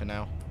 390 for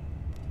now.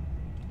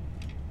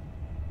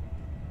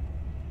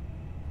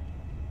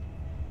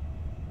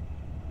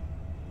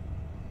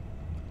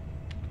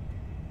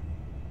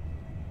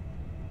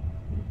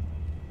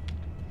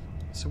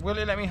 So will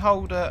it let me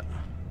hold at...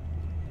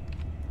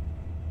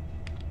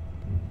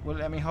 Will it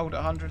let me hold at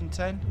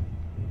 110?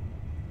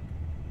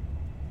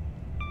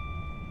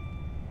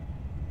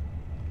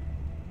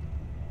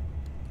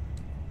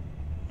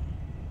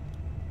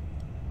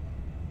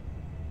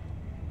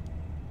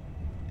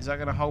 Is that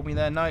going to hold me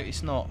there? No,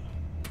 it's not.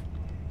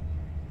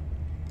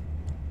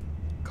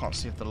 Can't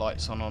see if the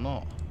light's on or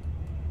not.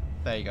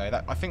 There you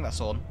go. I think that's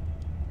on.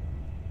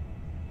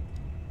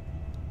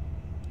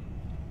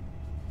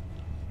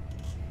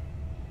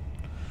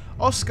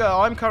 Oscar,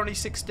 I'm currently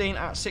 16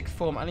 at 6th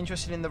form and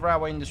interested in the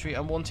railway industry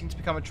and wanting to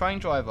become a train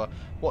driver.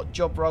 What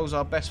job roles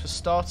are best for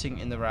starting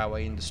in the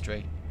railway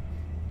industry?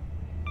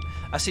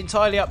 That's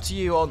entirely up to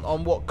you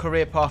on what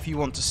career path you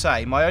want to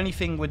say. My only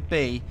thing would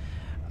be...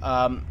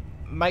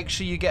 make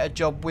sure you get a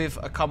job with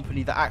a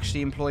company that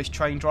actually employs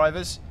train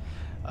drivers.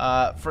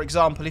 For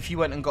example, if you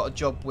went and got a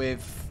job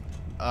with,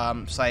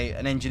 say,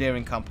 an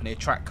engineering company, a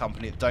track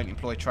company that don't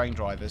employ train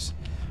drivers,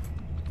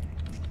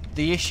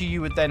 the issue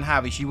you would then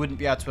have is you wouldn't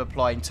be able to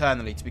apply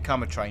internally to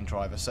become a train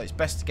driver. So it's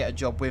best to get a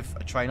job with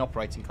a train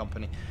operating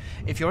company.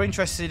 If you're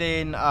interested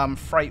in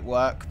freight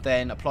work,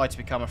 then apply to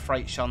become a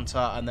freight shunter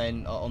and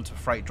then onto a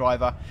freight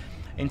driver.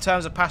 In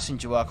terms of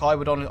passenger work, I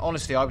would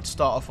honestly I would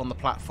start off on the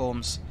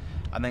platforms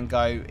and then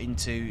go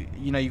into,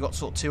 you know, you've got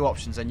sort of two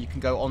options, and you can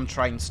go on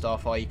train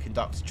staff, i.e.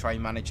 conductor,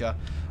 train manager,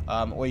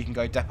 or you can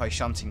go depot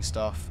shunting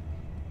staff.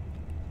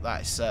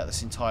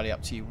 That's entirely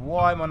up to you.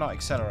 Why am I not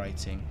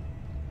accelerating?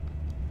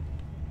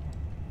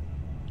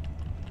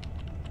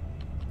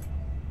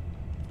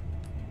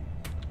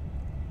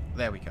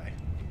 There we go.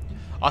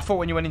 I thought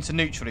when you went into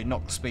neutral it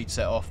knocked the speed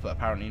set off, but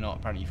apparently not.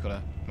 Apparently you've got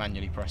to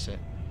manually press it.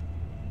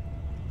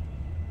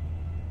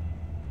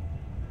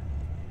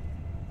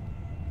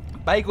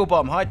 Bagel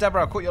Bomb. Hi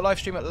Deborah, I caught your live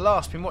stream at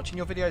last. Been watching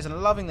your videos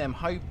and loving them.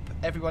 Hope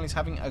everyone is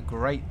having a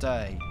great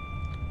day.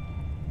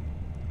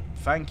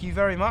 Thank you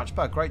very much,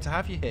 bud. Great to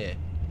have you here.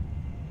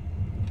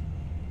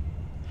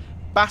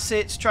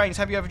 Bassett's Trains.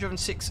 Have you ever driven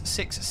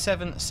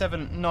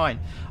 66779?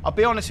 I'll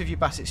be honest with you,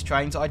 Bassett's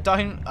Trains. I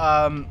don't,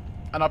 and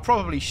I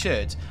probably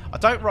should. I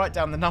don't write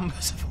down the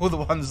numbers of all the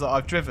ones that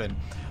I've driven.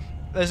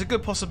 There's a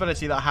good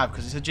possibility that I have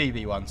because it's a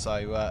GB one,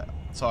 so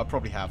I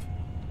probably have.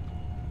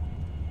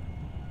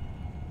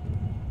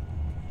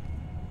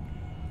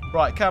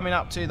 Right, coming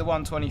up to the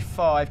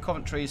 125.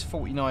 Coventry is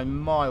 49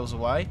 miles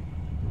away.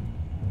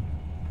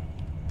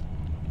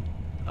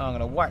 I'm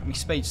going to whack my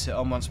speed set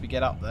on once we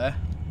get up there.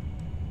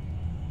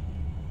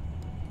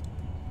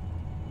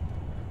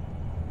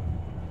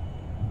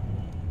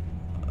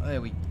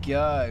 There we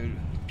go.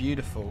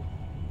 Beautiful.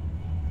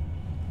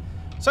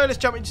 So let's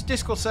jump into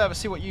Discord server,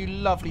 see what you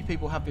lovely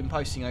people have been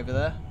posting over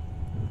there.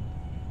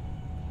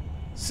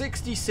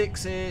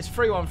 66s,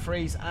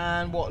 313s,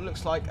 and what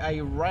looks like a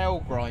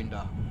rail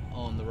grinder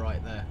on the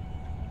right there.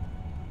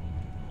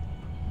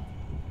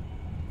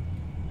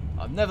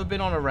 I've never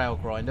been on a rail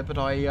grinder, but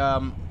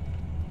I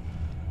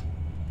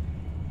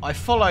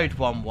followed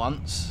one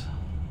once.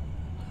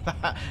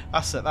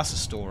 that's a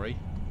story.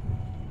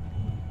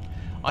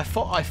 I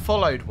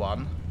followed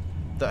one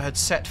that had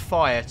set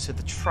fire to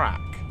the track.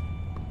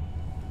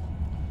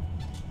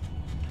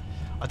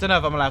 I don't know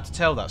if I'm allowed to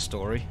tell that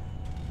story.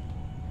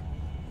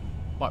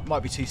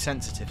 Might be too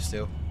sensitive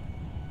still.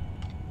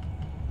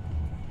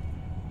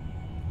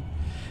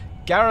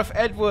 Gareth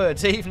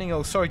Edwards, evening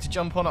all. Sorry to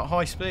jump on at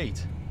high speed.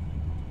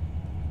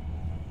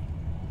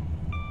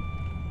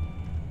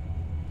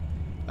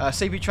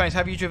 CB Trains,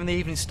 have you driven the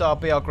Evening Star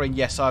BR Green?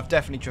 Yes, I've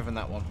definitely driven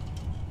that one.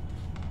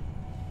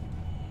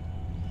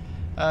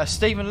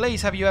 Stephen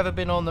Lees, have you ever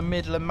been on the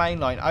Midland Main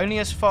Line? Only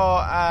as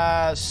far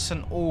as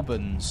St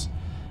Albans.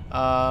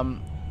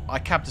 I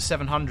cabbed a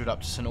 700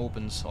 up to St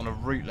Albans on a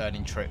route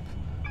learning trip.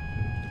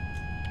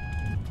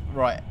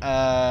 Right,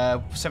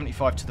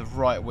 75 to the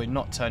right. We're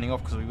not turning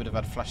off because we would have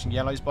had flashing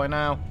yellows by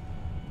now.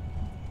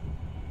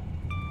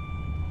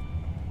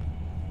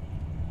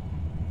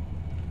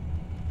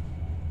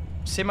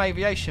 Sim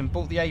Aviation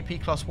bought the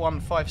AP Class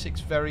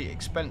 156, very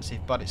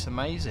expensive, but it's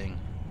amazing.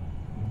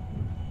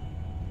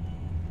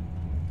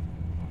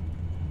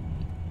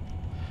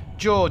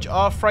 George,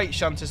 are freight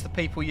shunters the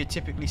people you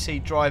typically see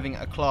driving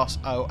a Class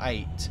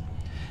 08?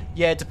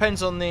 Yeah, it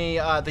depends on the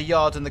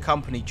yard and the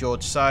company,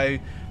 George. So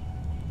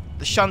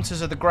the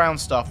shunters are the ground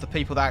staff, the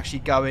people that actually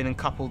go in and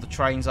couple the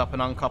trains up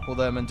and uncouple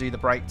them and do the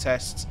brake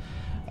tests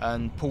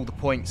and pull the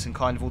points and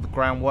kind of all the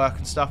groundwork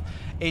and stuff.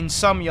 In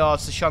some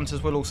yards, the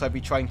shunters will also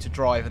be trained to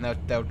drive, and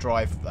they'll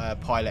drive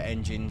pilot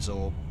engines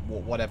or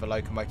whatever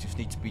locomotives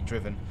need to be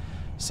driven.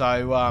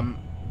 So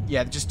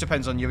yeah, it just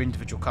depends on your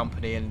individual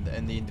company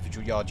and the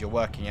individual yard you're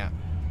working at.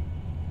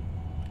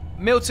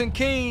 Milton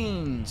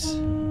Keynes.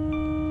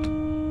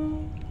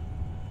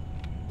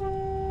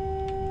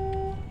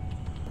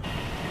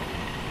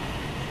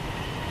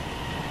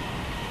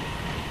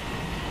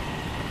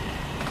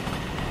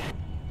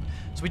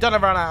 So we done a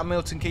run out of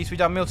Milton Keynes. We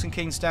done Milton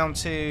Keynes down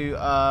to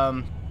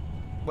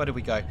where did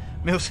we go?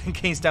 Milton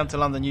Keynes down to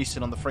London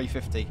Euston on the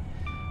 350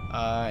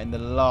 in the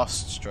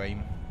last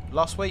stream.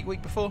 Last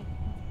week before.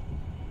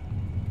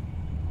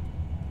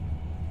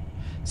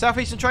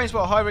 Southeastern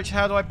Transport. Hi Richard,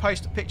 how do I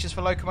post pictures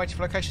for locomotive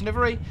location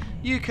livery?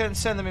 You can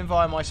send them in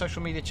via my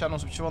social media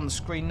channels, which are on the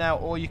screen now,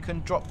 or you can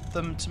drop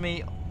them to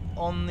me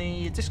on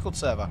the Discord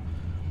server.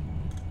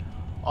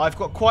 I've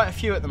got quite a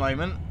few at the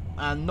moment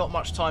and not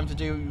much time to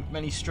do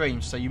many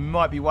streams, so you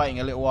might be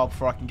waiting a little while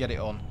before I can get it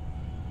on.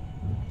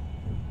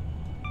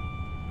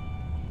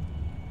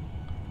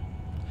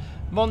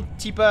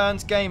 Monty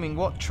Burns Gaming,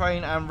 what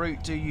train and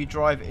route do you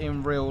drive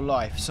in real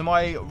life? So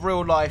my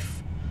real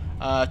life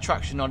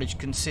traction knowledge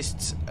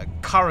consists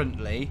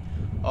currently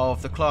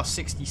of the Class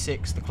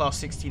 66, the Class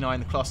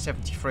 69, the Class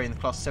 73 and the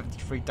Class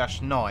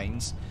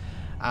 73-9s,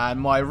 and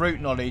my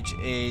route knowledge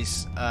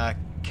is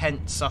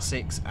Kent,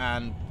 Sussex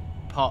and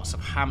parts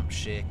of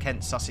Hampshire.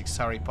 Kent, Sussex,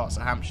 Surrey, parts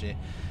of Hampshire.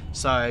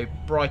 So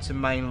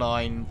Brighton Main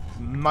Line,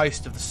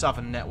 most of the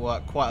southern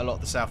network, quite a lot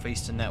of the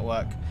southeastern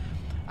network,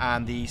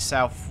 and the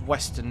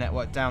southwestern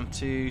network down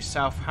to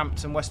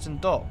Southampton Western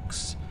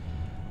Docks,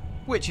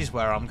 which is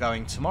where I'm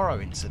going tomorrow,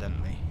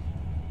 incidentally.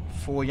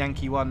 4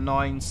 Yankee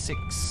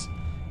 196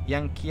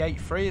 Yankee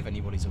 83 if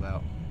anybody's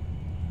about.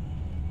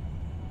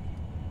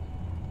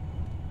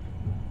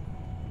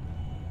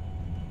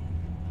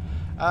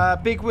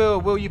 Big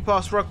will you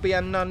pass Rugby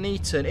and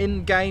Nuneaton?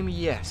 In game,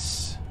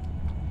 yes.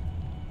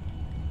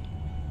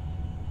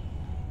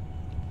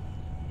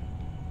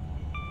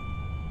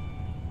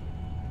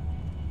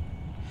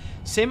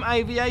 Sim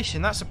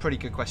Aviation, that's a pretty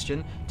good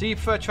question. Do you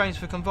prefer trains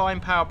for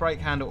combined power brake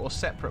handle or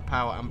separate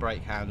power and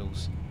brake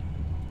handles?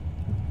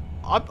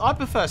 I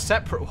prefer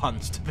separate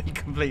ones, to be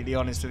completely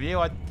honest with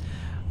you.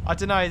 I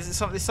don't know,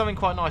 there's something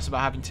quite nice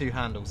about having two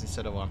handles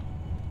instead of one.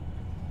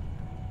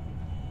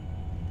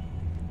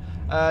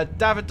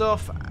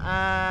 Davidoff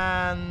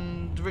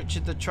and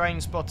Richard the Train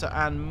Spotter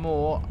and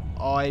more.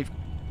 I've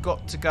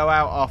got to go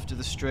out after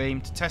the stream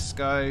to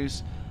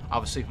Tesco's,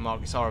 other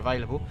supermarkets are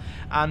available,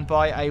 and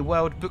buy a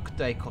World Book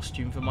Day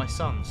costume for my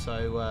son.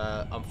 So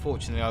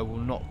unfortunately I will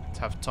not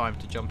have time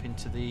to jump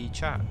into the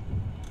chat.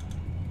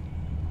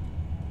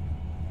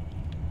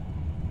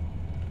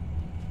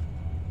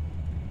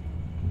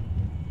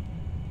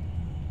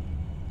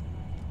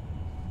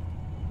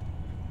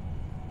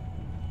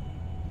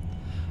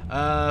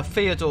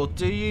 Theodore,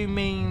 do you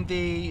mean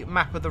the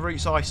map of the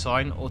routes I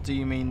sign, or do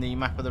you mean the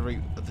map of the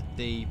route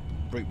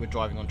we're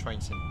driving on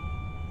Train Sim?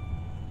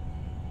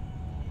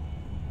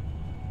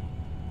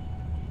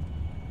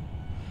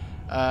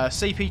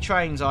 CP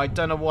Trains, I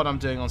don't know what I'm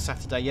doing on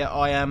Saturday yet.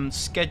 I am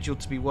scheduled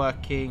to be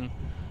working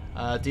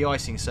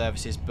de-icing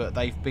services, but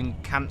they've been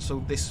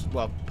cancelled this...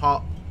 Well,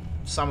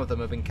 some of them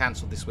have been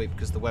cancelled this week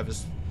because the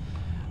weather's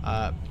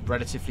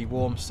relatively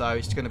warm, so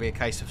it's going to be a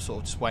case of sort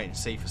of just wait and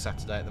see for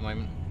Saturday at the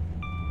moment.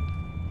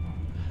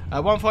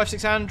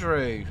 156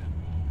 Andrew,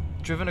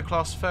 driven a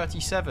class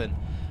 37.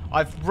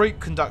 I've route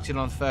conducted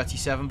on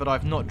 37, but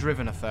I've not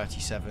driven a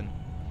 37.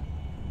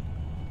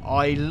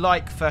 I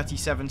like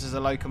 37s as a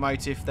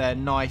locomotive. They're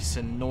nice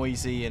and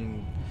noisy,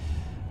 and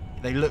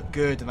they look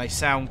good and they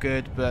sound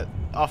good. But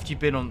after you've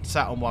been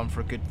sat on one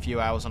for a good few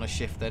hours on a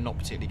shift, they're not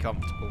particularly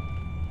comfortable.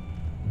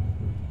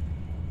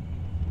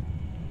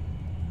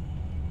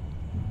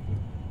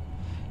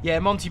 Yeah,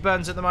 Monty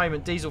Burns at the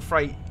moment, diesel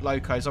freight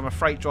locos. I'm a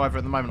freight driver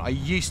at the moment. I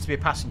used to be a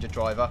passenger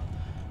driver.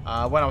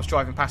 When I was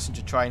driving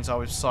passenger trains, I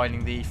was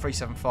signing the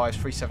 375s,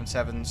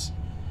 377s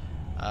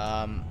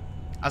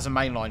as a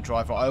mainline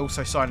driver. I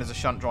also signed as a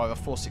shunt driver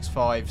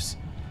 465s,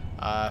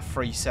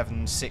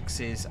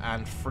 376s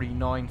and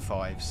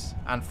 395s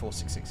and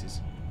 466s.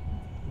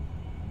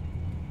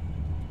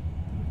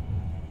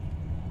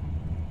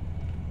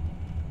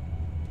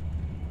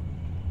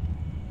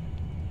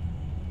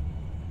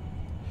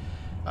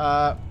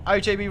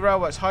 OJB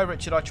Railworks, hi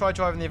Richard, I tried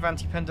driving the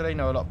Avanti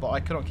Pendolino a lot, but I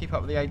cannot keep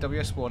up with the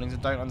AWS warnings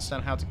and don't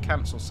understand how to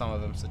cancel some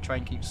of them, so the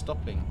train keeps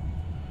stopping.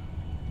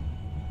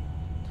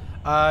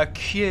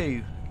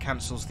 Q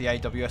cancels the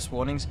AWS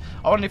warnings.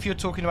 I wonder if you're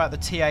talking about the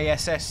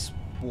TASS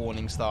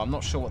warnings though. I'm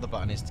not sure what the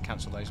button is to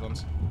cancel those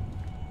ones.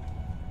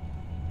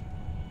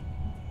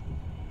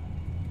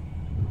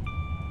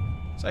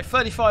 So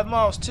 35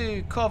 miles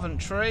to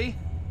Coventry.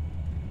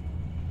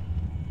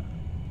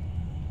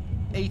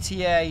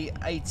 ETA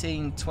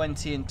 18,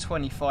 20 and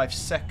 25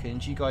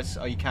 seconds. You guys,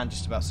 oh, you can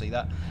just about see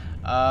that.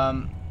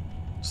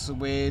 So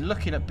we're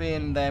looking at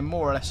being there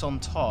more or less on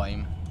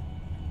time.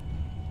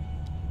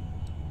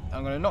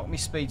 I'm going to knock my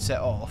speed set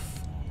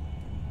off.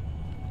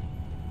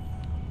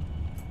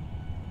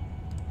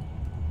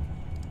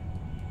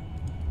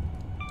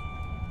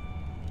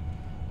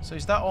 So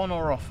is that on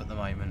or off at the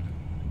moment?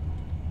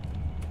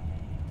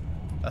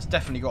 That's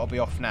definitely got to be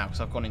off now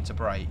because I've gone into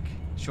brake.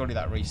 Surely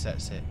that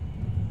resets it.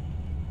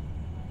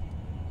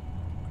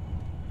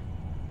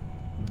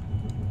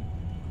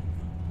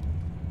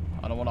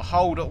 And I want to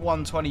hold at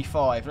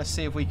 125. Let's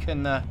see if we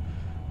can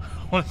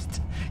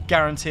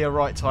guarantee a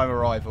right time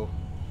arrival.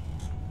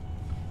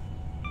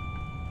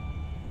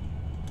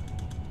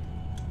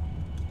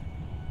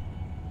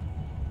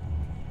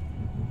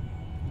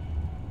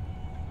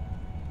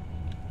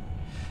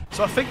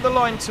 So I think the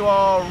line to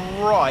our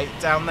right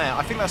down there,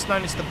 I think that's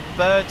known as the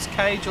bird's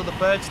cage or the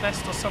bird's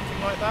nest or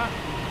something like that.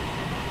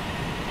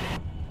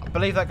 I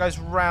believe that goes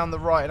round the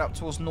right and up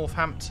towards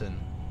Northampton.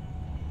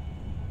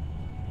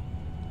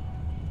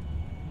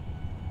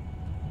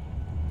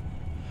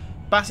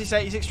 Bassis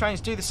 86 trains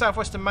do the South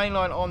Western Main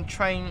Line on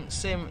Train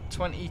Sim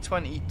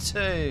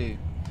 2022.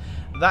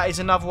 That is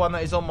another one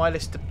that is on my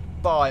list to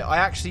buy. I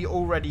actually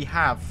already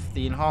have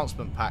the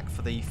enhancement pack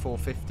for the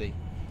 450.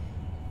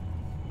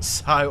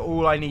 So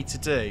all I need to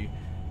do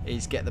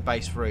is get the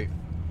base route.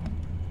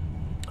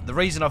 The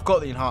reason I've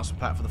got the enhancement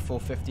pack for the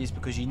 450 is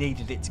because you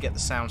needed it to get the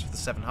sounds for the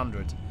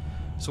 700.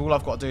 So all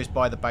I've got to do is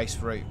buy the base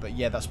route. But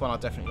yeah, that's one I'd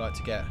definitely like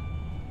to get.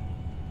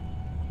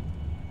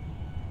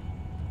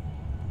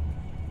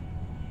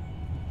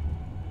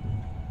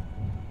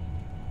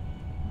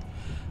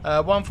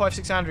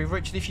 156 Andrew,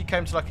 Richard, if you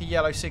came to like a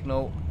yellow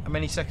signal, how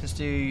many seconds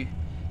do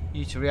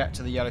you to react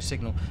to the yellow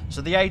signal?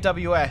 So the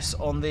AWS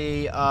on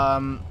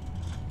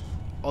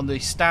the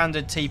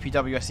standard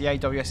TPWS, the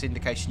AWS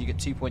indication, you get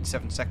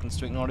 2.7 seconds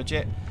to acknowledge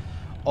it.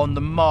 On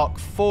the Mark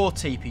IV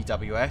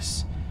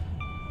TPWS,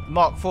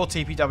 Mark IV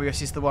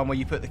TPWS is the one where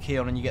you put the key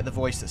on and you get the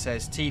voice that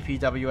says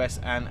TPWS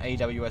and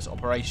AWS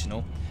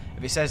operational.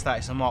 If it says that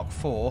it's a Mark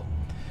IV,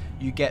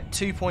 you get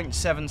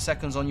 2.7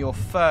 seconds on your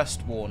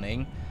first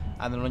warning,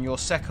 and then on your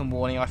second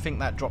warning I think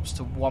that drops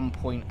to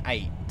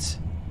 1.8,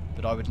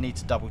 but I would need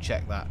to double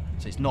check that,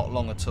 so it's not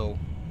long at all.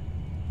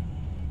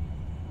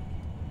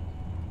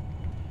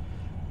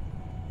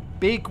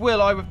 Big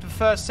Will, I would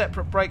prefer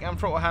separate brake and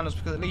throttle handles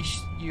because at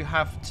least you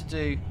have to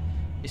do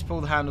is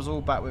pull the handles all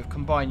back. With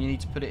combined you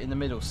need to put it in the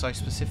middle, so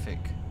specific.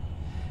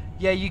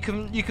 Yeah, you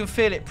can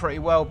feel it pretty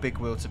well, big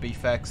wheel, to be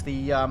fair, because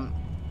the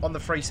on the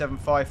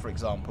 375, for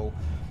example,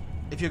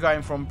 if you're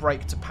going from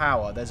brake to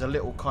power, there's a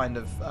little kind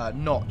of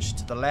notch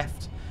to the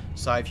left.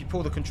 So if you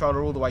pull the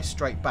controller all the way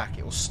straight back,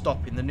 it will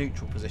stop in the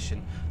neutral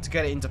position. To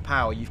get it into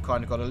power, you've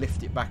kind of got to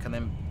lift it back and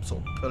then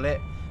sort of pull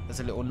it. There's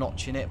a little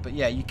notch in it, but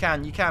yeah, you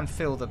can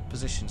feel the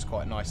positions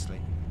quite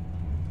nicely.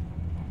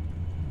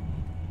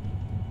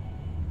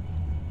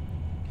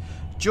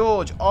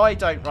 George, I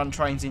don't run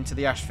trains into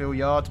the Ashfield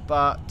yard,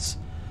 but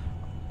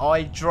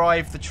I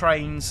drive the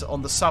trains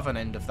on the southern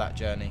end of that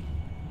journey.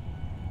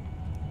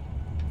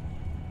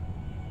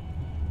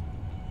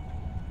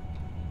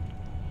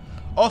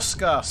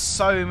 Oscar,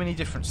 so many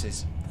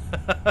differences.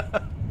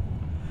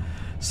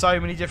 So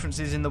many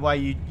differences in the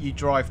way you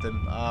drive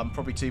them.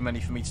 Probably too many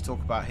for me to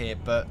talk about here,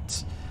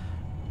 but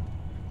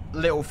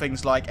little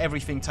things like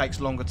everything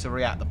takes longer to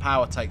react, the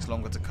power takes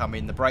longer to come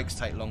in, the brakes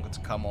take longer to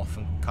come off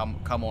and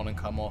come on and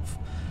come off,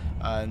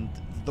 and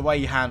the way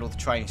you handle the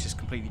train is just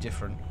completely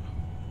different.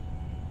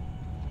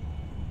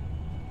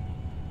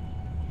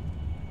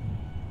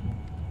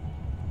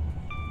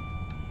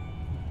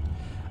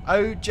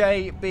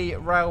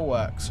 OJB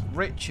Railworks.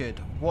 Richard,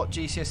 what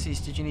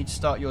GCSEs did you need to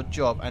start your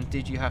job, and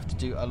did you have to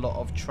do a lot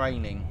of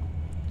training?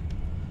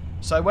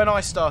 So when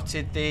I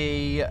started,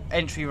 the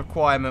entry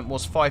requirement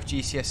was 5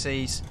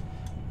 GCSEs,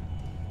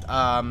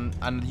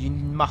 and you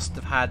must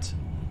have had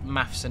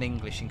maths and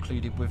English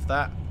included with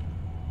that.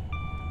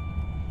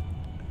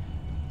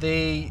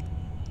 You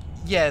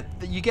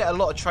get a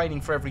lot of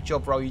training for every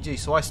job role you do.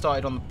 So I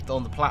started on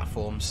the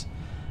platforms,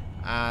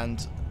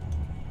 and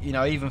you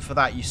know, even for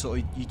that,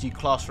 you do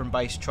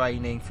classroom-based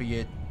training for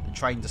your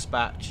train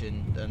dispatch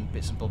and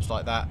bits and bobs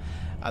like that,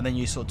 and then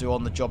you sort of do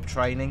on-the-job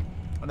training.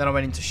 And then I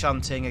went into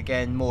shunting,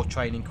 again, more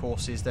training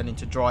courses, then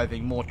into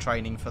driving, more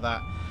training for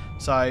that.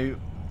 So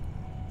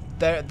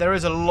there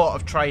is a lot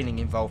of training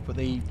involved, but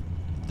the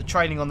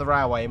training on the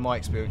railway, in my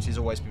experience, has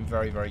always been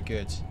very, very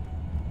good.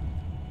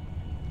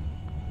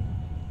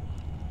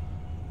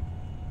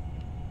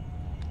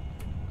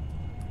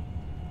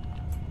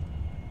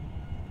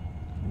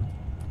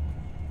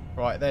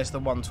 Right, there's the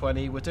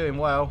 120. We're doing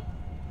well.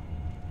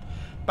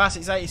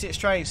 Bassett's 86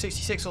 train,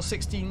 66 or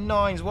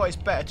 69s. What is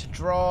better to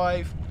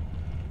drive?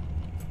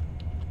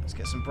 Let's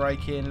get some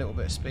braking, a little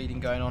bit of speeding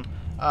going on.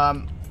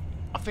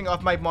 I think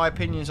I've made my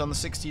opinions on the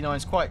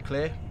 69s quite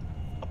clear.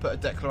 I'll put a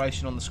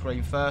declaration on the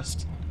screen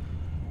first.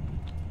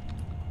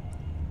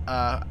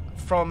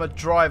 From a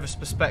driver's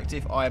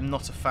perspective, I am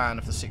not a fan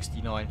of the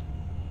 69.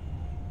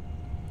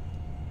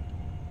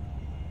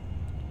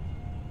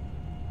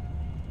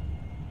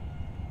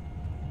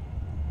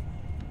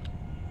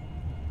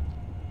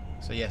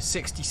 So yeah,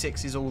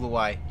 66 is all the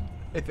way,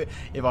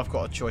 if I've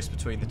got a choice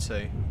between the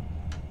two.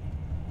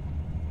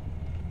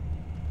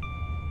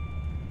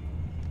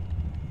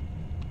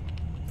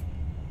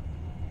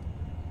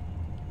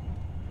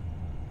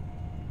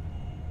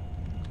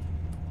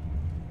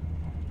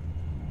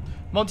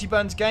 Monty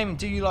Burns Gaming,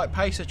 do you like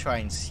pacer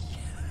trains?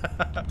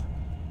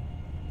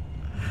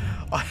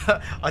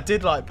 I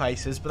did like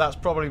pacers, but that's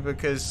probably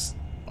because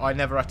I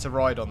never had to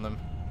ride on them.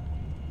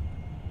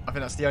 I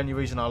think that's the only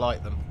reason I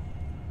like them.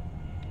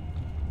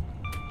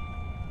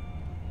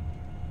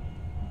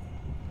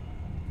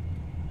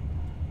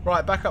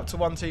 Right, back up to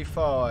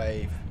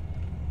 125.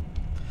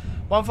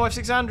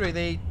 156 Andrew,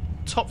 the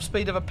top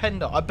speed of a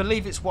Pendolino. I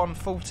believe it's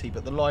 140,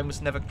 but the line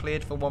was never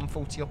cleared for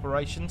 140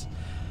 operations.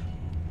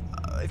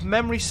 If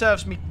memory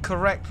serves me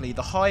correctly,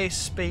 the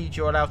highest speed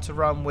you're allowed to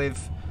run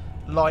with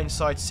line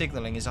side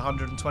signalling is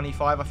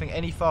 125. I think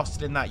any faster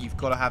than that, you've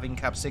got to have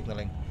in-cab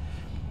signalling.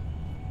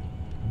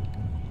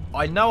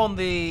 I know on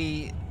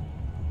the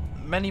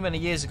many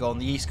years ago on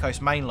the East Coast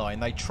Mainline,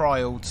 they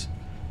trialled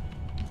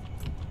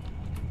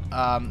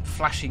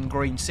flashing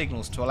green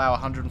signals to allow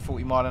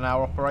 140 mile an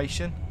hour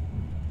operation.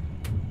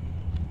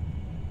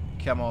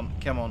 Come on,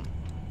 come on.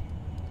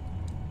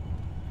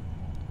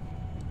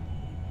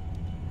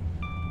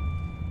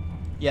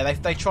 Yeah,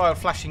 they trialled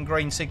flashing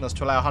green signals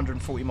to allow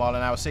 140 mile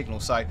an hour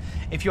signals. So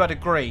if you had a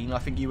green, I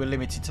think you were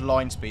limited to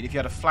line speed. If you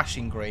had a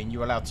flashing green, you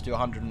were allowed to do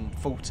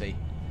 140.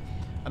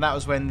 And that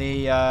was when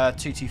the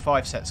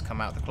 225 sets come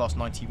out, the Class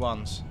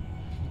 91s.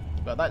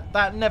 But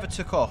that never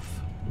took off.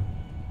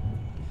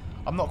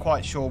 I'm not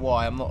quite sure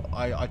why.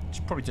 I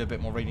should probably do a bit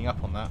more reading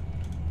up on that.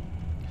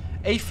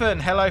 Ethan,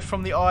 hello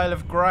from the Isle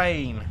of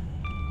Grain.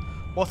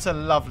 What a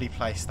lovely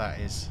place that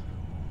is.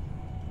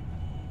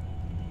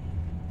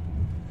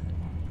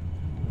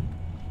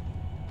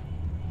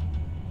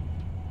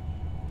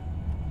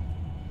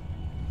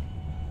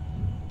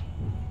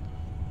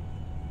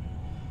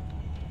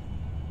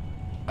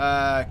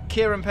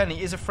 Kieran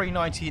Penny, is a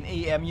 390 an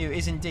EMU?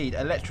 Is indeed.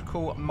 Electric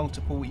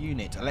multiple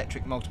unit.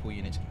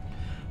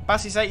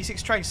 Bassey's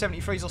 86 train,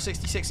 73s or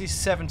 66s,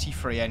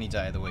 73 any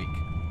day of the week.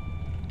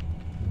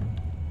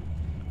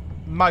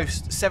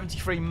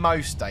 73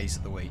 most days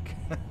of the week.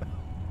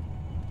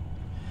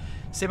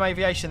 Sim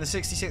Aviation, the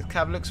 66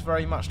 cab looks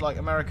very much like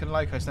American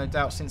locos, no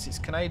doubt since it's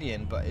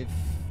Canadian, but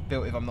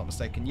built if I'm not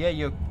mistaken. Yeah,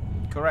 you're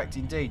correct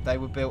indeed. They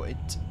were built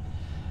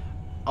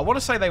I want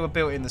to say they were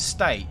built in the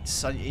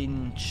States,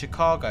 in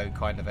Chicago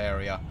kind of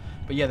area.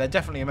 But yeah, they're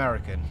definitely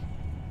American.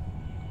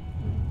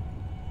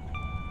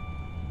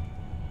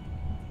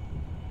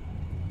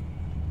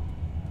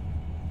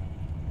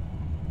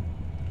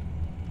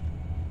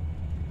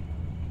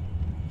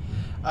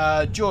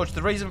 George,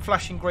 the reason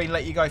flashing green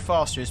let you go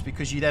faster is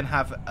because you then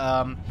have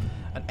an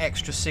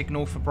extra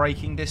signal for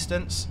braking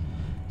distance.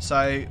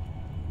 So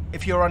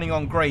if you're running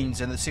on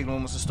greens and the signal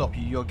wants to stop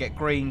you, you'll get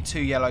green,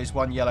 2 yellows,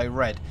 1 yellow,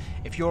 red.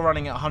 If you're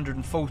running at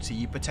 140,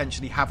 you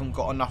potentially haven't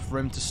got enough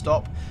room to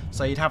stop.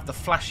 So you'd have the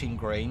flashing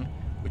green,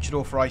 which would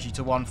authorise you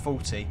to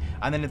 140.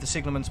 And then if the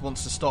signalman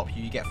wants to stop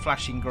you, you get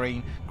flashing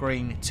green,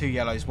 green, 2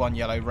 yellows, 1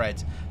 yellow,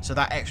 red. So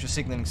that extra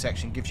signalling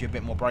section gives you a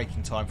bit more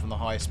braking time from the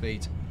higher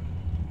speed.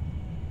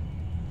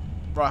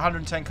 Right,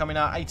 110 coming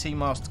out, 18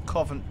 miles to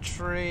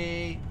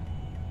Coventry.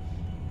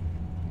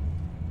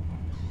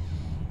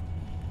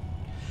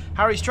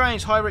 Harry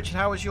Strange, hi Richard,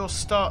 how was your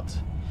start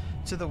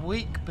to the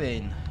week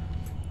been?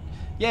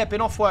 Yeah,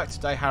 been off work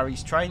today,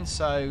 Harry's train,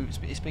 so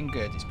it's been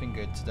good. It's been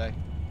good today.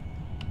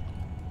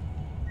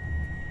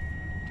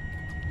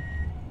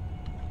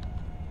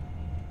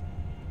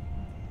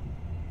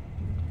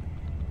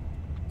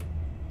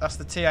 That's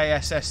the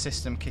TASS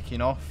system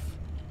kicking off.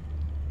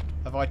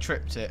 Have I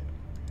tripped it?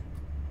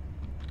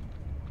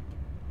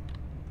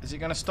 Is it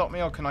going to stop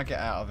me or can I get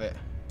out of it?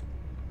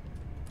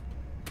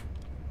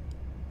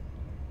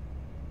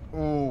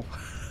 Ooh.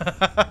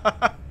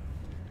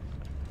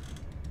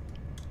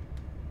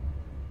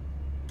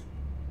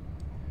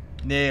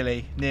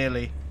 Nearly,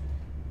 nearly.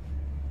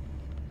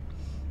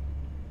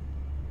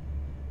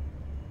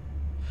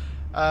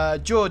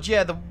 George,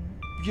 yeah, the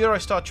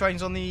Eurostar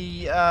trains on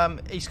the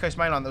East Coast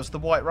Mainline, that was the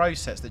White Rose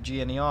sets that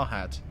GNER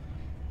had.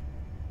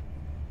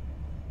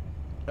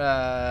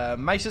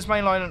 Mason's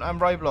Mainline and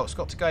Roblox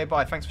got to go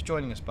by. Thanks for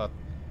joining us, bud.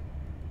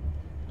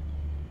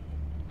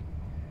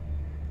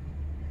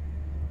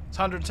 It's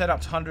 110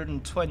 up to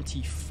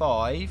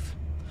 125.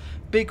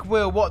 Big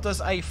Will, what does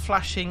a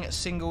flashing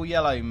single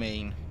yellow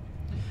mean?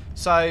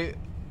 So,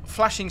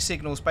 flashing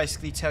signals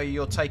basically tell you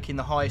you're taking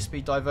the highest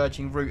speed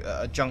diverging route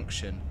at a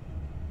junction.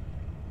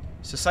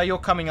 So say you're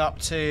coming up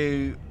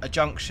to a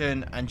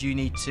junction and you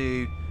need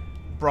to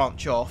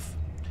branch off.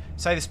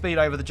 Say the speed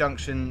over the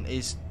junction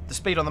is... The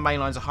speed on the main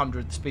line is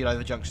 100, the speed over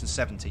the junction is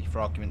 70, for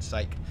argument's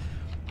sake.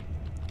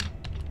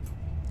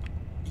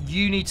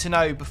 You need to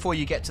know, before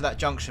you get to that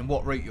junction,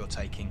 what route you're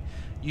taking.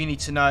 You need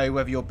to know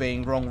whether you're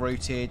being wrong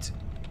routed.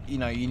 You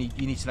know, you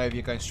need to know if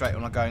you're going straight or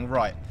not going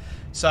right.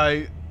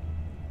 So,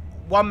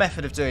 one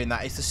method of doing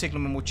that is the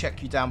signalman will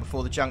check you down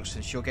before the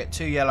junction. So you'll get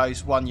 2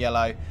 yellows, 1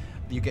 yellow.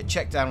 You get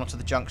checked down onto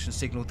the junction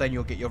signal, then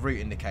you'll get your route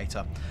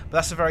indicator. But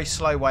that's a very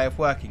slow way of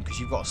working because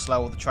you've got to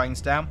slow all the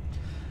trains down.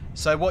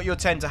 So what you'll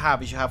tend to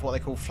have is you have what they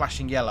call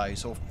flashing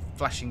yellows or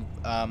flashing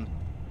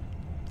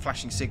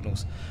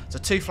signals. So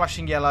 2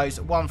 flashing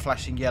yellows, 1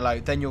 flashing yellow,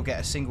 then you'll get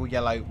a single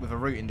yellow with a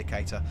route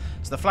indicator.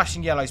 So the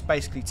flashing yellows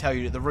basically tell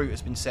you that the route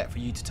has been set for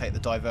you to take the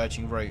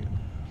diverging route.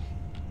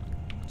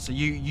 So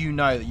you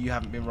know that you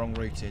haven't been wrong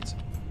routed.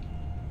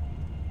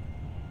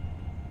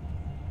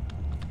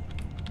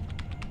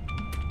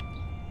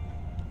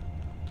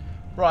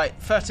 Right,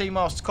 13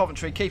 miles to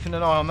Coventry, keeping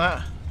an eye on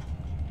that.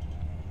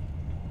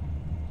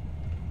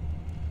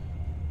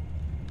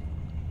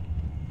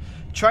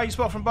 Train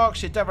spot from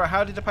Berkshire, Deborah,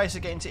 how did the pacer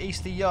get into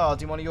Easter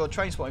Yard in one of your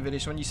train spotting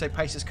videos when you say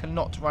pacers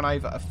cannot run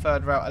over a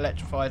third rail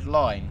electrified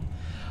line?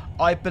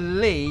 I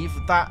believe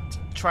that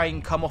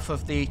train come off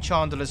of the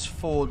Chandler's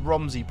Ford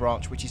Romsey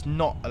branch, which is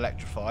not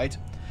electrified,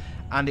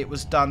 and it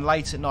was done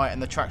late at night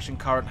and the traction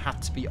current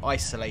had to be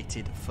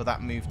isolated for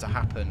that move to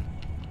happen.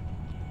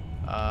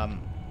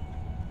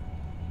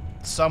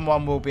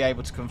 Someone will be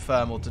able to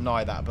confirm or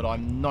deny that, but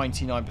I'm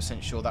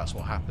 99% sure that's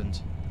what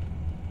happened.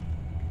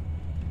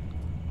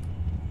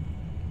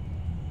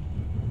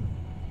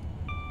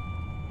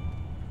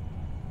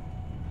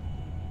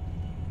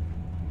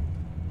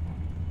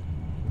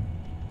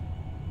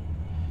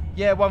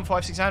 Yeah,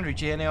 15600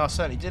 GNER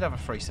certainly did have a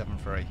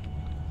 373.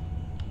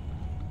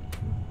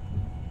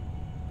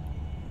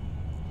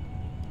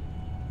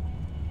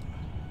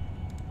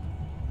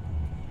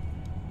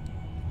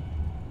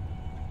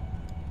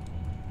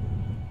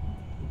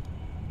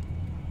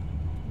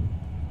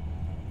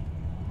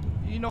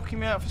 Are you knocking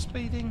me out for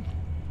speeding?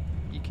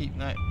 You keep...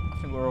 No, I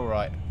think we're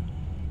alright.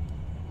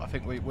 I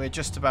think we're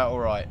just about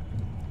alright.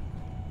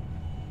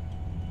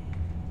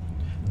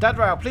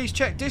 Dadrail, please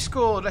check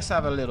Discord. Let's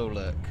have a little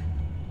look.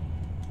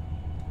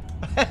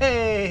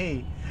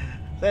 Hey!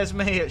 There's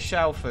me at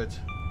Shalford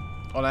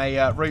on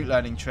a route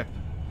learning trip.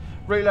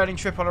 Route learning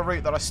trip on a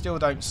route that I still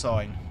don't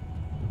sign.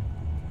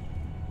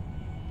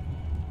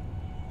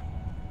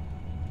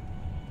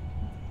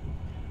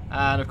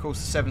 And of course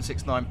the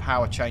 769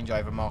 power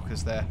changeover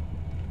markers there.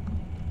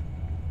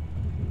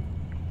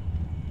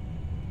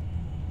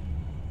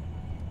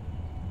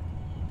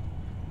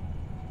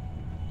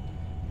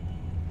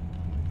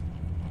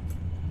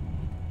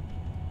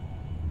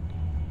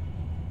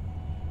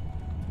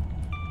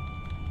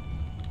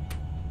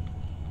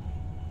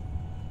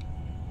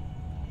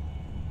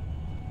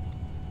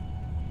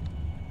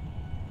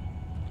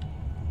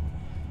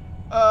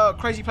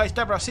 crazy place.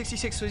 Deborah,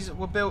 66s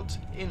were built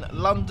in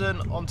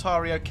London,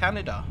 Ontario,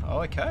 Canada. Oh,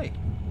 okay.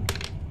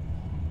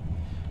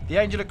 The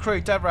Angela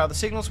crew, Deborah, the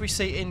signals we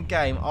see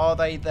in-game, are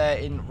they there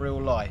in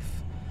real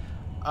life?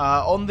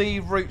 On the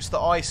routes that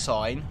I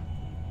sign,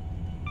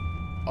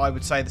 I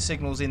would say the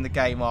signals in the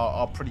game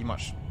are pretty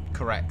much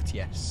correct,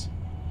 yes.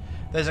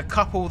 There's a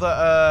couple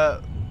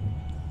that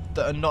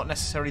are not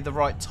necessarily the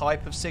right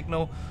type of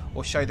signal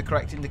or show the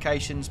correct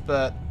indications,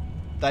 but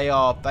they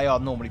are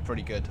normally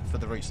pretty good for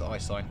the routes that I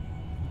sign.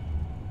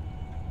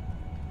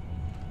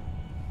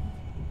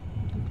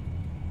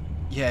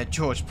 Yeah,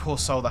 George, poor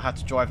soul that had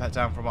to drive that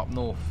down from up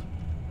north.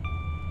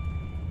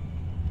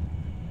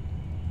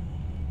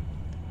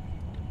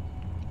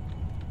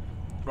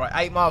 Right,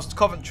 8 miles to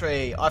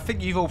Coventry. I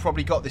think you've all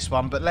probably got this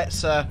one, but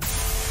let's...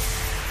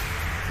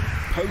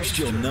 Post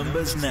your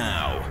numbers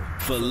now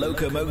for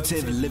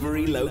locomotive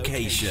livery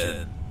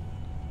location.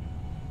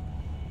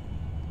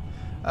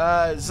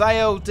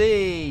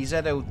 ZLD,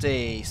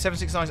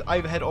 769's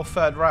overhead or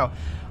third rail.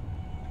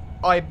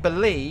 I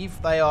believe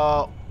they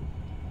are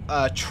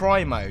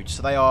tri-mode,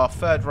 so they are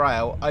third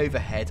rail,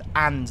 overhead,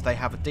 and they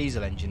have a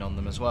diesel engine on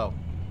them as well.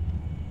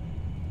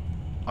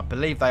 I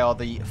believe they are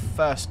the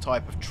first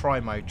type of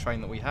tri-mode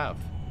train that we have.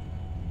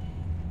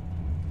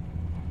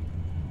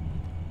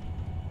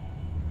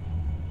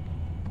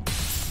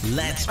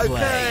 Let's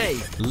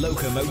play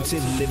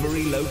locomotive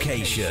livery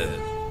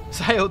location.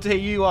 ZLD,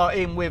 you are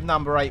in with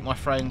number 8, my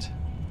friend.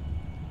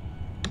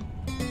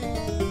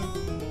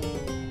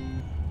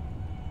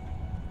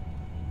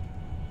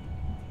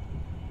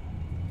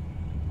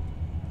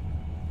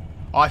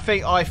 I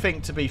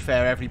think to be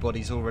fair,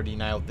 everybody's already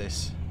nailed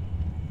this.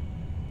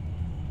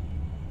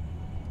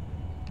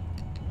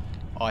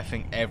 I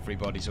think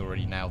everybody's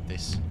already nailed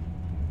this.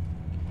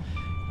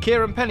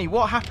 Kieran Penny,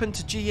 what happened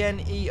to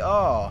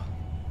GNER?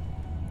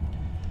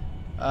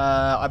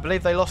 I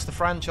believe they lost the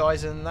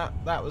franchise, and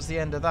that was the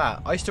end of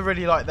that. I used to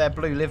really like their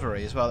blue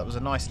livery as well. That was a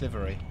nice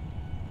livery.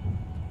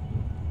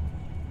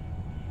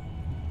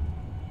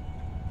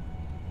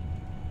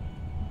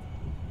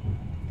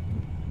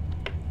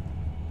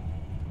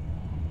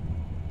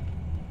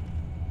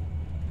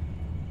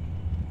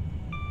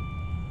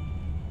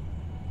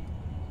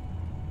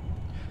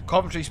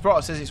 Coventry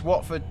Sprotter says it's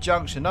Watford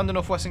Junction. London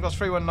North Western Cross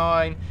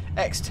 319.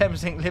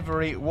 Ex-Thameslink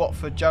livery,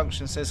 Watford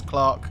Junction, says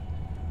Clark.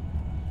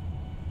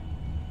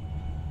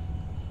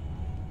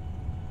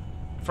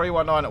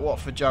 319 at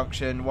Watford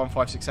Junction,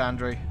 156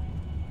 Andrew.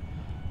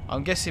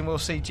 I'm guessing we'll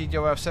see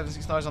GDOF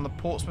 769s on the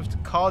Portsmouth to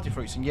Cardiff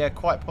routes, and yeah,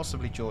 quite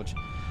possibly, George.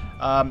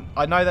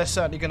 I know they're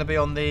certainly going to be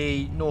on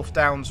the North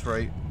Downs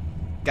route,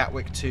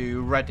 Gatwick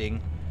to Reading.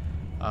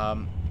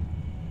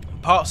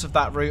 Parts of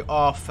that route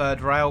are third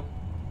rail,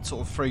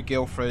 sort of through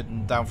Guildford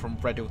and down from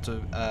Redhill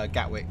to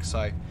Gatwick,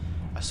 so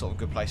a sort of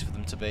good place for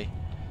them to be.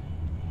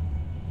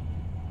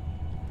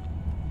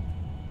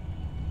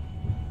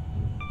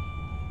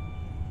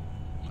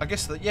 I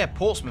guess that, yeah,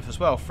 Portsmouth as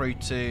well through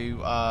to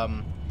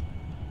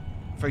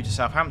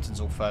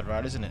Southampton's all third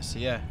rail, isn't it? So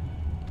yeah.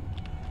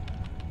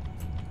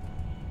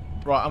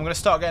 Right, I'm going to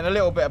start getting a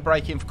little bit of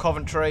braking for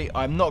Coventry.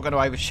 I'm not going to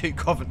overshoot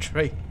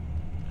Coventry.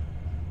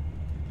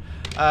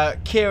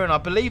 Kieran, I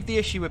believe the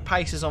issue with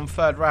Pacers on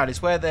third rail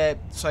is where they're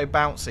so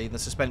bouncy, the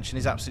suspension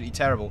is absolutely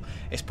terrible.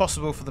 It's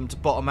possible for them to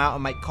bottom out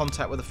and make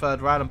contact with the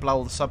third rail and blow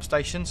all the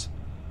substations.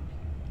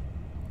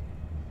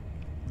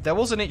 There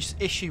was an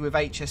issue with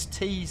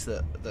HSTs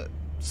that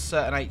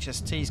certain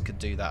HSTs could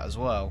do that as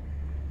well.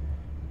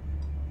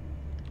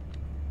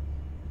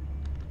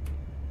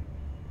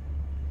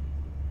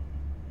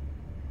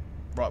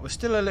 Right, we're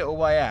still a little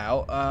way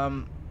out. I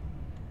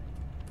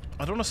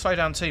don't want to slow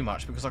down too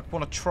much because I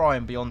want to try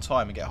and be on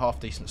time and get a half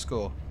decent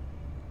score.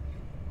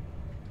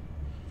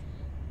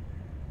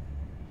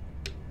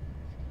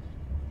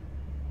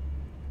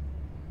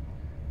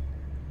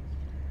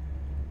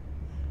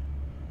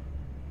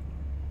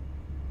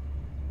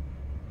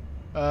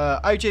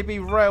 OJB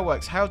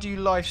Railworks, how do you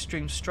live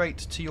stream straight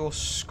to your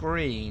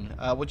screen?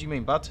 What do you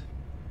mean, bud?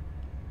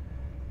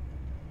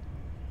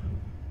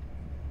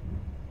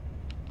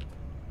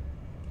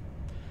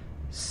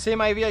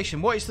 Sim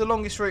Aviation, what is the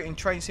longest route in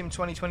Train Sim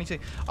 2022?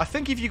 I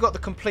think if you've got the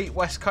complete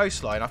West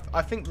Coast line,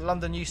 I think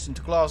London Euston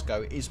to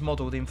Glasgow is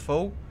modelled in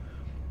full.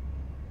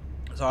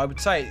 So I would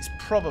say it's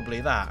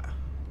probably that.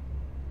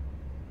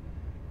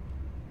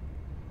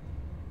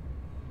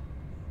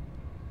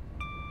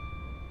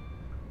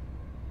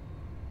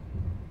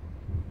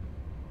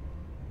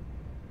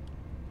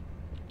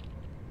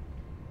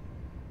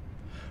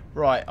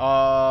 Right,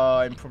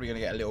 I'm probably going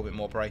to get a little bit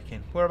more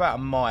braking. We're about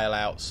a mile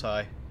out,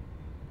 so...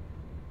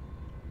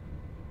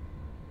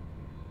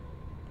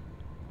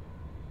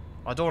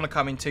 I don't want to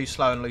come in too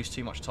slow and lose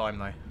too much time,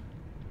 though.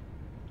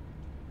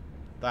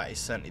 That is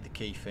certainly the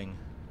key thing.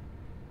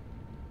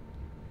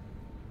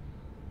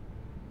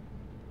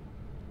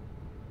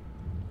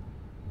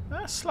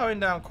 That's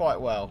slowing down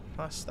quite well.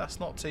 That's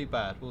not too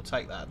bad. We'll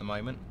take that at the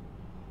moment.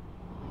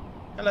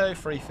 Hello,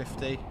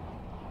 350.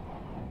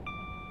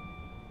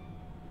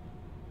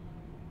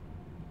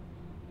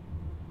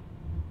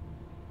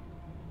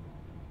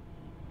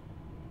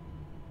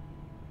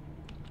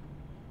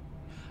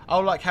 Oh,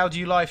 like, how do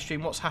you live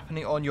stream? What's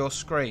happening on your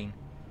screen?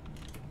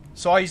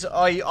 So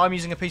I'm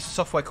using a piece of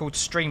software called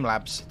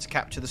Streamlabs to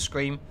capture the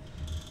screen,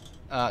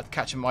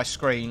 capture my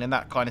screen, and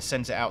that kind of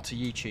sends it out to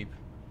YouTube.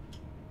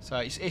 So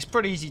it's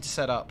pretty easy to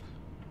set up.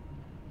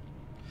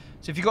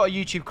 So if you've got a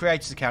YouTube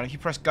creators account, if you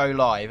press Go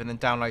Live and then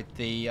download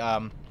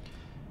the,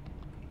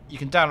 you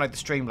can download the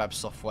Streamlabs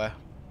software,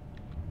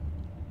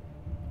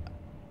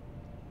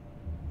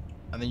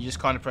 and then you just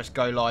kind of press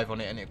Go Live on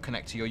it, and it'll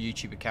connect to your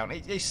YouTube account.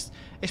 It's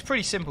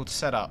pretty simple to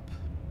set up.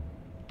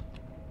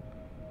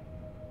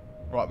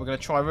 Right, we're going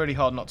to try really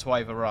hard not to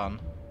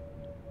overrun.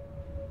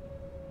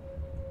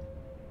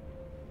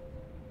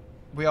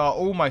 We are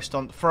almost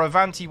on... For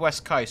Avanti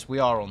West Coast, we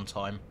are on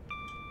time.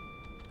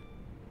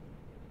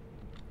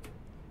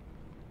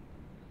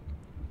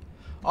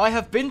 I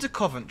have been to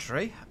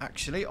Coventry,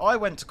 actually. I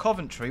went to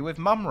Coventry with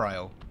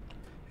Mumrail,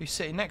 who's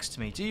sitting next to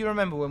me. Do you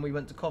remember when we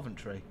went to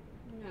Coventry?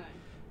 No.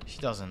 She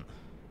doesn't.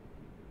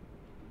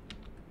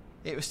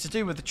 It was to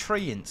do with the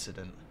tree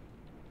incident.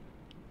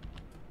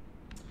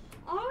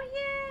 Oh,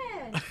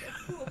 yes,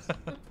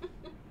 of course.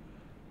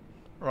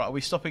 Right, are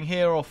we stopping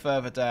here or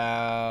further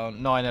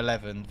down?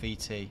 911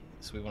 VT.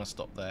 So we want to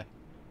stop there.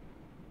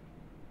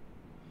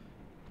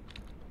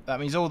 That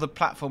means all the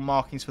platform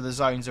markings for the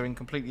zones are in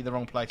completely the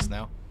wrong place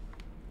now.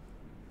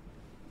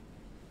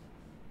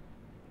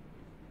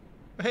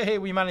 Hey,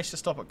 we managed to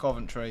stop at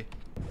Coventry.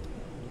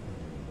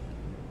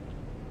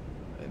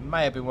 It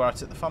may have been where I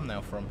took the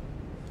thumbnail from.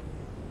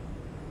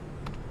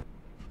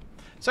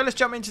 So let's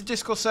jump into the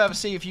Discord server,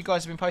 see if you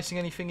guys have been posting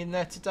anything in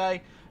there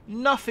today.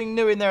 Nothing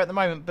new in there at the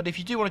moment, but if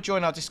you do want to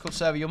join our Discord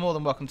server, you're more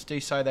than welcome to do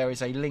so. There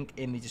is a link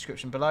in the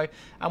description below,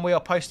 and we are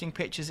posting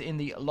pictures in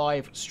the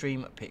live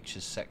stream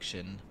pictures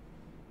section.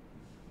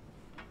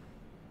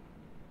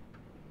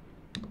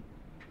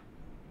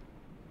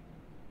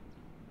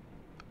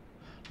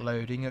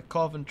 Loading at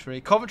Coventry.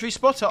 Coventry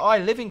spotter, I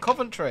live in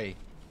Coventry.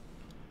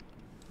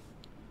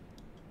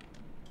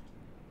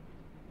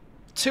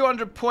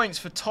 200 points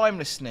for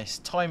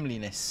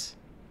timeliness.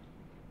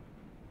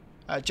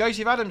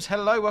 Joseph Adams,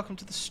 hello, welcome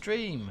to the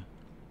stream.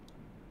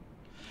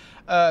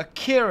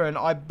 Kieran,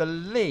 I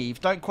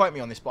believe, don't quote me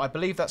on this, but I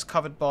believe that's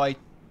covered by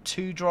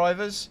 2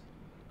 drivers.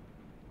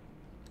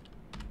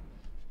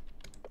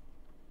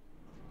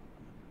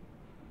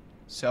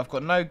 So I've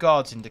got no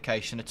guards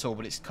indication at all,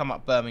 but it's come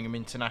up Birmingham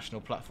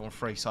International Platform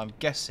 3, so I'm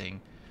guessing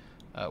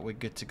we're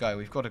good to go.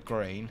 We've got a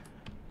green.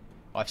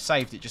 I've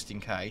saved it just in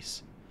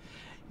case.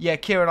 Yeah,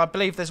 Kieran, I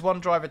believe there's one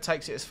driver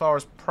takes it as far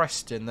as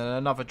Preston, and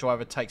another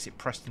driver takes it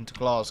Preston to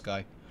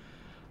Glasgow.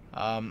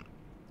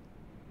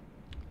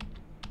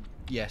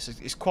 Yes,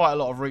 it's quite a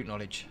lot of route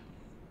knowledge.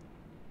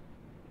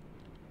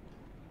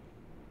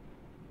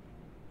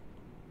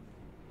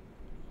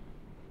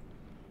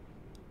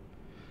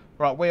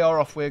 Right, we are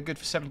off. We're good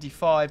for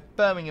 75.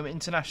 Birmingham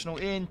International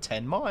in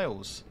 10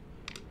 miles.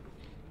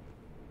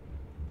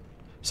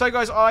 So,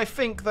 guys, I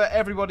think that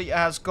everybody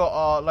has got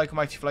our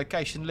locomotive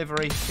location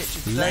livery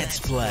picture today. Let's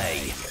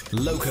play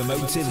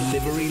locomotive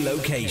livery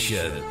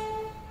location.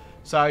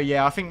 So,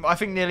 yeah, I think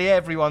nearly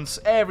everyone's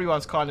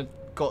kind of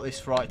got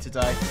this right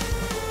today.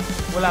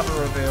 We'll have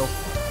a reveal.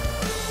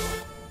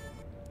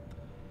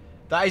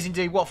 That is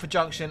indeed Watford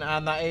Junction,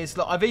 and that is...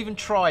 Look, I've even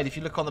tried, if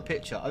you look on the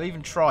picture, I've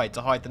even tried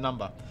to hide the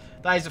number.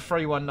 That is a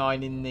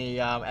 319 in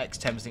the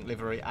ex-Thameslink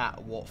livery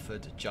at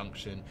Watford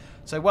Junction.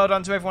 So, well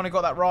done to everyone who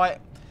got that right.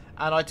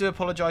 And I do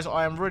apologise.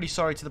 I am really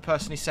sorry to the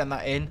person who sent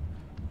that in.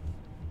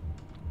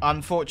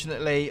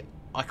 Unfortunately,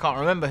 I can't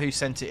remember who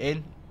sent it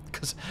in,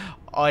 because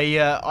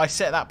I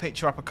set that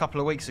picture up a couple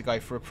of weeks ago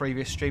for a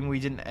previous stream.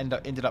 We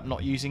ended up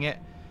not using it.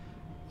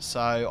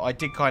 So I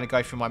did kind of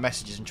go through my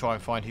messages and try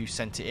and find who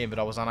sent it in, but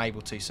I was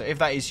unable to. So if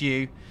that is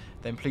you,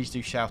 then please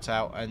do shout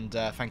out, and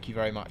thank you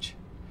very much.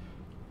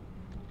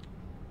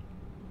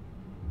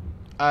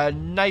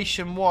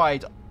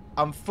 Nationwide,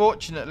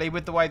 unfortunately,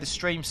 with the way the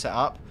stream's set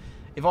up,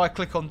 if I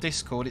click on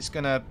Discord, it's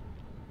going to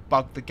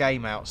bug the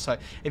game out. So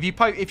if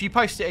you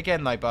post it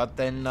again, though, bud,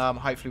 then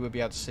hopefully we'll be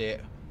able to see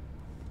it.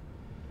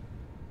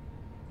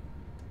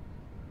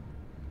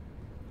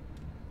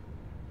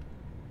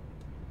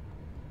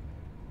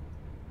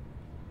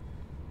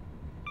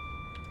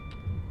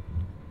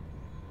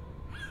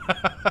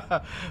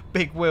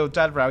 Big wheel,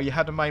 dad rail. You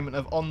had a moment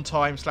of on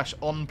time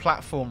 / on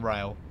platform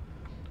rail.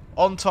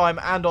 On time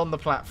and on the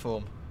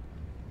platform.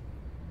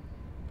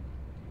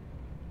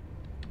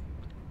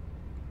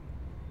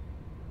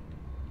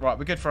 Right,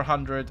 we're good for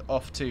 100,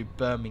 off to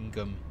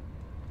Birmingham.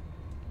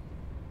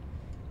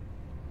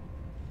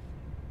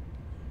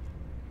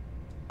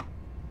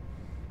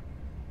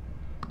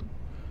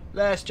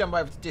 Let's jump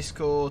over to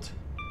Discord.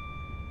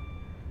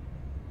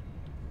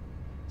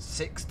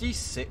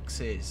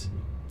 66s.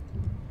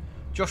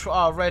 Joshua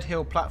R. Red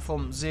Hill,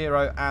 Platform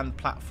 0 and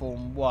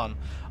Platform 1.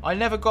 I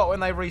never got when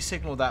they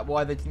re-signalled that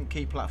why they didn't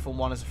keep Platform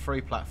 1 as a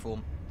free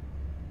platform.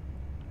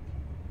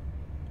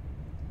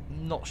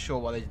 Not sure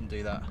why they didn't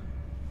do that.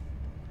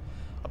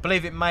 I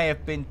believe it may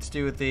have been to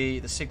do with the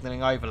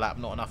signalling overlap,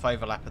 not enough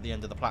overlap at the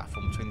end of the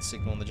platform between the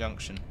signal and the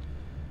junction.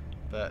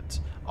 But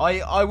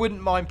I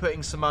wouldn't mind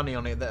putting some money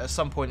on it that at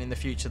some point in the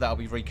future that'll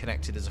be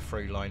reconnected as a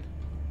through line.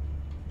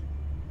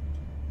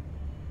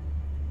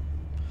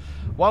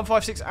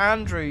 156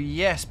 Andrew,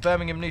 yes,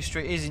 Birmingham New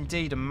Street is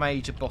indeed a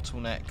major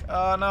bottleneck.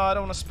 Oh no, I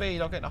don't want to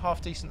speed, I'll get a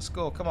half decent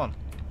score, come on.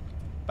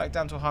 Back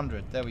down to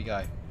 100, there we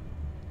go.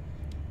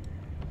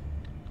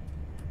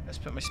 Let's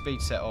put my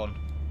speed set on.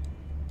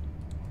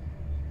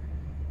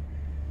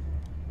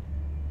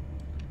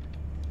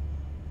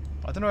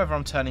 I don't know whether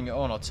I'm turning it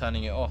on or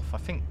turning it off. I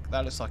think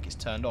that looks like it's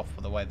turned off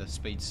for the way the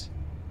speed's...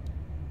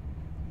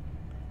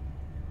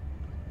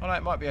 Oh no,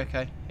 it might be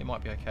okay. It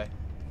might be okay.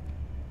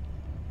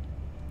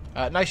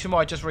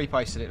 Nationwide just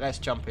reposted it. Let's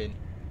jump in.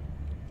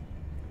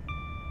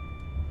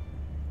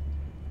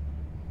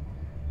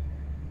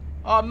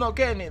 Oh, I'm not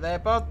getting it there,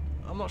 bud.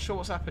 I'm not sure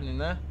what's happening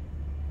there.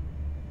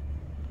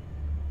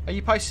 Are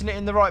you posting it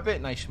in the right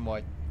bit,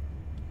 Nationwide?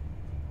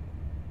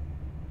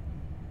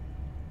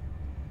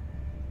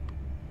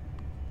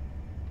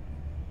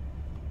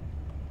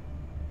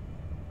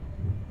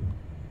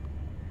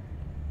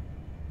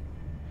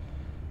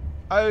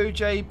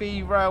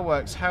 OJB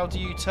Railworks, how do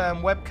you turn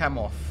webcam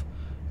off?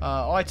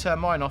 I turn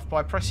mine off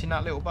by pressing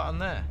that little button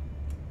there.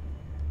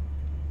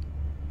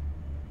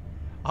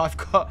 I've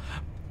got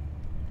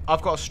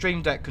a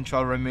Stream Deck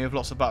controller room with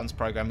lots of buttons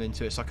programmed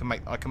into it, so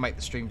I can make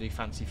the stream do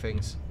fancy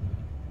things.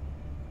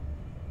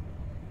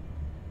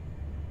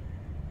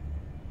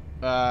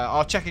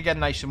 I'll check again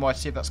Nationwide,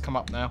 see if that's come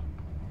up now.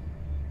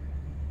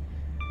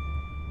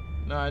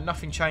 No,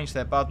 nothing changed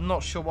there, bud.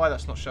 Not sure why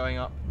that's not showing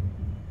up.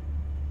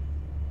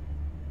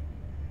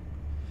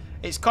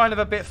 It's kind of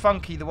a bit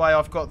funky the way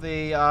I've got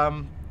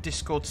the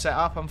Discord set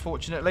up,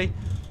 unfortunately.